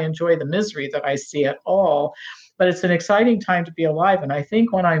 Not that I enjoy the misery that I see at all, but it's an exciting time to be alive. And I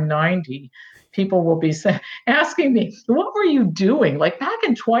think when I'm 90, people will be asking me, what were you doing? Like back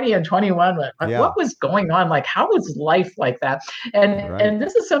in 20 and 21, what was going on? Like, how was life like that? And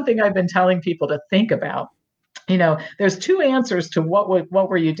this is something I've been telling people to think about. There's two answers to what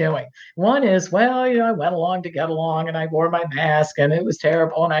were you doing? One is, well, I went along to get along, and I wore my mask, and it was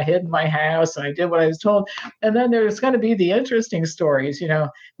terrible, and I hid in my house, and I did what I was told. And then there's going to be the interesting stories.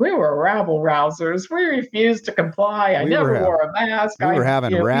 We were rabble rousers. We refused to comply. I never wore a mask. We were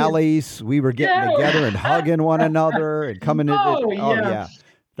having rallies. We were getting together and hugging one another and coming in. Yeah.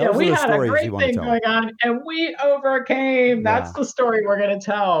 We had a great thing going on, and we overcame. That's the story we're going to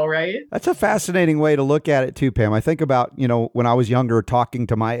tell, right? That's a fascinating way to look at it too, Pam. I think about, when I was younger, talking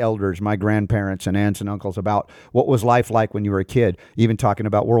to my elders, my grandparents and aunts and uncles about what was life like when you were a kid, even talking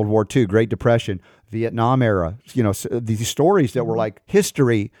about World War II, Great Depression, Vietnam era, these stories that were like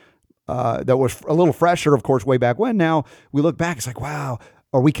history that was a little fresher, of course, way back when. Now we look back, it's like, wow,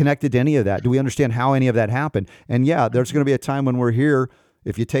 are we connected to any of that? Do we understand how any of that happened? And there's going to be a time when we're here.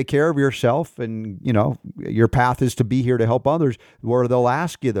 If you take care of yourself and, your path is to be here to help others, where they'll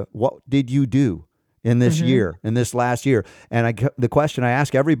ask you, what did you do in this mm-hmm. year, in this last year? And the question I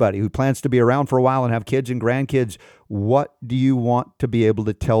ask everybody who plans to be around for a while and have kids and grandkids, what do you want to be able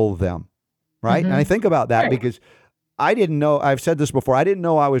to tell them? Right. Mm-hmm. And I think about that because I didn't know, I've said this before, I didn't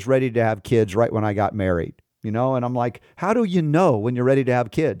know I was ready to have kids right when I got married, and I'm like, how do you know when you're ready to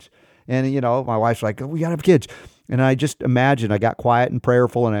have kids? And, my wife's like, we got to have kids. And I just imagined, I got quiet and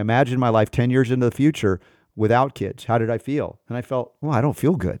prayerful, and I imagined my life 10 years into the future without kids. How did I feel? And I felt, I don't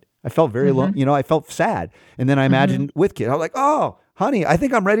feel good. I felt very low, I felt sad. And then I imagined mm-hmm. with kids. I was like, oh, honey, I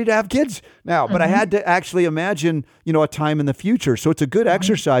think I'm ready to have kids now. But I had to actually imagine, a time in the future. So it's a good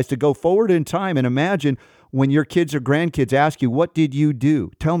exercise to go forward in time and imagine when your kids or grandkids ask you, what did you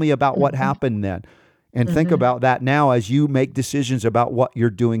do? Tell me about what happened then. And think about that now as you make decisions about what you're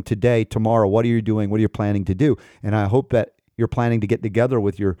doing today, tomorrow. What are you doing? What are you planning to do? And I hope that you're planning to get together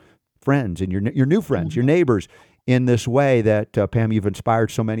with your friends and your new friends, your neighbors, in this way that Pam, you've inspired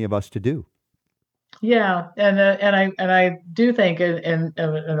so many of us to do. Yeah, and I do think in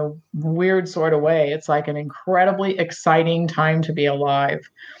a weird sort of way, it's like an incredibly exciting time to be alive.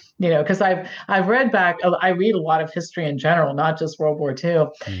 Because I've read back, I read a lot of history in general, not just World War II.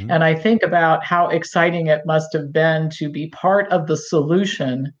 Mm-hmm. And I think about how exciting it must have been to be part of the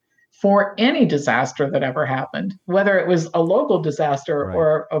solution for any disaster that ever happened, whether it was a local disaster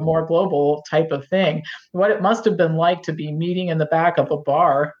or a more global type of thing. What it must have been like to be meeting in the back of a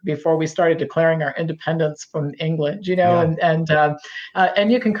bar before we started declaring our independence from England,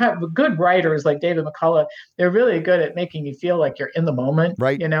 and you can good writers like David McCullough, they're really good at making you feel like you're in the moment,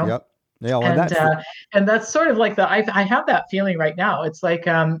 Yep. Yeah, and that's sort of like I have that feeling right now. It's like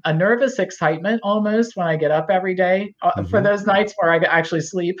a nervous excitement almost when I get up every day for those nights where I actually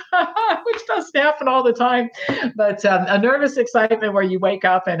sleep, which doesn't happen all the time. But a nervous excitement where you wake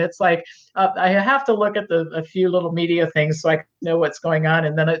up and it's like I have to look at a few little media things so I can know what's going on.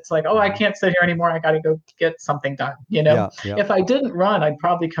 And then it's like, I can't sit here anymore. I got to go get something done. If I didn't run, I'd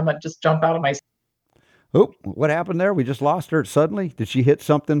probably just jump out of my. Oh, what happened there? We just lost her suddenly. Did she hit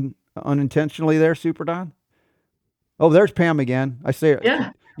something unintentionally there, Super Don? Oh, there's Pam again. I say,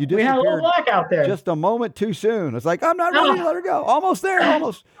 Yeah. you We had a little disappeared blackout there. just a moment too soon. It's like, I'm not ready to let her go. Almost there,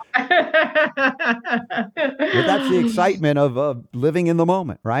 almost. But that's the excitement of living in the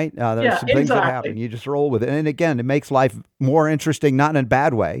moment, right? There's some things that happen. You just roll with it. And again, it makes life more interesting, not in a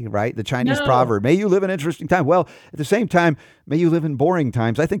bad way, right? The Chinese proverb, may you live in interesting times. Well, at the same time, may you live in boring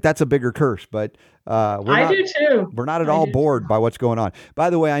times. I think that's a bigger curse, but I do too. We're not at all bored by what's going on. By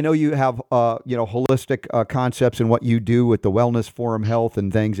the way, I know you have holistic concepts in what you do with the Wellness Forum Health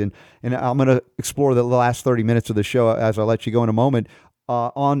and things, and I'm going to explore the last 30 minutes of the show as I let you go in a moment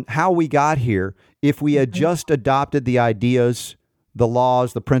on how we got here. If we had just adopted the ideas, the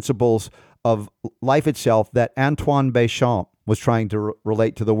laws, the principles of life itself that Antoine Béchamp was trying to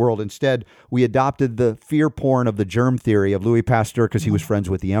relate to the world. Instead, we adopted the fear porn of the germ theory of Louis Pasteur because he was friends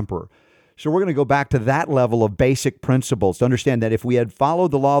with the emperor. So we're going to go back to that level of basic principles to understand that if we had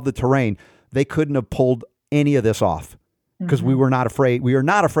followed the law of the terrain, they couldn't have pulled any of this off because we were not afraid. We are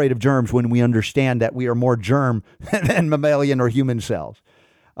not afraid of germs when we understand that we are more germ than mammalian or human cells.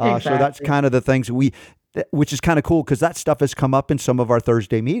 Exactly. So that's kind of the things which is kind of cool because that stuff has come up in some of our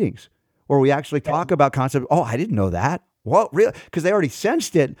Thursday meetings where we actually talk about concepts. Oh, I didn't know that. Well, really? Because they already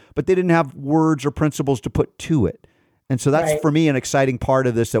sensed it, but they didn't have words or principles to put to it. And so that's for me an exciting part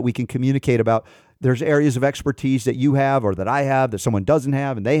of this that we can communicate about. There's areas of expertise that you have or that I have that someone doesn't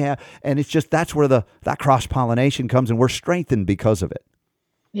have and they have. And it's just that's where that cross-pollination comes and we're strengthened because of it.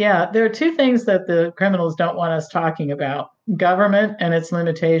 Yeah, there are two things that the criminals don't want us talking about: government and its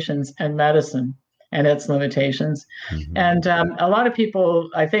limitations, and medicine and its limitations. And a lot of people,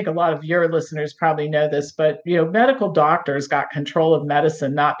 I think a lot of your listeners probably know this, but medical doctors got control of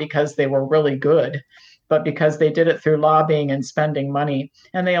medicine not because they were really good, but because they did it through lobbying and spending money,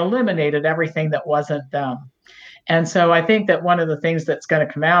 and they eliminated everything that wasn't them. And so I think that one of the things that's going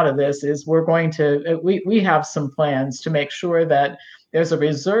to come out of this is we have some plans to make sure that there's a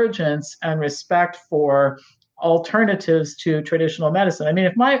resurgence and respect for alternatives to traditional medicine. I mean,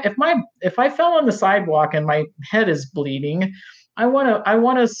 if I fell on the sidewalk and my head is bleeding, I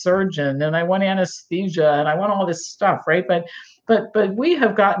want a surgeon and I want anesthesia and I want all this stuff, right? But we're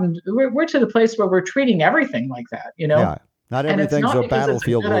to the place where we're treating everything like that, Yeah. Not everything's a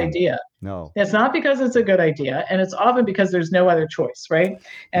battlefield wound. Idea. No, it's not because it's a good idea, and it's often because there's no other choice, right?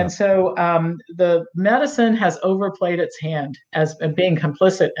 And so the medicine has overplayed its hand as being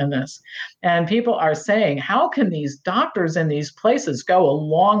complicit in this, and people are saying, how can these doctors in these places go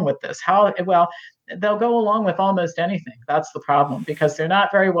along with this? They'll go along with almost anything. That's the problem, because they're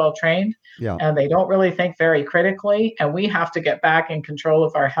not very well trained and they don't really think very critically. And we have to get back in control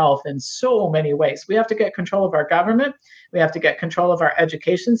of our health in so many ways. We have to get control of our government. We have to get control of our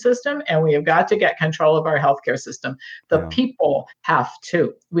education system, and we have got to get control of our healthcare system. The people have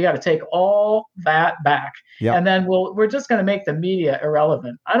to. We got to take all that back. And then we're just going to make the media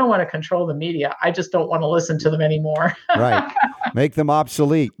irrelevant. I don't want to control the media. I just don't want to listen to them anymore. Right. Make them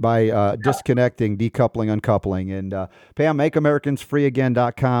obsolete by disconnecting, decoupling, uncoupling. And Pam,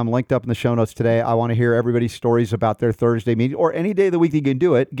 makeamericans.freeagain.com, linked up in the show notes today. I want to hear everybody's stories about their Thursday meeting, or any day of the week you can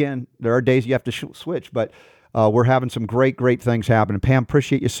do it. Again, there are days you have to switch, but we're having some great things happen. Pam,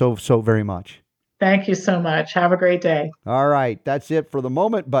 appreciate you so very much. Thank you so much. Have a great day. All right. That's it for the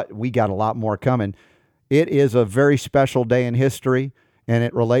moment, but we got a lot more coming. It is a very special day in history, and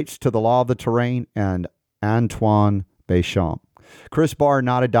it relates to the law of the terrain and Antoine Béchamp. Chris Barr,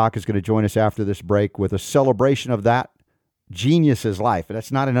 not a doc, is going to join us after this break with a celebration of that genius's life. And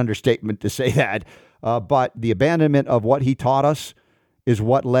that's not an understatement to say that, but the abandonment of what he taught us is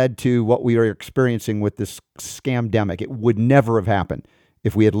what led to what we are experiencing with this scamdemic. It would never have happened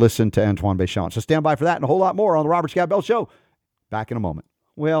if we had listened to Antoine Béchamp. So stand by for that and a whole lot more on the Robert Scott Bell Show. Back in a moment.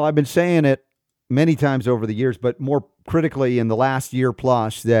 Well, I've been saying it many times over the years, but more critically in the last year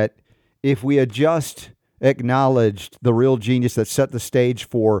plus, that if we had just acknowledged the real genius that set the stage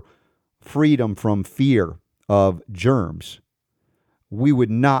for freedom from fear of germs, we would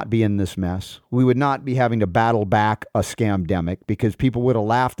not be in this mess. We would not be having to battle back a scamdemic, because people would have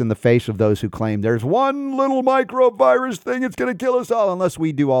laughed in the face of those who claim there's one little microvirus thing, it's going to kill us all, unless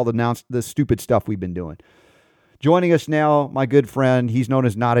we do all the stupid stuff we've been doing. Joining us now, my good friend, he's known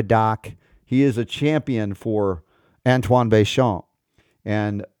as Not a Doc. He is a champion for Antoine Béchamp.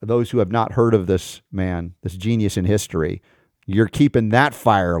 And those who have not heard of this man, this genius in history, you're keeping that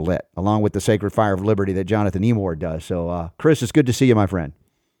fire lit, along with the sacred fire of liberty that Jonathan Emord does. So, Chris, it's good to see you, my friend.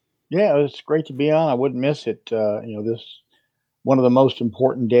 Yeah, it's great to be on. I wouldn't miss it. This one of the most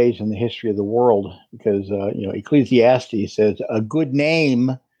important days in the history of the world, because Ecclesiastes says a good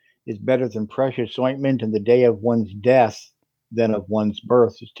name is better than precious ointment, and the day of one's death than of one's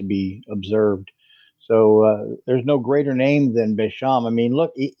birth is to be observed. So there's no greater name than Besham. I mean,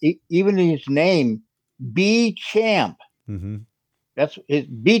 look, even his name, B Champ. Mm-hmm. That's his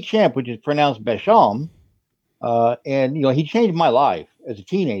B Champ, which is pronounced Besham. And he changed my life as a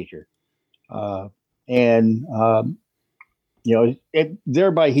teenager. And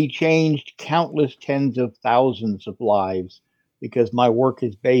thereby he changed countless tens of thousands of lives, because my work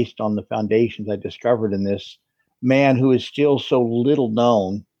is based on the foundations I discovered in this man who is still so little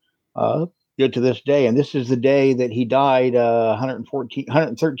known to this day. And this is the day that he died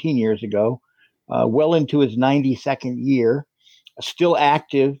 113 years ago, well into his 92nd year, still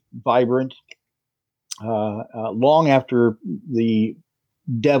active, vibrant, long after the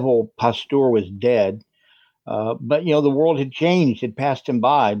devil Pasteur was dead. But the world had changed, had passed him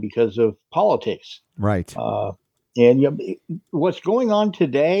by because of politics. Right. And what's going on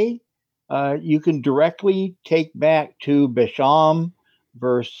today, you can directly take back to Besham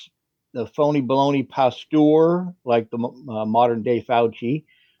versus the phony baloney Pasteur, like the modern day Fauci,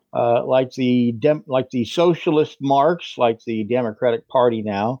 like the socialist Marx, like the Democratic Party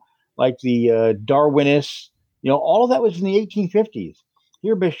now, like the Darwinists. All of that was in the 1850s.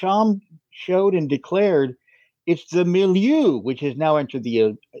 Here, Besham showed and declared it's the milieu, which has now entered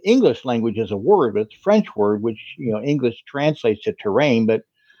the English language as a word, but it's a French word, which English translates to terrain, but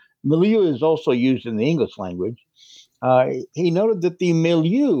milieu is also used in the English language. He noted that the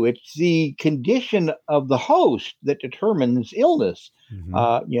milieu, it's the condition of the host that determines illness.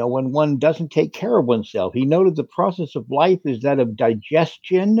 Mm-hmm. When one doesn't take care of oneself. He noted the process of life is that of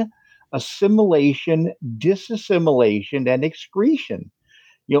digestion, assimilation, disassimilation, and excretion.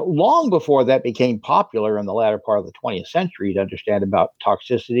 Long before that became popular in the latter part of the 20th century to understand about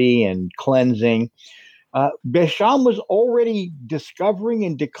toxicity and cleansing, Besham was already discovering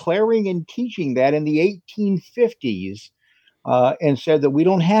and declaring and teaching that in the 1850s, and said that we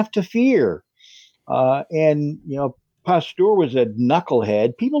don't have to fear. And Pasteur was a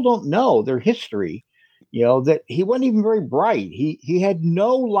knucklehead. People don't know their history. That he wasn't even very bright. He had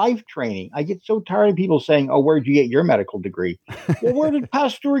no life training. I get so tired of people saying, "Oh, where'd you get your medical degree?" Well, where did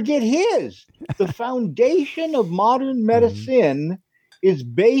Pasteur get his? The foundation of modern medicine is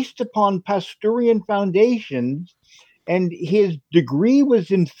based upon Pasteurian foundations, and his degree was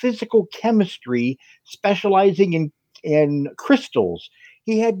in physical chemistry, specializing in crystals.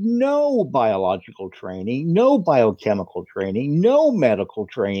 He had no biological training, no biochemical training, no medical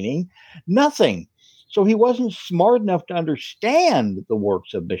training, nothing. So he wasn't smart enough to understand the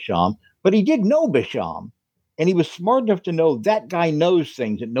works of Besham, but he did know Besham. And he was smart enough to know that guy knows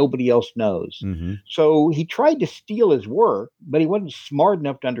things that nobody else knows. Mm-hmm. So he tried to steal his work, but he wasn't smart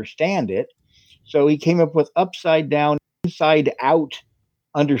enough to understand it. So he came up with upside down, inside out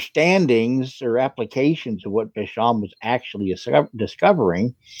understandings or applications of what Besham was actually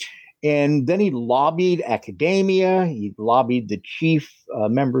discovering. And then he lobbied academia. He lobbied the chief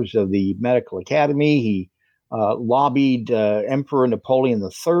members of the medical academy. He lobbied Emperor Napoleon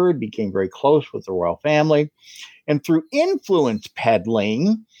III, became very close with the royal family. And through influence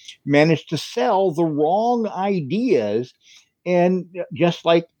peddling, managed to sell the wrong ideas. And just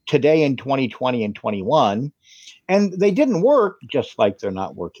like today in 2020 and 21, and they didn't work, just like they're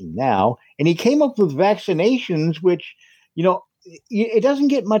not working now. And he came up with vaccinations, which, it doesn't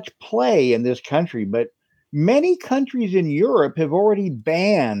get much play in this country, but many countries in Europe have already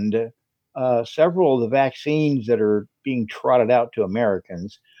banned several of the vaccines that are being trotted out to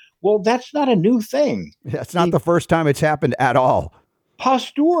Americans. Well, that's not a new thing. It's not the first time it's happened at all.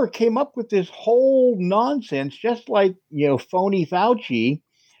 Pasteur came up with this whole nonsense, just like, phony Fauci.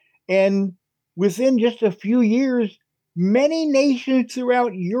 And within just a few years, many nations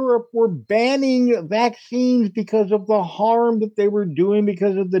throughout Europe were banning vaccines because of the harm that they were doing,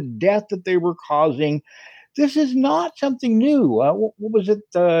 because of the death that they were causing. This is not something new. What was it?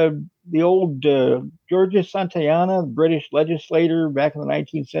 The old George Santayana, British legislator back in the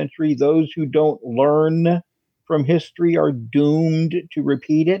 19th century, those who don't learn from history are doomed to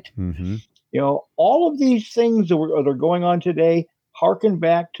repeat it. Mm-hmm. All of these things that are going on today harken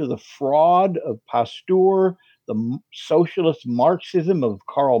back to the fraud of Pasteur, the socialist Marxism of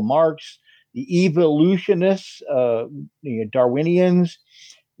Karl Marx, the evolutionists, Darwinians.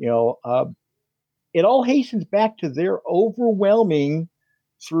 It all hastens back to their overwhelming,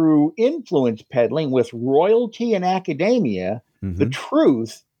 through influence peddling with royalty and academia, the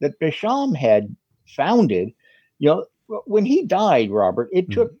truth that Besham had founded. When he died, Robert,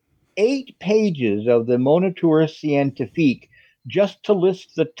 it took 8 pages of the Moniteur Scientifique just to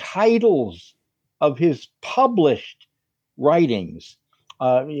list the titles of his published writings,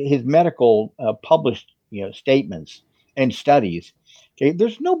 his medical published statements and studies. Okay,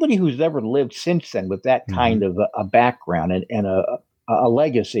 there's nobody who's ever lived since then with that kind of a background and a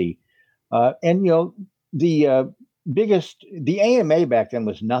legacy. And the AMA back then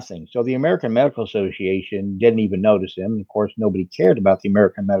was nothing. So the American Medical Association didn't even notice him. Of course, nobody cared about the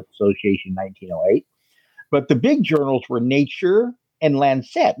American Medical Association in 1908. But the big journals were Nature and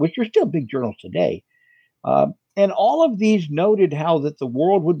Lancet, which are still big journals today. And all of these noted how that the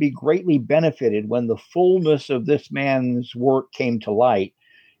world would be greatly benefited when the fullness of this man's work came to light.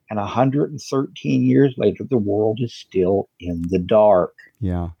 And 113 years later, the world is still in the dark.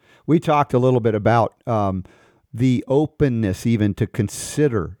 Yeah. We talked a little bit about the openness even to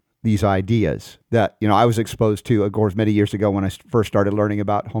consider these ideas that, I was exposed to, of course, many years ago when I first started learning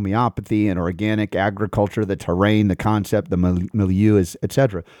about homeopathy and organic agriculture, the terrain, the concept, the milieu, et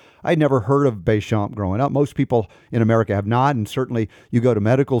cetera. I'd never heard of Béchamp growing up. Most people in America have not, and certainly you go to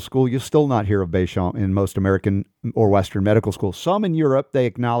medical school, you'll still not hear of Béchamp in most American or Western medical schools. Some in Europe, they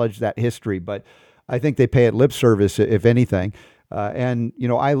acknowledge that history, but I think they pay it lip service, if anything. And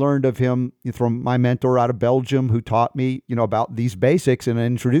I learned of him from my mentor out of Belgium, who taught me, about these basics and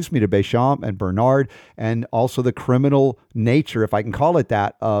introduced me to Béchamp and Bernard, and also the criminal nature, if I can call it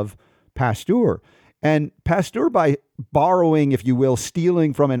that, of Pasteur. And Pasteur, by borrowing, if you will,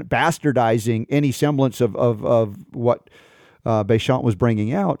 stealing from and bastardizing any semblance of what Béchamp was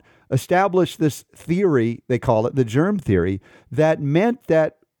bringing out, established this theory, they call it the germ theory, that meant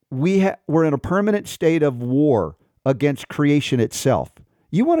that we were in a permanent state of war against creation itself.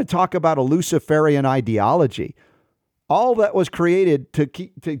 You want to talk about a Luciferian ideology. All that was created to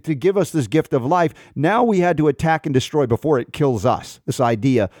give us this gift of life, now we had to attack and destroy before it kills us. This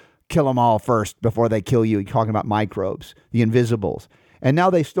idea, kill them all first before they kill you. You're talking about microbes, the invisibles. And now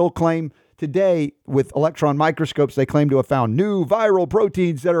they still claim today with electron microscopes, they claim to have found new viral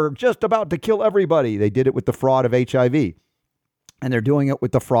proteins that are just about to kill everybody. They did it with the fraud of HIV, and they're doing it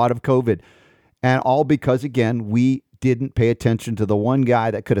with the fraud of COVID. And all because, again, we didn't pay attention to the one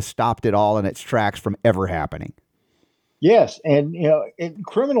guy that could have stopped it all in its tracks from ever happening. Yes. And,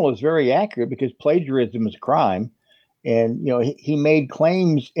 criminal is very accurate because plagiarism is a crime. And, he made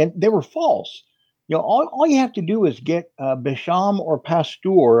claims and they were false. All you have to do is get Béchamp or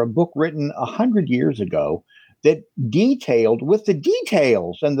Pasteur, a book written 100 years ago that detailed with the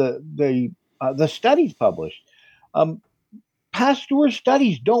details and the studies published. Pasteur's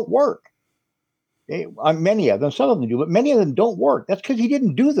studies don't work. Many of them, some of them do, but many of them don't work. That's because he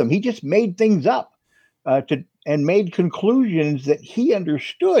didn't do them. He just made things up and made conclusions that he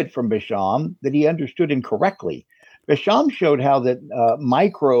understood from Béchamp that he understood incorrectly. Béchamp showed how that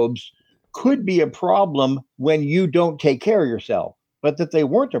microbes could be a problem when you don't take care of yourself, but that they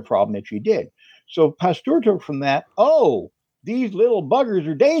weren't a problem if you did. So Pasteur took from that, these little buggers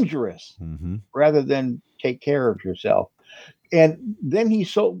are dangerous, rather than take care of yourself. And then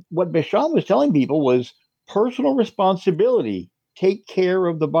what Béchamp was telling people was personal responsibility. Take care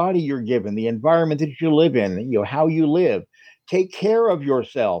of the body you're given, the environment that you live in, how you live. Take care of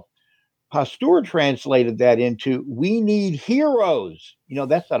yourself. Pasteur translated that into, we need heroes.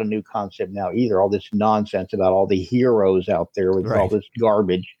 That's not a new concept now either. All this nonsense about all the heroes out there with all this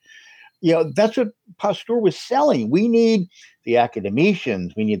garbage. That's what Pasteur was selling. We need the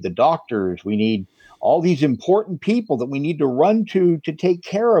academicians. We need the doctors. We need all these important people that we need to run to take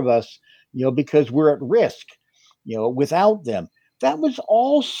care of us, because we're at risk, without them. That was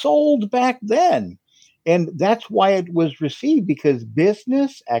all sold back then. And that's why it was received, because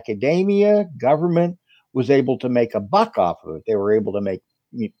business, academia, government was able to make a buck off of it. They were able to make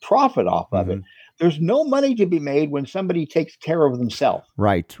profit off of it. There's no money to be made when somebody takes care of themselves.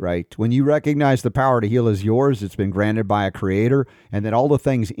 Right. When you recognize the power to heal is yours, it's been granted by a creator, and that all the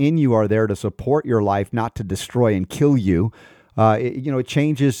things in you are there to support your life, not to destroy and kill you. It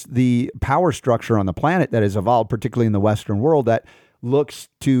changes the power structure on the planet that has evolved, particularly in the Western world, that looks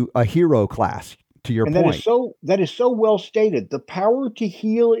to a hero class, to your point. That is so well stated. The power to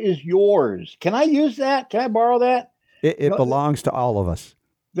heal is yours. Can I use that? Can I borrow that? It belongs to all of us.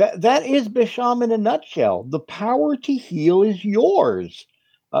 That is Béchamp in a nutshell. The power to heal is yours.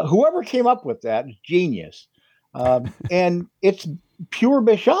 Whoever came up with that is genius. And it's pure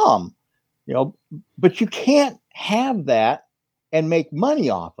Béchamp, but you can't have that and make money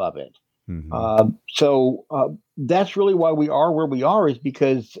off of it. So that's really why we are where we are, is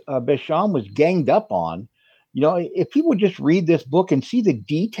because Béchamp was ganged up on. If people would just read this book and see the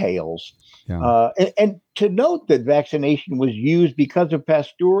details, and to note that vaccination was used because of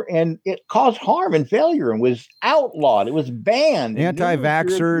Pasteur and it caused harm and failure and was outlawed. It was banned.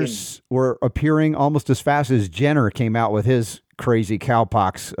 Anti-vaxxers were appearing almost as fast as Jenner came out with his crazy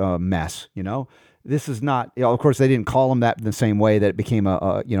cowpox mess. This is not. Of course, they didn't call him that in the same way that it became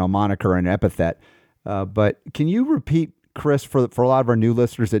a moniker and epithet. But can you repeat, Chris, for a lot of our new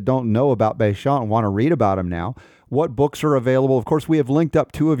listeners that don't know about Béchamp and want to read about him now, what books are available? Of course, we have linked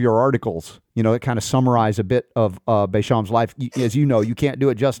up 2 of your articles, that kind of summarize a bit of Béchamp's life. As you know, you can't do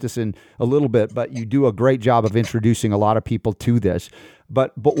it justice in a little bit, but you do a great job of introducing a lot of people to this.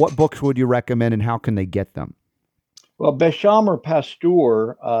 But what books would you recommend, and how can they get them? Well, Béchamp or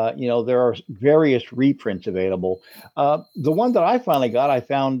Pasteur, there are various reprints available. The one that I finally got, I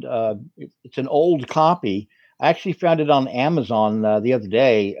found it's an old copy. I actually found it on Amazon the other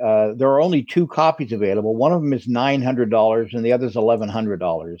day. There are only 2 copies available. One of them is $900 and the other is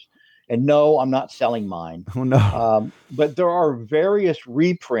 $1,100. And no, I'm not selling mine. Oh, no. But there are various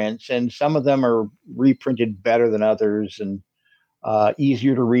reprints, and some of them are reprinted better than others and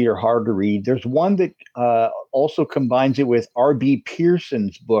easier to read or hard to read. There's one that also combines it with R.B.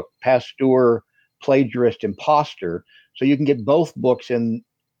 Pearson's book, Pasteur, Plagiarist, Imposter. So you can get both books, and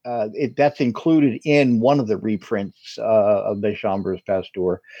that's included in one of the reprints of Béchamp versus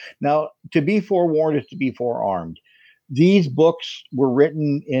Pasteur. Now, to be forewarned is to be forearmed. These books were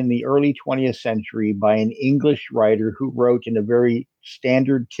written in the early 20th century by an English writer who wrote in a very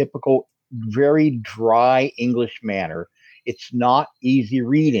standard, typical, very dry English manner. It's not easy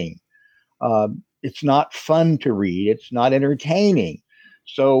reading. It's not fun to read. It's not entertaining.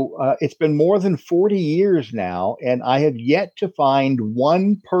 So it's been more than 40 years now, and I have yet to find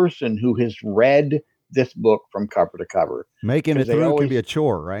one person who has read this book from cover to cover. Making it through can be a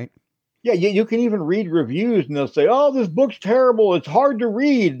chore, right? Yeah, you can even read reviews, and they'll say, oh, this book's terrible. It's hard to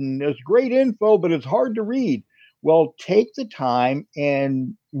read, and there's great info, but it's hard to read. Well, take the time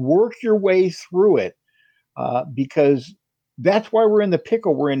and work your way through it, because that's why we're in the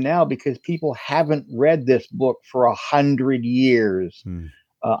pickle we're in now, because people haven't read this book for 100 years.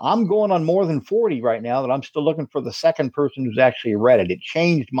 I'm going on more than 40 right now, that I'm still looking for the second person who's actually read it. It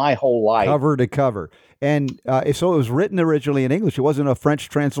changed my whole life. Cover to cover. And so it was written originally in English. It wasn't a French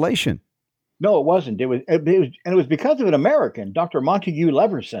translation. No, it wasn't. It was because of an American, Dr. Montague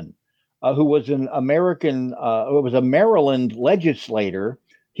Leverson, who was an American, was a Maryland legislator.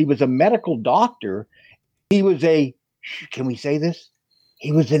 He was a medical doctor. He was can we say this?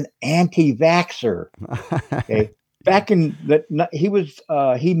 He was an anti-vaxxer. Okay. Back in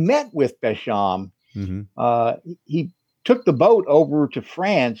he met with Béchamp. Mm-hmm. He took the boat over to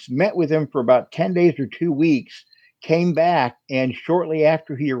France, met with him for about 10 days or 2 weeks, came back, and shortly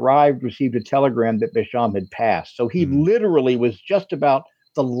after he arrived, received a telegram that Béchamp had passed. So he literally was just about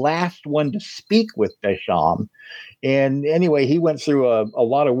the last one to speak with Béchamp. And anyway, he went through a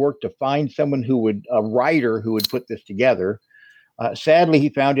lot of work to find someone a writer who would put this together. Sadly, he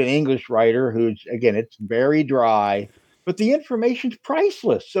found an English writer who's, again, it's very dry, but the information's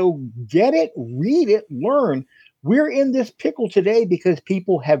priceless. So get it, read it, learn. We're in this pickle today because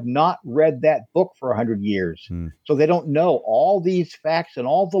people have not read that book for 100 years. So they don't know all these facts and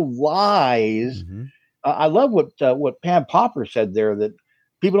all the lies. Mm-hmm. I love what Pam Popper said there, that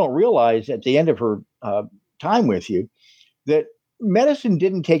people don't realize at the end of her time with you, that medicine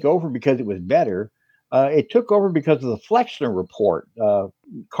didn't take over because it was better. It took over because of the Flexner Report.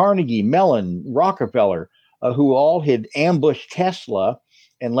 Carnegie, Mellon, Rockefeller, who all had ambushed Tesla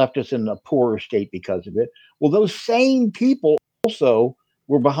and left us in a poorer state because of it. Well, those same people also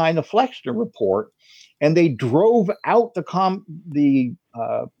were behind the Flexner Report, and they drove out the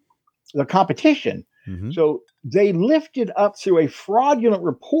competition. Mm-hmm. So they lifted up through a fraudulent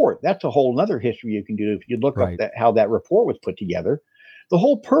report. That's a whole other history you can do if you look up how that report was put together. The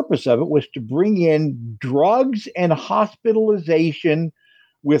whole purpose of it was to bring in drugs and hospitalization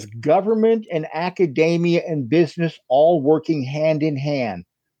with government and academia and business all working hand in hand.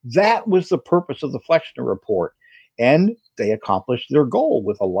 That was the purpose of the Flexner Report. And they accomplished their goal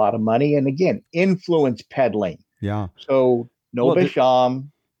with a lot of money. And again, influence peddling. Yeah. So no Béchamp,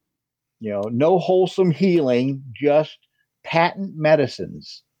 no wholesome healing, just patent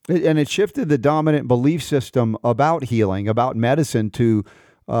medicines. And it shifted the dominant belief system about healing, about medicine, to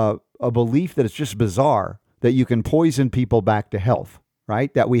a belief that it's just bizarre, that you can poison people back to health,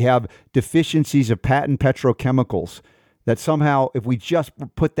 right? That we have deficiencies of patent petrochemicals, that somehow if we just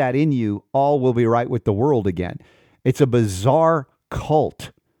put that in you, all will be right with the world again. It's a bizarre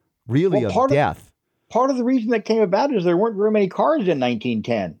cult, really, of death. Part of the reason that came about is there weren't very many cars in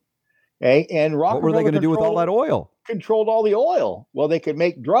 1910. Okay? And what were they going to do with all that oil? controlled all the oil. Well, they could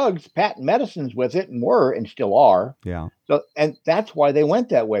make drugs, patent medicines with it, and were, and still are. Yeah. So, and that's why they went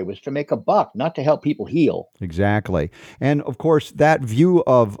that way, was to make a buck, not to help people heal. Exactly. And of course, that view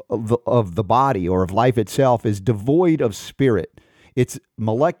of the body or of life itself is devoid of spirit. It's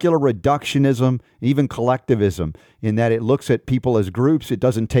molecular reductionism, even collectivism, in that it looks at people as groups. It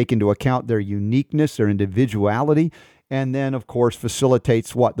doesn't take into account their uniqueness, their individuality, and then, of course,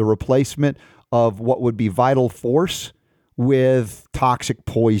 facilitates the replacement of what would be vital force with toxic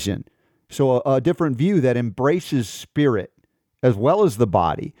poison. So a different view that embraces spirit as well as the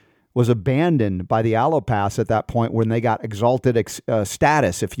body was abandoned by the allopaths at that point when they got exalted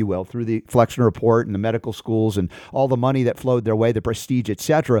status, if you will, through the Flexner Report and the medical schools and all the money that flowed their way, the prestige,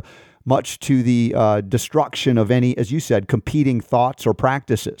 etc., much to the destruction of any, as you said, competing thoughts or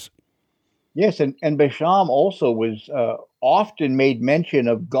practices. Yes, and Basham also was often made mention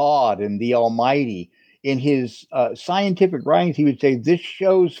of God and the Almighty. In his scientific writings, he would say, this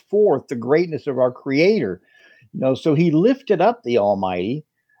shows forth the greatness of our Creator. So he lifted up the Almighty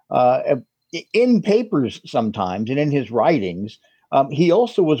in papers sometimes and in his writings. He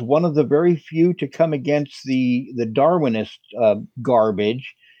also was one of the very few to come against the Darwinist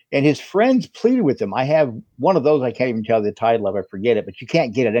garbage. And his friends pleaded with him. I have one of those. I can't even tell the title of it. I forget it, but you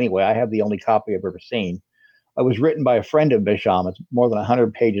can't get it anyway. I have the only copy I've ever seen. It was written by a friend of Basham. It's more than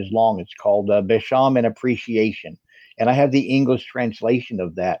 100 pages long. It's called Basham and Appreciation. And I have the English translation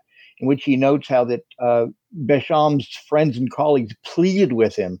of that, in which he notes how that Basham's friends and colleagues pleaded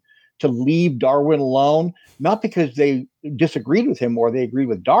with him to leave Darwin alone, not because they disagreed with him or they agreed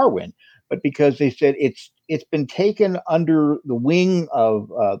with Darwin, but because they said it's been taken under the wing of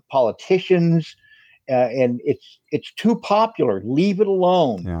politicians, and it's too popular. Leave it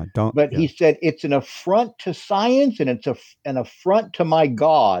alone. He said it's an affront to science, and it's an affront to my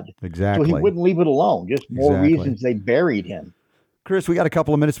God. Exactly. So he wouldn't leave it alone. Just more reasons they buried him. Chris, we got a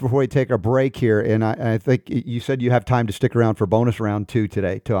couple of minutes before we take our break here, and I think you said you have time to stick around for bonus round 2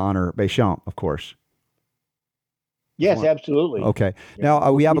 today to honor Béchamp, of course. Yes, absolutely. Okay.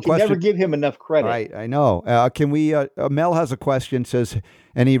 Now, we have a question. Never give him enough credit. Right, I know. Can we, Mel has a question, says,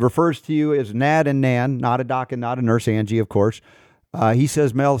 and he refers to you as Nad and Nan, not a doc and not a nurse, Angie, of course.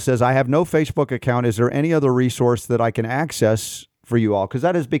 Mel says, I have no Facebook account. Is there any other resource that I can access for you all? Because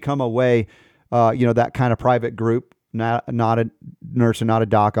that has become a way, that kind of private group, not a nurse and not a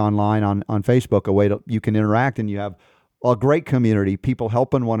doc online on Facebook, a way that you can interact, and you have a great community, people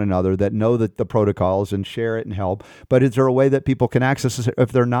helping one another that know that the protocols and share it and help. But is there a way that people can access it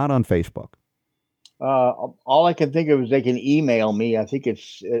if they're not on Facebook? All I can think of is they can email me. I think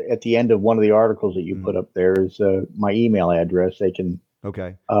it's at the end of one of the articles that you put up there is my email address. They can,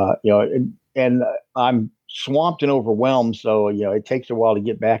 okay. And I'm swamped and overwhelmed. So, it takes a while to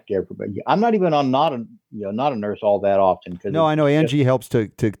get back to everybody. I'm not even on not a nurse all that often. No, I know Angie helps to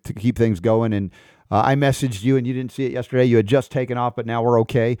keep things going. And I messaged you and you didn't see it yesterday. You had just taken off, but now we're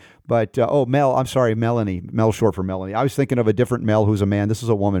okay. But, Mel, I'm sorry, Melanie. Mel short for Melanie. I was thinking of a different Mel who's a man. This is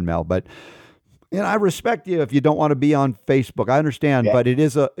a woman, Mel. But I respect you if you don't want to be on Facebook. I understand, but I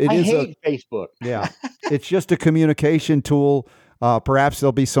hate Facebook. Yeah. It's just a communication tool. Perhaps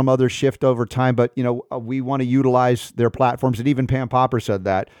there'll be some other shift over time, but, we want to utilize their platforms. And even Pam Popper said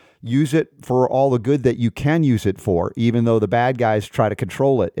that. Use it for all the good that you can use it for, even though the bad guys try to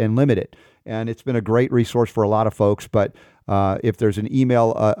control it and limit it. And it's been a great resource for a lot of folks. But if there's an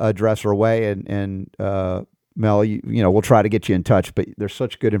email address or a way, and Mel, we'll try to get you in touch. But there's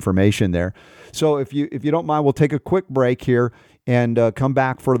such good information there. So if you don't mind, we'll take a quick break here and come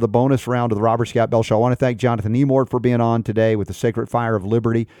back for the bonus round of the Robert Scott Bell Show. I want to thank Jonathan Emord for being on today with the Sacred Fire of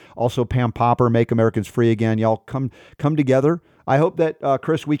Liberty. Also, Pam Popper, Make Americans Free Again. Y'all come together. I hope that,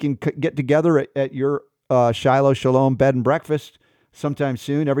 Chris, we can get together at your Shiloh Shalom bed and breakfast sometime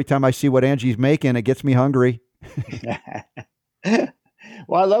soon. Every time I see what Angie's making, it gets me hungry.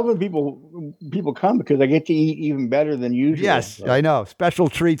 Well, I love when people come because I get to eat even better than usual. Yes, so. I know. Special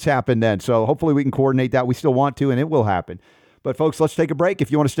treats happen then. So hopefully we can coordinate that. We still want to, and it will happen. But folks, let's take a break.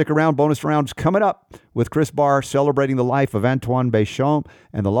 If you want to stick around, bonus rounds coming up with Chris Barr celebrating the life of Antoine Béchamp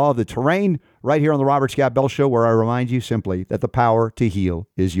and the law of the terrain right here on the Robert Scott Bell Show, where I remind you simply that the power to heal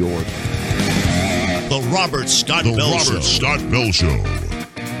is yours. The Robert Scott Bell Show.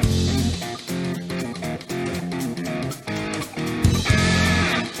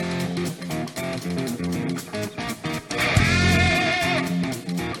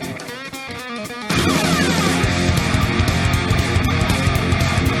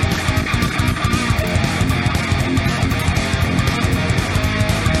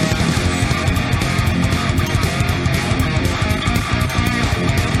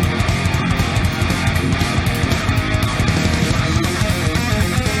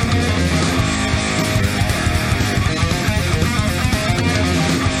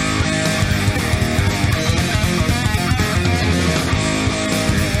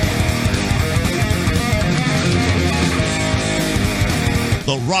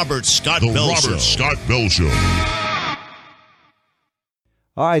 The Robert Scott Bell Show.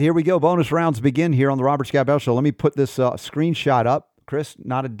 All right, here we go. Bonus rounds begin here on the Robert Scott Bell Show. Let me put this screenshot up. Chris,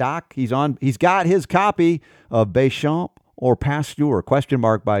 not a doc. He's got his copy of Béchamp or Pasteur, question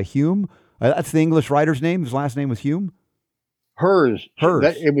mark by Hume. That's the English writer's name. His last name was Hume? Hers.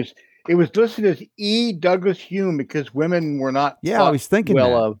 It was listed as E. Douglas Hume because women were not I was thinking well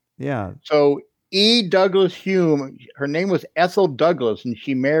that. of. Yeah. So E. Douglas Hume, her name was Ethel Douglas, and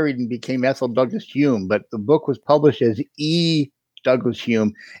she married and became Ethel Douglas Hume, but the book was published as E. Douglas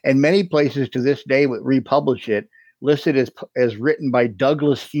Hume, and many places to this day would republish it, listed as written by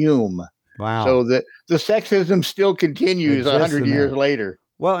Douglas Hume. Wow. So the sexism still continues 100 years later.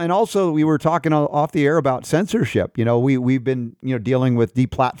 Well, and also we were talking off the air about censorship. We've been, dealing with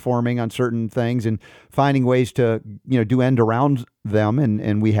deplatforming on certain things and finding ways to, do end around them.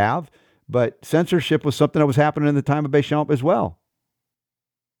 And we have, but censorship was something that was happening in the time of Béchamp as well.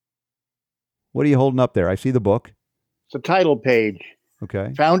 What are you holding up there? I see the book. It's the title page.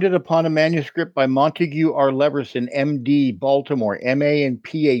 Okay. Founded upon a manuscript by Montague R. Leverson, M.D., Baltimore, M.A. and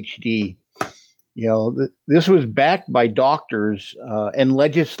Ph.D. This was backed by doctors and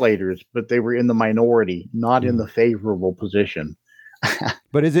legislators, but they were in the minority, not in the favorable position.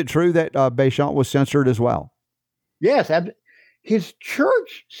 But is it true that Béchamp was censored as well? Yes. His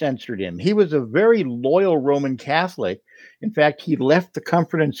church censored him. He was a very loyal Roman Catholic. In fact, he left the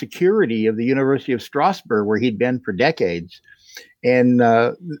comfort and security of the University of Strasbourg, where he'd been for decades. And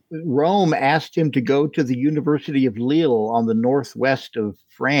Rome asked him to go to the University of Lille on the northwest of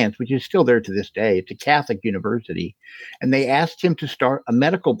France, which is still there to this day. It's a Catholic university. And they asked him to start a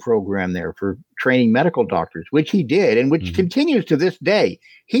medical program there for training medical doctors, which he did, and which continues to this day.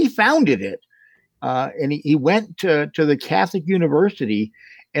 He founded it. And he went to the Catholic University,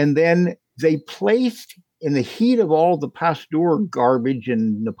 and then they placed, in the heat of all the Pasteur garbage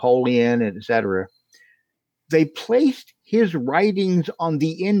and Napoleon, et cetera, they placed his writings on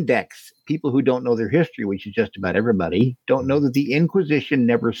the index. People who don't know their history, which is just about everybody, don't know that the Inquisition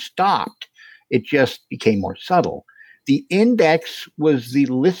never stopped. It just became more subtle. The index was the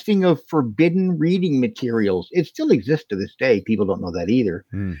listing of forbidden reading materials. It still exists to this day. People don't know that either.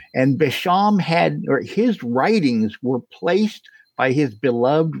 And Béchamp his writings were placed by his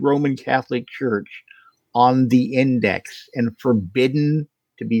beloved Roman Catholic Church on the index and forbidden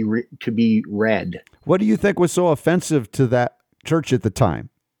to be read. What do you think was so offensive to that church at the time?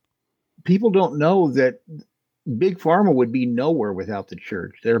 People don't know that Big Pharma would be nowhere without the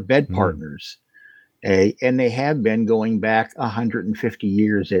church. They're bed partners. And they have been going back 150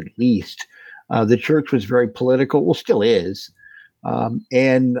 years at least. The church was very political, well, still is.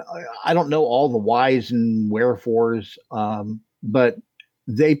 And I don't know all the whys and wherefores, but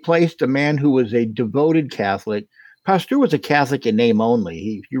they placed a man who was a devoted Catholic. Pasteur was a Catholic in name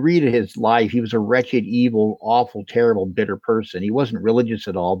only. If you read his life, he was a wretched, evil, awful, terrible, bitter person. He wasn't religious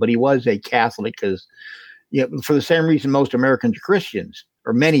at all, but he was a Catholic because, for the same reason most Americans are Christians,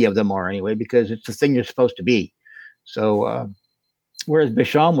 or many of them are anyway, because it's the thing you're supposed to be. So, whereas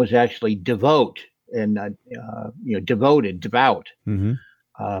Béchamp was actually devout and, devout.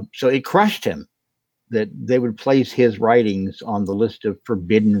 So it crushed him that they would place his writings on the list of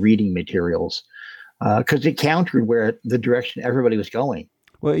forbidden reading materials. Because it countered where the direction everybody was going.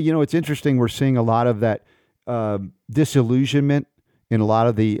 Well, it's interesting. We're seeing a lot of that disillusionment in a lot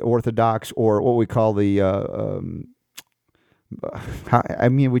of the Orthodox, or what we call the,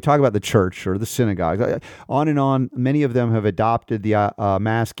 we talk about the church or the synagogue, on and on. Many of them have adopted the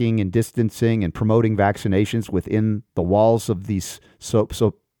masking and distancing and promoting vaccinations within the walls of these so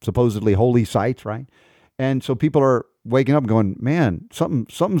supposedly holy sites, right? And so people are waking up and going, man,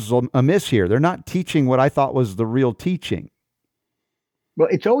 something's amiss here. They're not teaching what I thought was the real teaching. Well,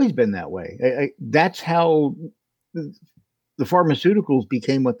 it's always been that way. That's how the pharmaceuticals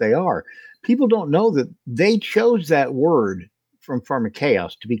became what they are. People don't know that they chose that word from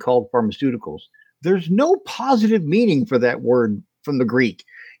pharmakeos to be called pharmaceuticals. There's no positive meaning for that word from the Greek.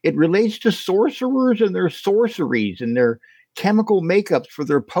 It relates to sorcerers and their sorceries and their chemical makeups for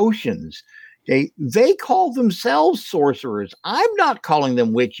their potions. They call themselves sorcerers. I'm not calling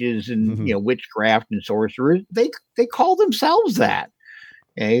them witches and witchcraft and sorcerers. They call themselves that.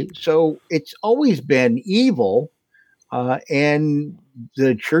 Okay, so it's always been evil, and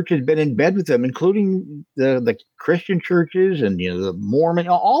the church has been in bed with them, including the Christian churches and the Mormon,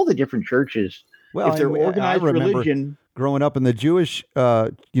 all the different churches. Well, if they're organized religion, growing up in the Jewish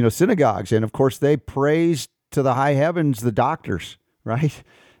synagogues, and of course they praised to the high heavens the doctors, right?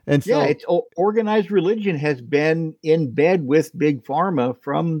 And so, it's organized religion has been in bed with Big Pharma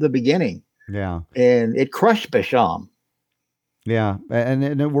from the beginning. Yeah. And it crushed Béchamp. Yeah,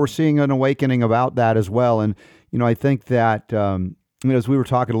 and we're seeing an awakening about that as well. And I think that as we were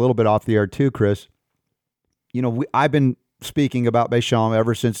talking a little bit off the air too, Chris, I've been speaking about Béchamp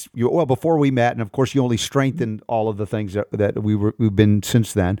ever since before we met, and of course you only strengthened all of the things that we've been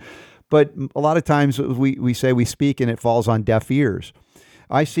since then. But a lot of times we say we speak and it falls on deaf ears.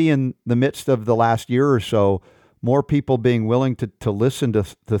 I see in the midst of the last year or so more people being willing to listen to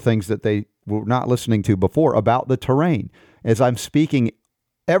things that they were not listening to before about the terrain. As I'm speaking,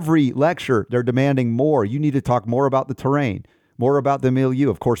 every lecture they're demanding more. You need to talk more about the terrain, more about the milieu,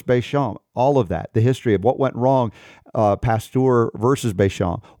 of course, Béchamp, all of that, the history of what went wrong, Pasteur versus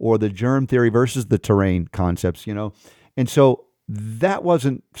Béchamp, or the germ theory versus the terrain concepts, And so that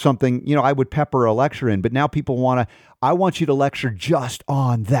wasn't something, I would pepper a lecture in, but now people I want you to lecture just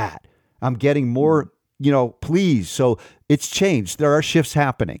on that. I'm getting more, please. So it's changed. There are shifts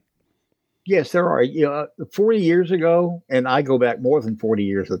happening. Yes, there are. 40 years ago, and I go back more than 40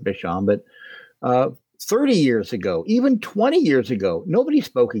 years with Béchamp, but 30 years ago, even 20 years ago, nobody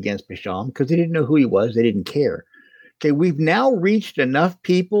spoke against Béchamp because they didn't know who he was. They didn't care. Okay, we've now reached enough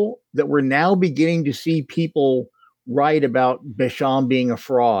people that we're now beginning to see people write about Béchamp being a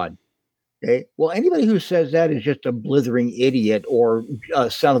fraud. Okay, well, anybody who says that is just a blithering idiot or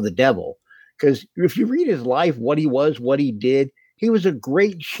son of the devil. Because if you read his life, what he was, what he did, he was a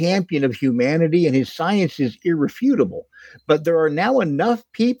great champion of humanity, and his science is irrefutable. But there are now enough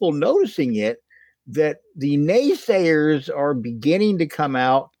people noticing it that the naysayers are beginning to come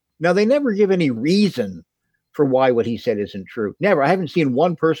out. Now, they never give any reason for why what he said isn't true. Never. I haven't seen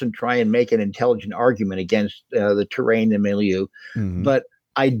one person try and make an intelligent argument against the terrain and milieu. Mm-hmm. But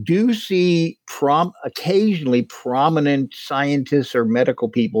I do see occasionally prominent scientists or medical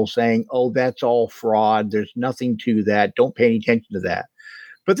people saying, oh, that's all fraud. There's nothing to that. Don't pay any attention to that.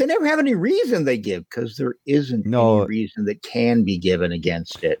 But they never have any reason they give because there isn't any reason that can be given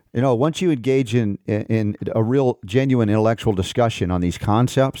against it. Once you engage in a real, genuine intellectual discussion on these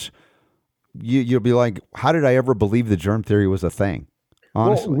concepts, you'll be like, how did I ever believe the germ theory was a thing?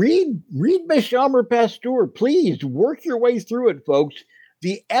 Honestly. Well, read Béchamp or Pasteur. Please work your way through it, folks.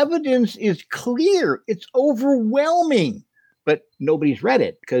 The evidence is clear. It's overwhelming, but nobody's read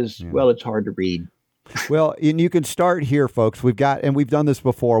it because, it's hard to read. Well, and you can start here, folks. We've done this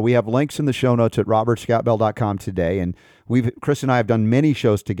before. We have links in the show notes at robertscottbell.com today. And Chris and I have done many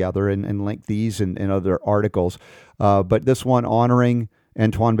shows together and linked these and other articles. But this one honoring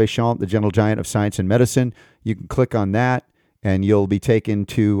Antoine Béchamp, the gentle giant of science and medicine, you can click on that and you'll be taken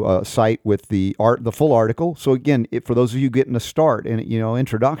to a site with the full article. So again, for those of you getting a start and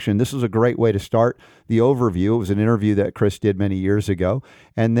introduction, this is a great way to start the overview. It was an interview that Chris did many years ago.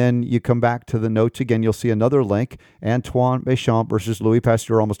 And then you come back to the notes again, you'll see another link, Antoine Béchamp versus Louis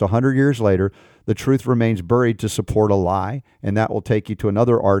Pasteur almost 100 years later. The truth remains buried to support a lie. And that will take you to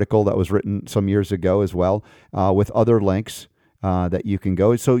another article that was written some years ago as well, with other links. That you can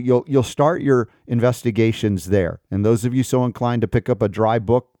go. So you'll start your investigations there. And those of you so inclined to pick up a dry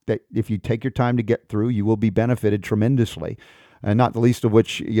book that if you take your time to get through, you will be benefited tremendously. And not the least of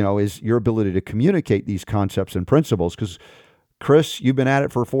which, is your ability to communicate these concepts and principles. Because Chris, you've been at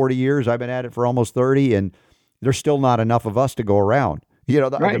it for 40 years. I've been at it for almost 30, and there's still not enough of us to go around.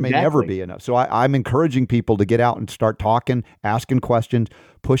 There may never be enough. So I'm encouraging people to get out and start talking, asking questions,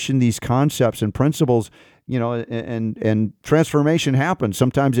 pushing these concepts and principles, and transformation happens.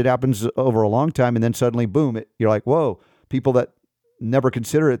 Sometimes it happens over a long time, and then suddenly, boom, you're like, whoa, people that never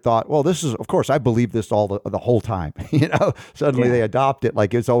considered it thought, well, this is, of course, I believe this all the whole time. Suddenly they adopt it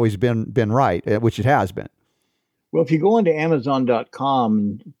like it's always been right, which it has been. Well, if you go into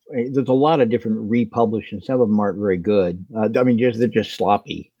Amazon.com, there's a lot of different republished, and some of them aren't very good. They're just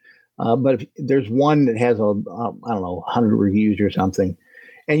sloppy. But if there's one that has 100 reviews or something,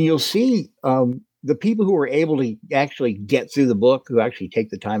 and you'll see the people who are able to actually get through the book, who actually take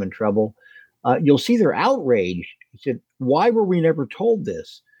the time and trouble, you'll see they're outraged. He said, why were we never told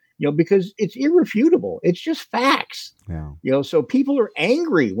this? Because it's irrefutable. It's just facts. Yeah. So people are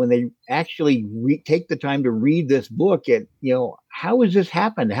angry when they actually take the time to read this book at, how has this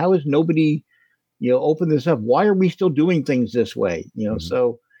happened? How has nobody, opened this up? Why are we still doing things this way?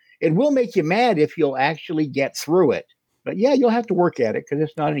 So it will make you mad if you'll actually get through it. But you'll have to work at it because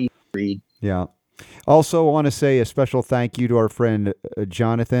it's not an easy read. Yeah. Also, I want to say a special thank you to our friend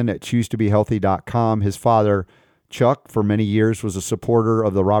Jonathan at choosetobehealthy.com. His father, Chuck, for many years was a supporter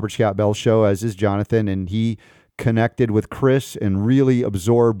of the Robert Scott Bell Show, as is Jonathan, and he connected with Chris and really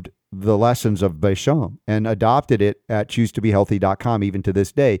absorbed the lessons of Béchamp and adopted it at choosetobehealthy.com even to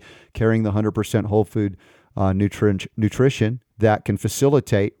this day, carrying the 100% whole food nutrition that can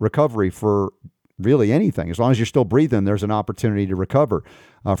facilitate recovery for really anything. As long as you're still breathing, there's an opportunity to recover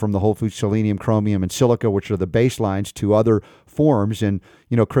from the whole food selenium, chromium, and silica, which are the baselines, to other forms. And,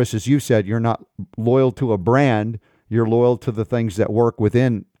 Chris, as you said, you're not loyal to a brand. You're loyal to the things that work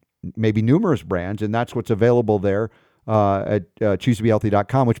within maybe numerous brands, and that's what's available there at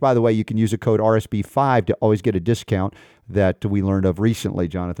choosetobehealthy.com, which, by the way, you can use a code RSB5 to always get a discount that we learned of recently,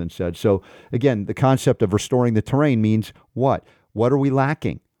 Jonathan said. So, again, the concept of restoring the terrain means what? What are we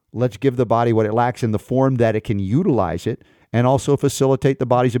lacking? Let's give the body what it lacks in the form that it can utilize it, and also facilitate the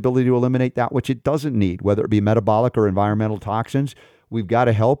body's ability to eliminate that which it doesn't need, whether it be metabolic or environmental toxins. We've got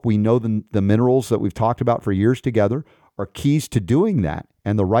to help. We know the minerals that we've talked about for years together are keys to doing that,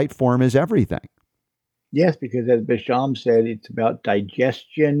 and the right form is everything. Yes, because as Basham said, it's about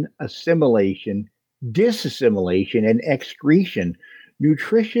digestion, assimilation, disassimilation, and excretion.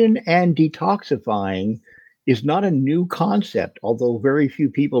 Nutrition and detoxifying is not a new concept, although very few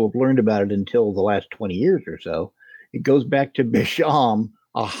people have learned about it until the last 20 years or so. It goes back to Basham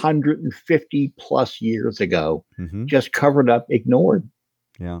 150 plus years ago, just covered up, ignored.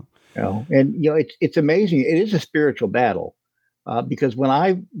 Yeah. It's amazing. It is a spiritual battle. Because when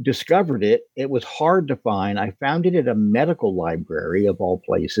I discovered it, it was hard to find. I found it at a medical library of all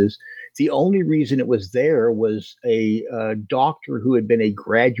places. The only reason it was there was a doctor who had been a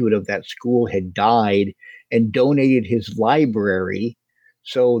graduate of that school had died and donated his library.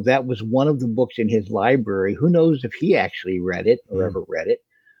 So that was one of the books in his library. Who knows if he actually read it or ever read it.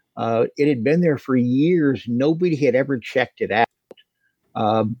 It had been there for years. Nobody had ever checked it out.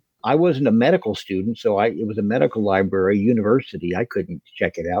 I wasn't a medical student, so it was a medical library, university. I couldn't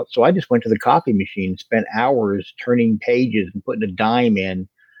check it out. So I just went to the copy machine, spent hours turning pages and putting a dime in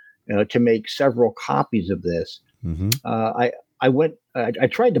to make several copies of this. I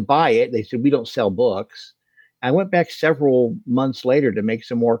tried to buy it. They said, we don't sell books. I went back several months later to make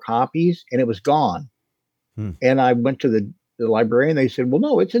some more copies, and it was gone. And I went to the librarian. They said, well,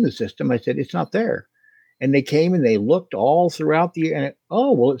 no, it's in the system. I said, it's not there. And they came and they looked all throughout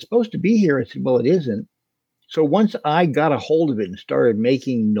it's supposed to be here. I said, well, it isn't. So once I got a hold of it and started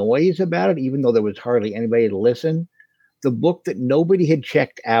making noise about it, even though there was hardly anybody to listen, the book that nobody had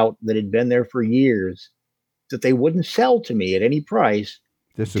checked out, that had been there for years, that they wouldn't sell to me at any price,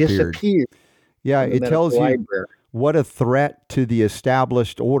 disappeared. Yeah, it tells you what a threat to the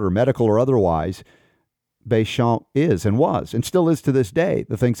established order, medical or otherwise, Béchamp is and was and still is to this day,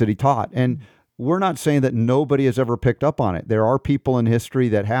 the things that he taught. And we're not saying that nobody has ever picked up on it. There are people in history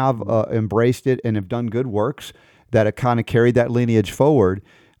that have embraced it and have done good works that have kind of carried that lineage forward.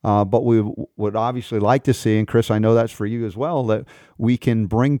 But we would obviously like to see, and Chris, I know that's for you as well, that we can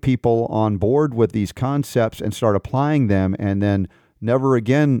bring people on board with these concepts and start applying them. And then never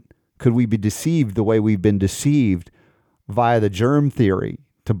again could we be deceived the way we've been deceived via the germ theory,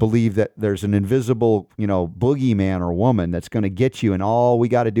 to believe that there's an invisible, boogeyman or woman that's going to get you, and all we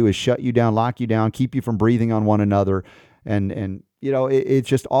got to do is shut you down, lock you down, keep you from breathing on one another. And it's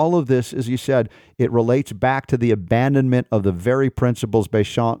just all of this, as you said, it relates back to the abandonment of the very principles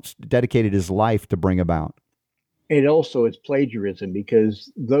Béchamp dedicated his life to bring about. It also is plagiarism,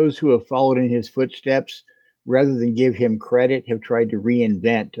 because those who have followed in his footsteps, rather than give him credit, have tried to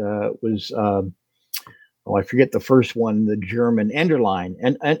reinvent. I forget the first one, the German Enderlein,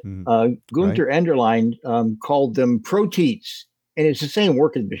 and Gunther Enderlein called them proteats, and it's the same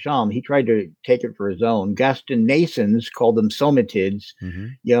work as Béchamp. He tried to take it for his own. Gaston Naessens called them somatids.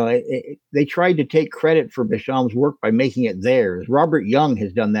 They tried to take credit for Béchamp's work by making it theirs. Robert Young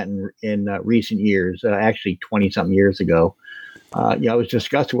has done that in recent years, actually 20-something years ago. I was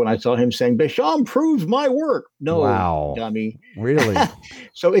disgusted when I saw him saying, Béchamp proves my work. No, wow. Dummy. Really?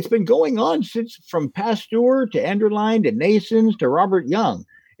 So it's been going on since, from Pasteur to Enderlein to Naessens to Robert Young.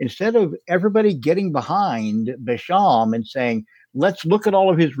 Instead of everybody getting behind Béchamp and saying, let's look at all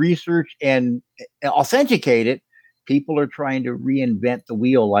of his research and authenticate it, people are trying to reinvent the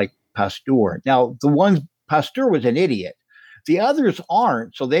wheel like Pasteur. Now, Pasteur was an idiot. The others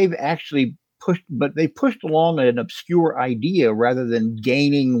aren't, so they've actually pushed along an obscure idea rather than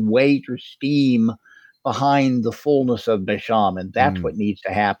gaining weight or steam behind the fullness of Béchamp, and that's what needs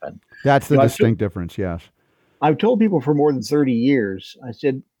to happen. That's the distinct difference, yes. I've told people for more than 30 years, I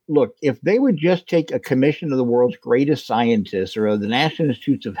said, look, if they would just take a commission of the world's greatest scientists or the National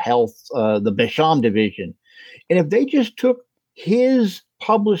Institutes of Health, the Béchamp division, and if they just took his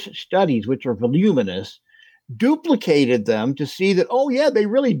published studies, which are voluminous, duplicated them to see that, oh, yeah, they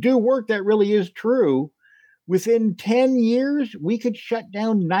really do work. That really is true. Within 10 years, we could shut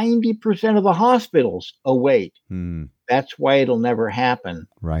down 90% of the hospitals. Oh, wait, that's why it'll never happen.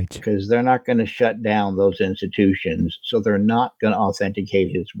 Right. Because they're not going to shut down those institutions. So they're not going to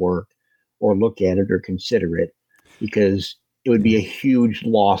authenticate his work. or look at it or consider it, because it would be a huge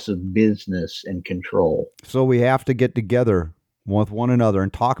loss of business and control. So we have to get together with one another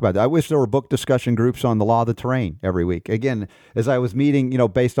and talk about that. I wish there were book discussion groups on the law of the terrain every week. Again, as I was meeting,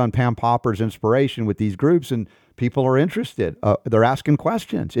 based on Pam Popper's inspiration with these groups, and people are interested. They're asking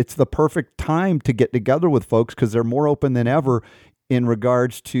questions. It's the perfect time to get together with folks because they're more open than ever in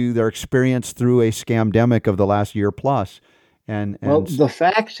regards to their experience through a scamdemic of the last year plus. And the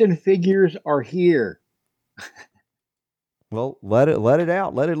facts and figures are here. Well, let it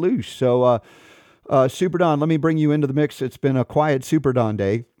out, let it loose. So, Super Don, let me bring you into the mix. It's been a quiet Super Don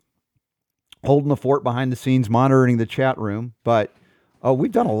day, holding the fort behind the scenes, monitoring the chat room. But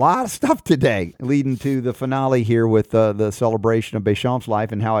we've done a lot of stuff today, leading to the finale here with the celebration of Béchamp's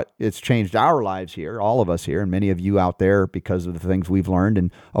life and how it's changed our lives here, all of us here, and many of you out there because of the things we've learned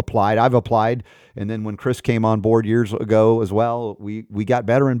and applied. I've applied, and then when Chris came on board years ago as well, we got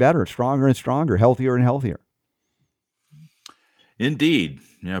better and better, stronger and stronger, healthier and healthier. Indeed.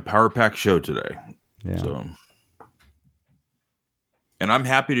 Yeah, power pack show today. Yeah. So, and I'm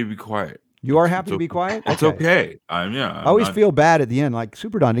happy to be quiet. You are happy to be quiet? It's okay. I always feel bad at the end, like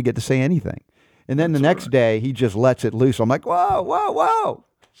Super Don didn't get to say anything. And then the next day, he just lets it loose. I'm like, whoa, whoa, whoa.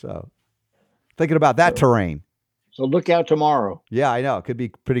 So thinking about that terrain. So look out tomorrow. Yeah, I know. It could be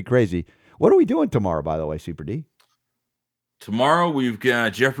pretty crazy. What are we doing tomorrow, by the way, Super D? Tomorrow, we've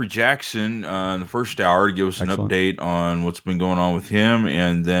got Jeffrey Jackson in the first hour to give us an update on what's been going on with him.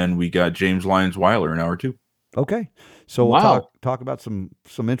 And then we got James Lyons-Weiler in hour 2. Okay. So we'll talk about some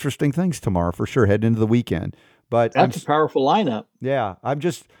interesting things tomorrow for sure, heading into the weekend. But that's a powerful lineup. Yeah. I'm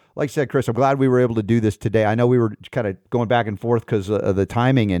just, like I said, Chris, I'm glad we were able to do this today. I know we were kind of going back and forth because of the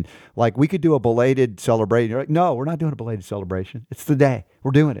timing, and like we could do a belated celebration. You're like, no, we're not doing a belated celebration. It's the day. We're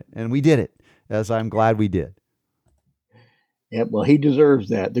doing it. And we did it, as I'm glad we did. Yeah, well, he deserves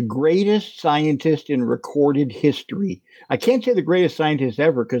that. The greatest scientist in recorded history. I can't say the greatest scientist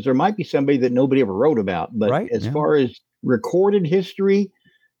ever because there might be somebody that nobody ever wrote about. But as far as recorded history,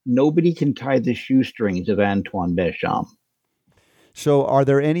 nobody can tie the shoestrings of Antoine Béchamp. So are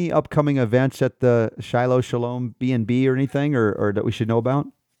there any upcoming events at the Shiloh Shalom B&B or anything or that we should know about?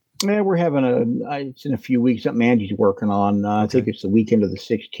 Yeah, we're having it's in a few weeks, something Andy's working on. I think it's the weekend of the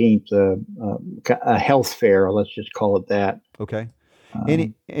 16th, a health fair. Let's just call it that. Okay.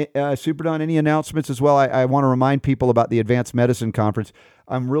 Any Super Don, any announcements as well? I want to remind people about the Advanced Medicine Conference.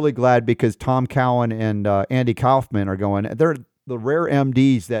 I'm really glad because Tom Cowan and Andy Kaufman are going. They're the rare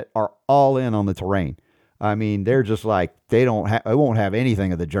MDs that are all in on the terrain. I mean, they're just like, they won't have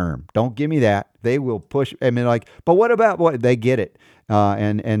anything of the germ. Don't give me that. They will push. I mean, like, but what about what? They get it.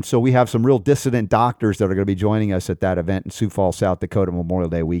 And so we have some real dissident doctors that are going to be joining us at that event in Sioux Falls, South Dakota, Memorial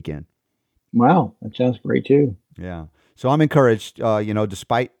Day weekend. Wow. That sounds great too. Yeah. So I'm encouraged,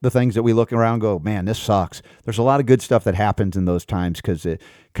 despite the things that we look around and go, man, this sucks. There's a lot of good stuff that happens in those times because it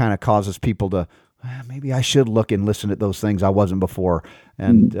kind of causes people to, maybe I should look and listen to those things I wasn't before.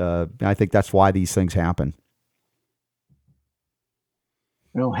 And I think that's why these things happen.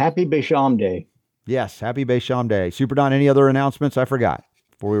 Well, happy Béchamp Day. Yes, happy Béchamp Day. Super Don, any other announcements I forgot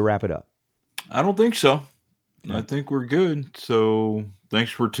before we wrap it up? I don't think so. I think we're good. So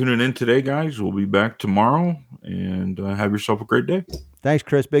thanks for tuning in today, guys. We'll be back tomorrow, and have yourself a great day. Thanks,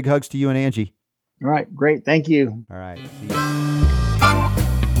 Chris. Big hugs to you and Angie. All right. Great. Thank you. All right. See you.